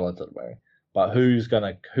so talented, bro. But who's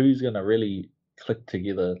gonna really click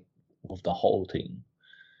together with the whole team?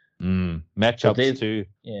 Matchups too.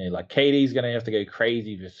 Yeah, like KD's gonna have to go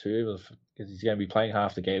crazy for whoever, because he's gonna be playing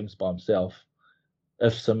half the games by himself.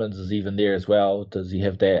 If Simmons is even there as well, does he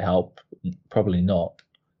have that help? Probably not.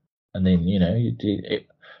 And then,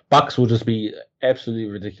 Bucks will just be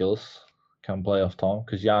absolutely ridiculous come playoff time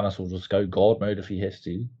because Giannis will just go God mode if he has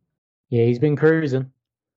to. Yeah, he's been cruising.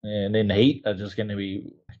 And then the Heat are just going to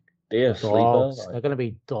be they're dogs. sleeper. They're going to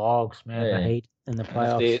be dogs, man. Yeah. The Heat in the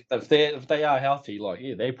playoffs. If they are healthy,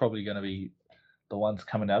 they're probably going to be the ones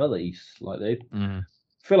coming out of the East. Like they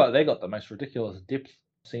feel like they got the most ridiculous depth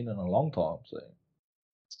seen in a long time. So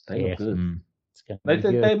they look good.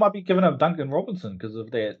 They might be giving up Duncan Robinson because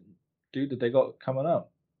of that dude that they got coming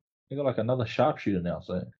up. They got like another sharpshooter now.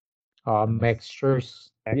 So Max Strus.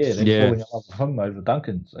 They're falling in love with him over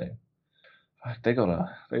Duncan. So they got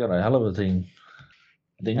a hell of a team.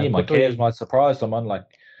 Then my Cavs might surprise someone.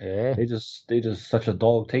 They're just such a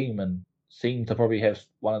dog team and seem to probably have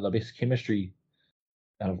one of the best chemistry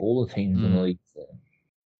out of all the teams in the league. So.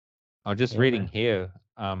 I'm just reading here,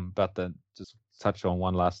 but just touch on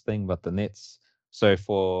one last thing, but the Nets. So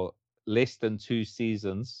for less than 2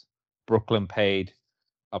 seasons, Brooklyn paid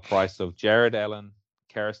a price of Jared Allen,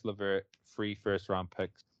 Karis LeVert, 3 first-round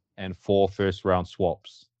picks, and 4 first-round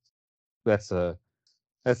swaps. That's a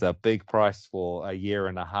big price for a year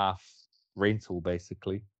and a half rental,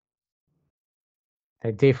 basically.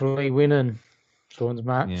 They're definitely winning. Sean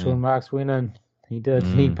Mark's winning. He did.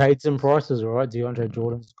 He paid some prices, right? DeAndre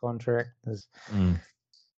Jordan's contract is.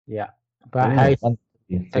 Yeah, but hey,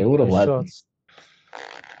 they would have led.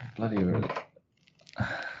 Bloody.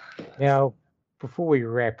 Now, before we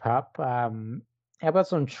wrap up, how about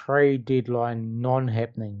some trade deadline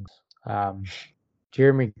non-happenings?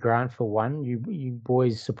 Jeremy Grant for one. You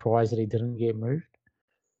boys surprised that he didn't get moved?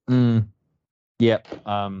 Yep.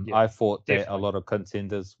 I thought that a lot of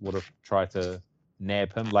contenders would have tried to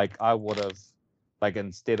nab him. I would have,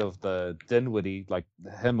 instead of the Dinwiddie,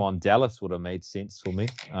 him on Dallas would have made sense for me.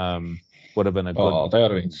 Would have been a good. Oh, they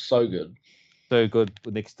would have been so good. So good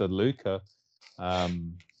next to Luka.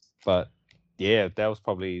 But yeah, that was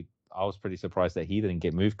probably. I was pretty surprised that he didn't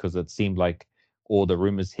get moved because it seemed like all the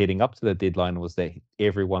rumors heading up to the deadline was that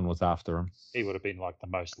everyone was after him. He would have been the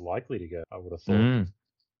most likely to go, I would have thought.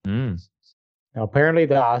 Now, apparently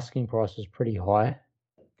the asking price was pretty high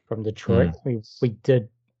from Detroit. We did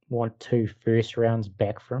want 2 first rounds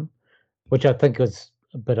back from him, which I think was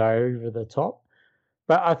a bit over the top.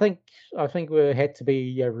 But I think it had to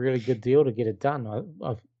be a really good deal to get it done.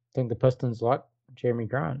 I think the Pistons like Jeremy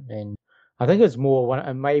Grant, and I think it's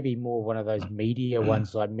maybe more one of those media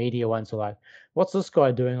ones. Media ones are like, "What's this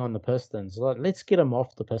guy doing on the Pistons? Let's get him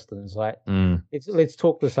off the Pistons. Let's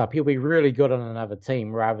talk this up. He'll be really good on another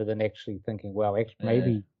team." Rather than actually thinking, well,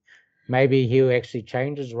 maybe he'll actually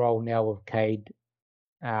change his role now with Cade,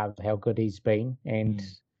 how good he's been, and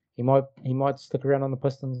he might stick around on the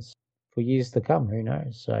Pistons for years to come. Who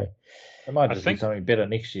knows? So it might just be something better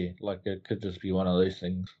next year. It could just be one of those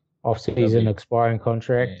things. Off-season expiring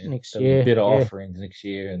contract next year. Better offerings next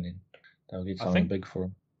year, and then they'll get something big for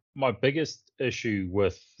him. My biggest issue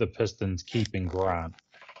with the Pistons keeping Grant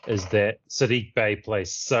is that Sadiq Bey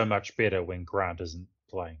plays so much better when Grant isn't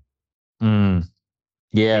playing.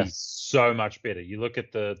 Yeah. He's so much better. You look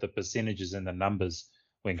at the percentages and the numbers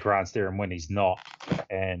when Grant's there and when he's not.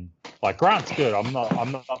 And Grant's good. I'm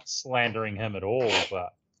not slandering him at all,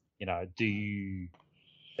 but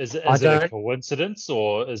Is it a coincidence,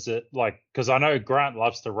 or is it because I know Grant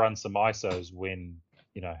loves to run some ISOs when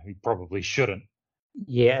he probably shouldn't.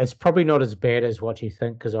 Yeah, it's probably not as bad as what you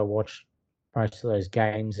think because I watched most of those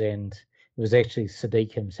games and it was actually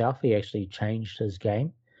Sadiq himself. He actually changed his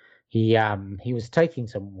game. He was taking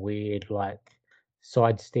some weird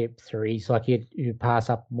sidestep threes, he'd pass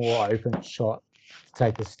up more open shot,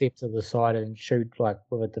 take a step to the side and shoot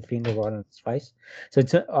with a defender right in his face. So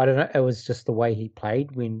I don't know. It was just the way he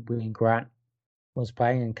played when Grant was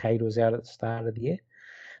playing and Cade was out at the start of the year.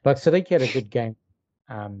 Sadiq had a good game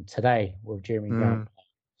today with Jeremy Grant.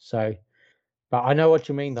 So, but I know what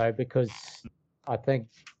you mean though, because I think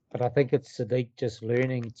it's Sadiq just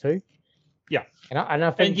learning too. Yeah, and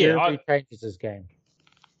I think Jeremy changes his game.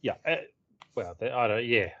 Yeah. Well, I don't.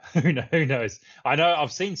 Yeah, who knows? I know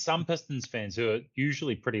I've seen some Pistons fans who are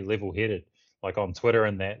usually pretty level-headed, on Twitter,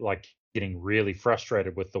 and that getting really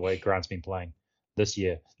frustrated with the way Grant's been playing this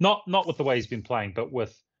year. Not with the way he's been playing, but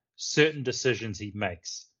with certain decisions he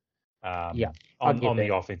makes on the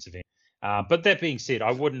offensive end. But that being said,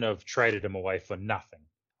 I wouldn't have traded him away for nothing.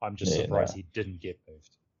 I'm just surprised he didn't get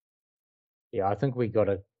moved. Yeah, I think we got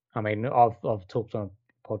to. I mean, I've talked on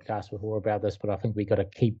podcast before about this, but I think we got to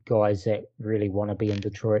keep guys that really want to be in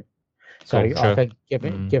Detroit. So I think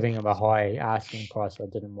giving him a high asking price, I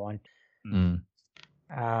didn't mind.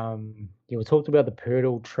 We talked about the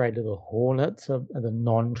Pirtle trade to the Hornets, the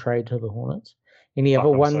non-trade to the Hornets. Any other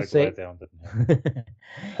ones so glad that one didn't happen.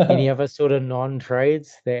 any other sort of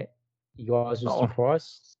non-trades that you guys were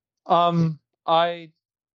surprised?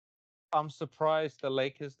 I'm surprised the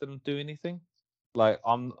Lakers didn't do anything. Like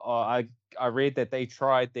I read that they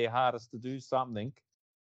tried their hardest to do something,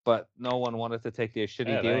 but no one wanted to take their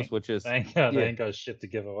shitty deals, which is they ain't got shit to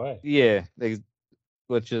give away. Yeah,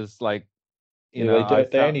 which is like they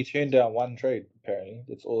only turned down one trade apparently.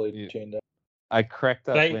 That's all they turned down. I cracked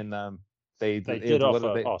up when they did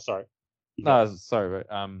offer. Sorry. No, sorry,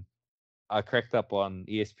 but I cracked up on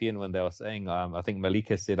ESPN when they were saying I think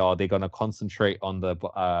Malika said they're gonna concentrate on the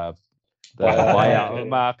buyout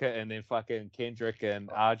market, and then fucking Kendrick and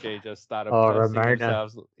RJ just started posting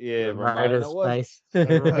themselves. Yeah, Ramona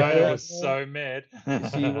was so mad.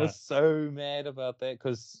 She was so mad about that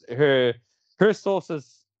because her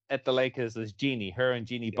sources at the Lakers is Jeannie. Her and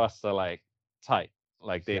Jeannie Buss are like tight,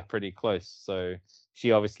 like they're pretty close. So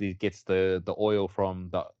she obviously gets the oil from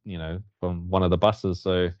from one of the buses.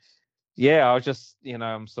 So yeah, I was just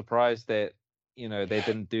I'm surprised that they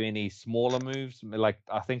didn't do any smaller moves. Like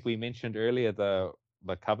I think we mentioned earlier the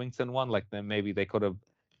Covington one. Like then maybe they could have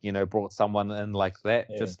brought someone in like that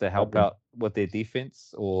just to help out with their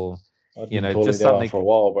defense, or just something for a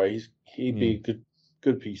while. But he'd be a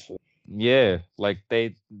good piece for them. Yeah, like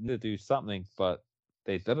they need to do something, but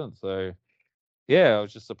they didn't. So yeah, I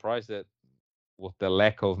was just surprised that with the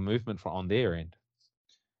lack of movement on their end.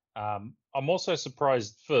 I'm also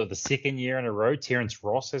surprised for the second year in a row, Terrence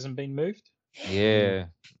Ross hasn't been moved. Yeah.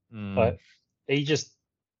 But he just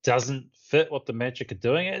doesn't fit what the Magic are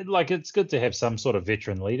doing. Like, it's good to have some sort of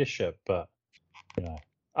veteran leadership, but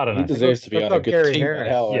I don't know. He deserves to be on a good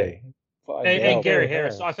team. And Gary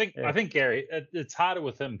Harris. I think Gary. It's harder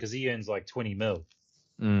with him because he earns like 20 mil.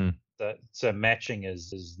 So matching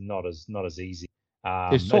is not as easy.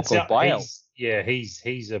 There's talk of buyout.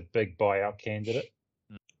 He's a big buyout candidate.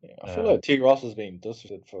 Yeah, I feel like T. Ross has been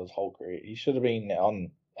disrespected for his whole career. He should have been on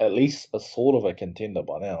at least a sort of a contender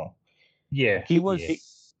by now. Yeah, he was.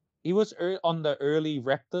 He was on the early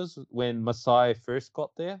Raptors when Masai first got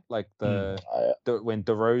there, like when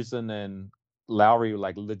DeRozan and Lowry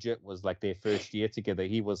like legit was like their first year together.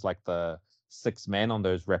 He was like the sixth man on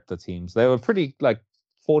those Raptor teams. They were pretty like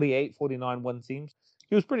 48, 49 win teams.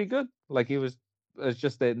 He was pretty good. Like it's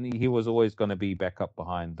just that he was always going to be back up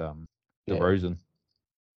behind DeRozan.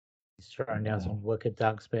 He's throwing down some wicked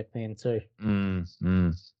dunks back then too.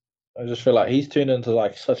 I just feel like he's turned into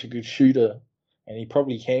like such a good shooter, and he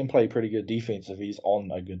probably can play pretty good defense if he's on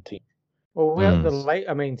a good team. Well,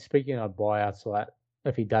 speaking of buyouts, like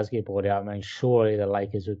if he does get bought out, surely the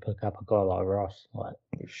Lakers would pick up a guy like Ross. Like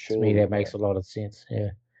to me, that makes a lot of sense. Yeah.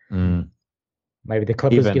 Maybe the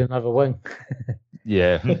Clippers get another wing.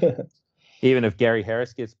 Yeah. Even if Gary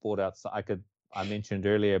Harris gets bought out, so I mentioned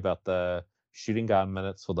earlier about the shooting guard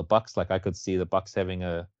minutes for the Bucks. Like I could see the Bucks having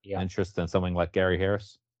a interest in something like Gary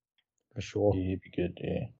Harris. For sure. Yeah, he'd be good,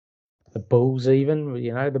 yeah. The Bulls even,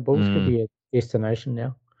 the Bulls could be a destination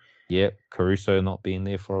now. Yeah, Caruso not being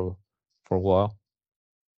there for a while.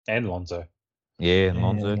 And Lonzo. Yeah, and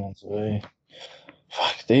Lonzo.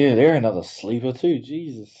 Fuck, they're another sleeper too,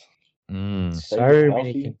 Jesus. So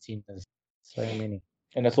many contenders. So many.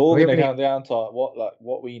 And it's all going to come down to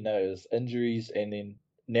what we know is injuries, and then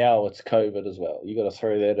now it's COVID as well. You got to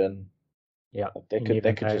throw that in. Yeah,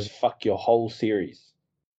 that could just fuck your whole series.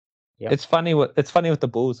 Yep. It's funny with the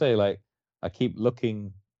Bulls. Like I keep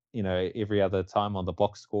looking, every other time on the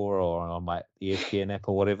box score or on my ESPN app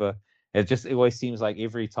or whatever. It always seems like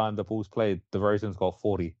every time the Bulls play, DeRozan's got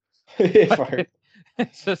 40.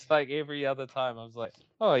 It's just like every other time. I was like,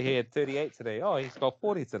 oh, he had 38 today. Oh, he's got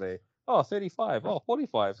 40 today. Oh, 35. Oh,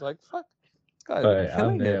 45. Like, fuck. This guy's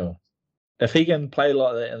killing it. If he can play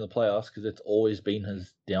like that in the playoffs, because it's always been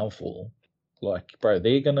his downfall, like, bro,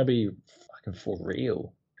 they're going to be fucking for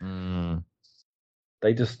real.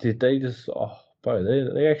 They just, bro,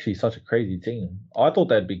 they're actually such a crazy team. I thought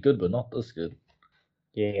they'd be good, but not this good.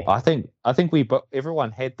 Yeah, I think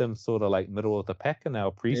everyone had them sort of like middle of the pack in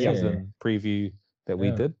our preseason preview that we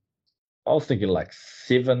did. I was thinking like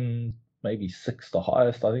 7, maybe 6, the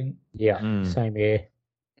highest. I think. Yeah, same here.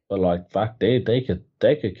 But like, fuck, they could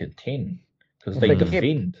contend because they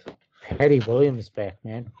defend. Patty Williams back,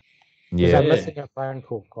 man. Yeah, they're missing a phone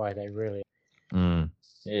call guy. They really.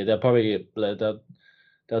 Yeah, they'll probably they'll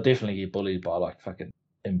definitely get bullied by like fucking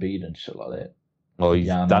Embiid and shit like that. Well,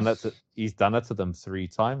 he's done it to them 3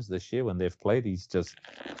 times this year when they've played. He's just,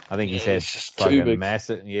 I think he's had fucking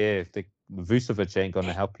massive. Yeah, Vucevic ain't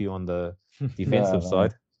gonna help you on the defensive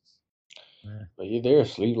side. But they're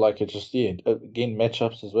asleep. Like it's just again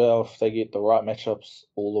matchups as well. If they get the right matchups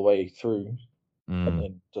all the way through, And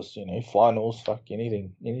then just finals, fuck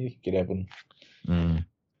anything could happen.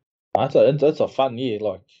 It's a fun year,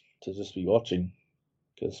 like to just be watching.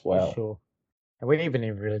 Because wow, for sure. And we haven't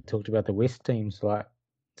even really talked about the West teams like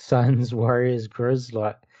Suns, Warriors, Grizz,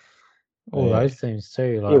 like all those teams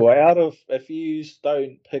too. Like, well, if you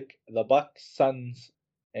don't pick the Bucks, Suns,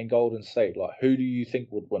 and Golden State, like who do you think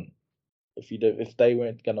would win if they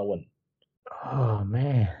weren't gonna win? Oh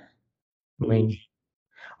man, I mean,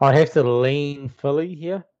 I'd have to lean Philly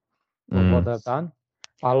here with what they've done.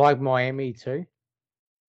 I like Miami too.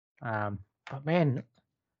 But man,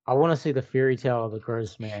 I want to see the fairy tale of the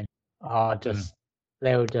Grizz, man.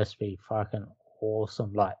 They would just be fucking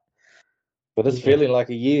awesome. Like, but it's feeling like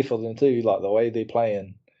a year for them too. Like the way they're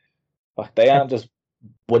playing, like they aren't just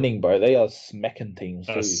winning, bro. They are smacking teams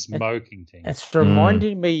too. Smoking teams. It's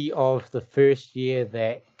reminding me of the first year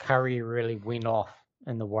that Curry really went off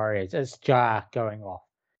in the Warriors. It's Ja going off.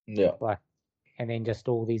 Yeah. Like, and then just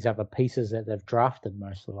all these other pieces that they've drafted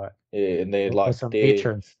mostly. Like, yeah, and they're like some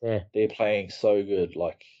veterans there. They're playing so good.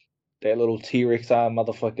 Like that little T-Rex arm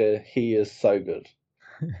motherfucker, he is so good.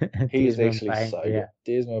 He is actually so good.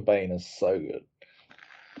 Desmond Bane is so good.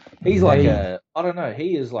 He's like I don't know.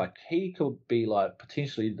 He could be like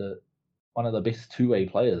potentially one of the best two-way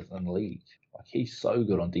players in the league. Like he's so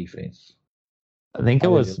good on defense. I think it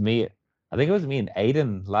was me and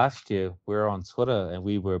Aiden last year. We were on Twitter and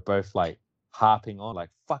we were both like harping on like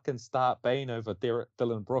fucking start Bane over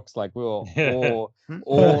Dylan Brooks. Like we were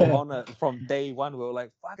all on it from day one. We were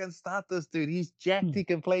like fucking start this dude. He's jacked. He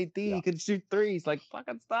can play D. He can shoot threes. Like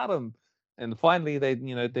fucking start him. And finally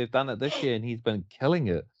they've done it this year and he's been killing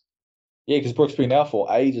it. Yeah, because Brooks been out for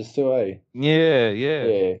ages too, eh?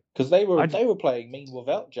 Yeah. Because they were playing mean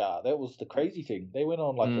without Ja. That was the crazy thing. They went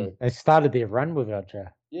on like they started their run without Ja.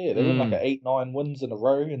 Yeah, they went like 8-9 wins in a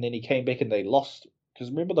row, and then he came back and they lost. Because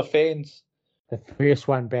remember the fans. The first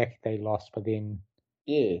one back they lost, but then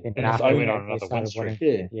and his own on another win streak.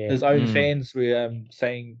 His own fans were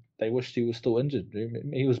saying they wished he was still injured.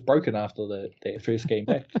 He was broken after that first game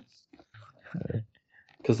back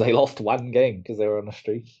because they lost one game because they were on a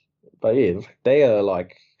streak. But yeah, they are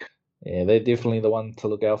like, they're definitely the one to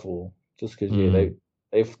look out for. Just because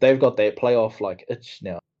they've got that playoff like itch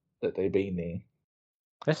now that they've been there.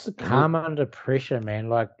 That's the calm under pressure, man.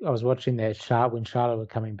 Like I was watching that when Charlotte were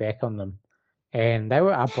coming back on them, and they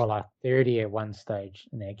were up by like 30 at one stage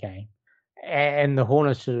in that game, and the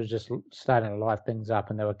Hornets were just starting to light things up,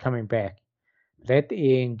 and they were coming back. But at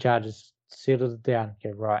the end, Judges settled it down.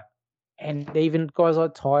 Okay, right. And even guys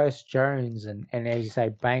like Tyus Jones and as you say,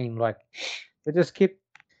 Bane, like they just kept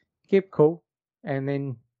cool and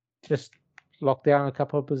then just locked down a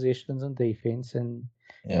couple of possessions in defense and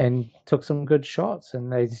took some good shots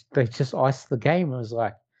and they just iced the game. It was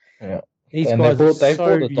like these guys they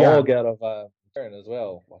brought the dog out of Aaron as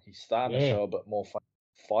well. Like he's starting to show a bit more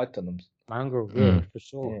fight in them. Mongrel, for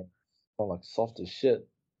sure. Yeah. Oh, like soft as shit.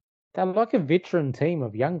 They're like a veteran team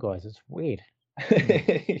of young guys. It's weird.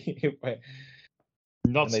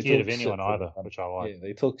 Not scared of anyone either, which I like. Yeah,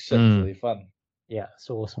 they talk shit, so they're fun. Yeah, it's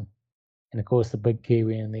awesome. And of course, the big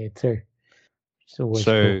Kiwi in there too. It's always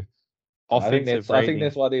cool. I think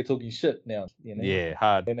that's why they're talking shit now. Yeah,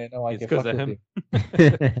 hard. And they know I it's can because fuck of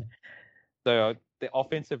with him. So the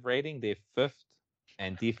offensive rating, they're 5th,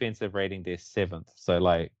 and defensive rating, they're 7th. So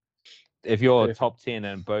like, if you're top 10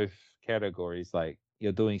 in both categories, like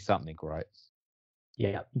you're doing something right.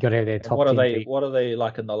 Yeah, you got to have their top. What are they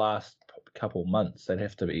like in the last couple months? They'd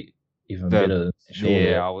have to be even better.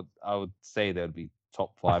 Yeah, I would say they'd be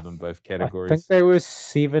top 5 in both categories. I think they were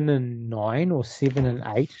 7-9 or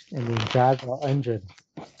 7-8, and then Jazz got injured,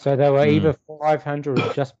 so they were either 500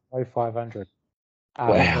 or just below 500.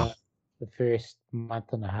 Wow. The first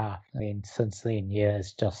month and a half, and then since then,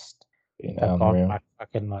 it's just like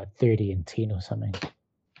 30-10 or something.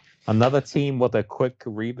 Another team with a quick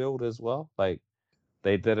rebuild as well, like.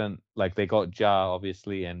 They didn't they got Ja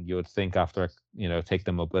obviously, and you would think after take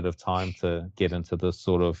them a bit of time to get into this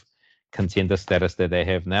sort of contender status that they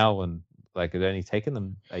have now, and like it only taken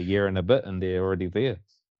them a year and a bit, and they're already there.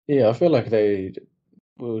 Yeah, I feel like we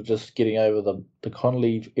were just getting over the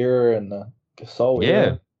Conley era and the Gasol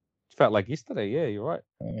era. It felt like yesterday. Yeah, you're right.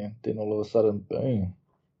 Yeah, then all of a sudden, boom!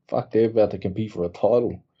 Fuck, they're about to compete for a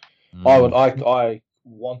title. I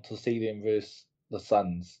want to see them versus the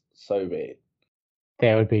Suns so bad.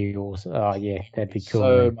 That would be awesome. Oh, yeah, that'd be cool.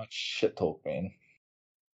 So much shit talk, man.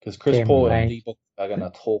 Because Chris Paul and D-Book are going to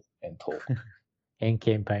talk and talk. And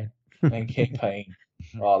campaign.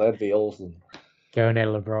 Oh, that'd be awesome. Going at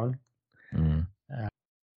LeBron.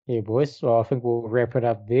 Yeah, boys. Well, I think we'll wrap it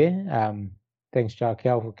up there. Thanks,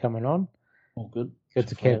 Jarkel, for coming on. All good. Good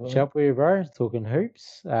to catch up with you, bro. Talking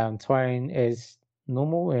hoops. Twain as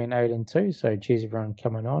normal and 8 2. So cheers everyone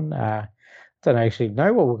coming on. Don't actually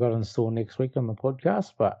know what we've got in store next week on the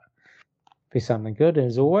podcast, but be something good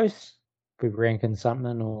as always. Be ranking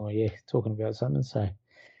something or talking about something. So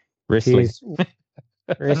wrestling.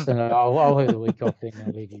 Wrestling. I'll have the week off then.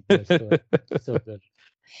 I'll leave you boys to it. Still good.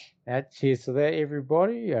 Cheers to that,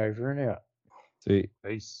 everybody. Over and out. See.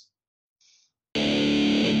 Peace.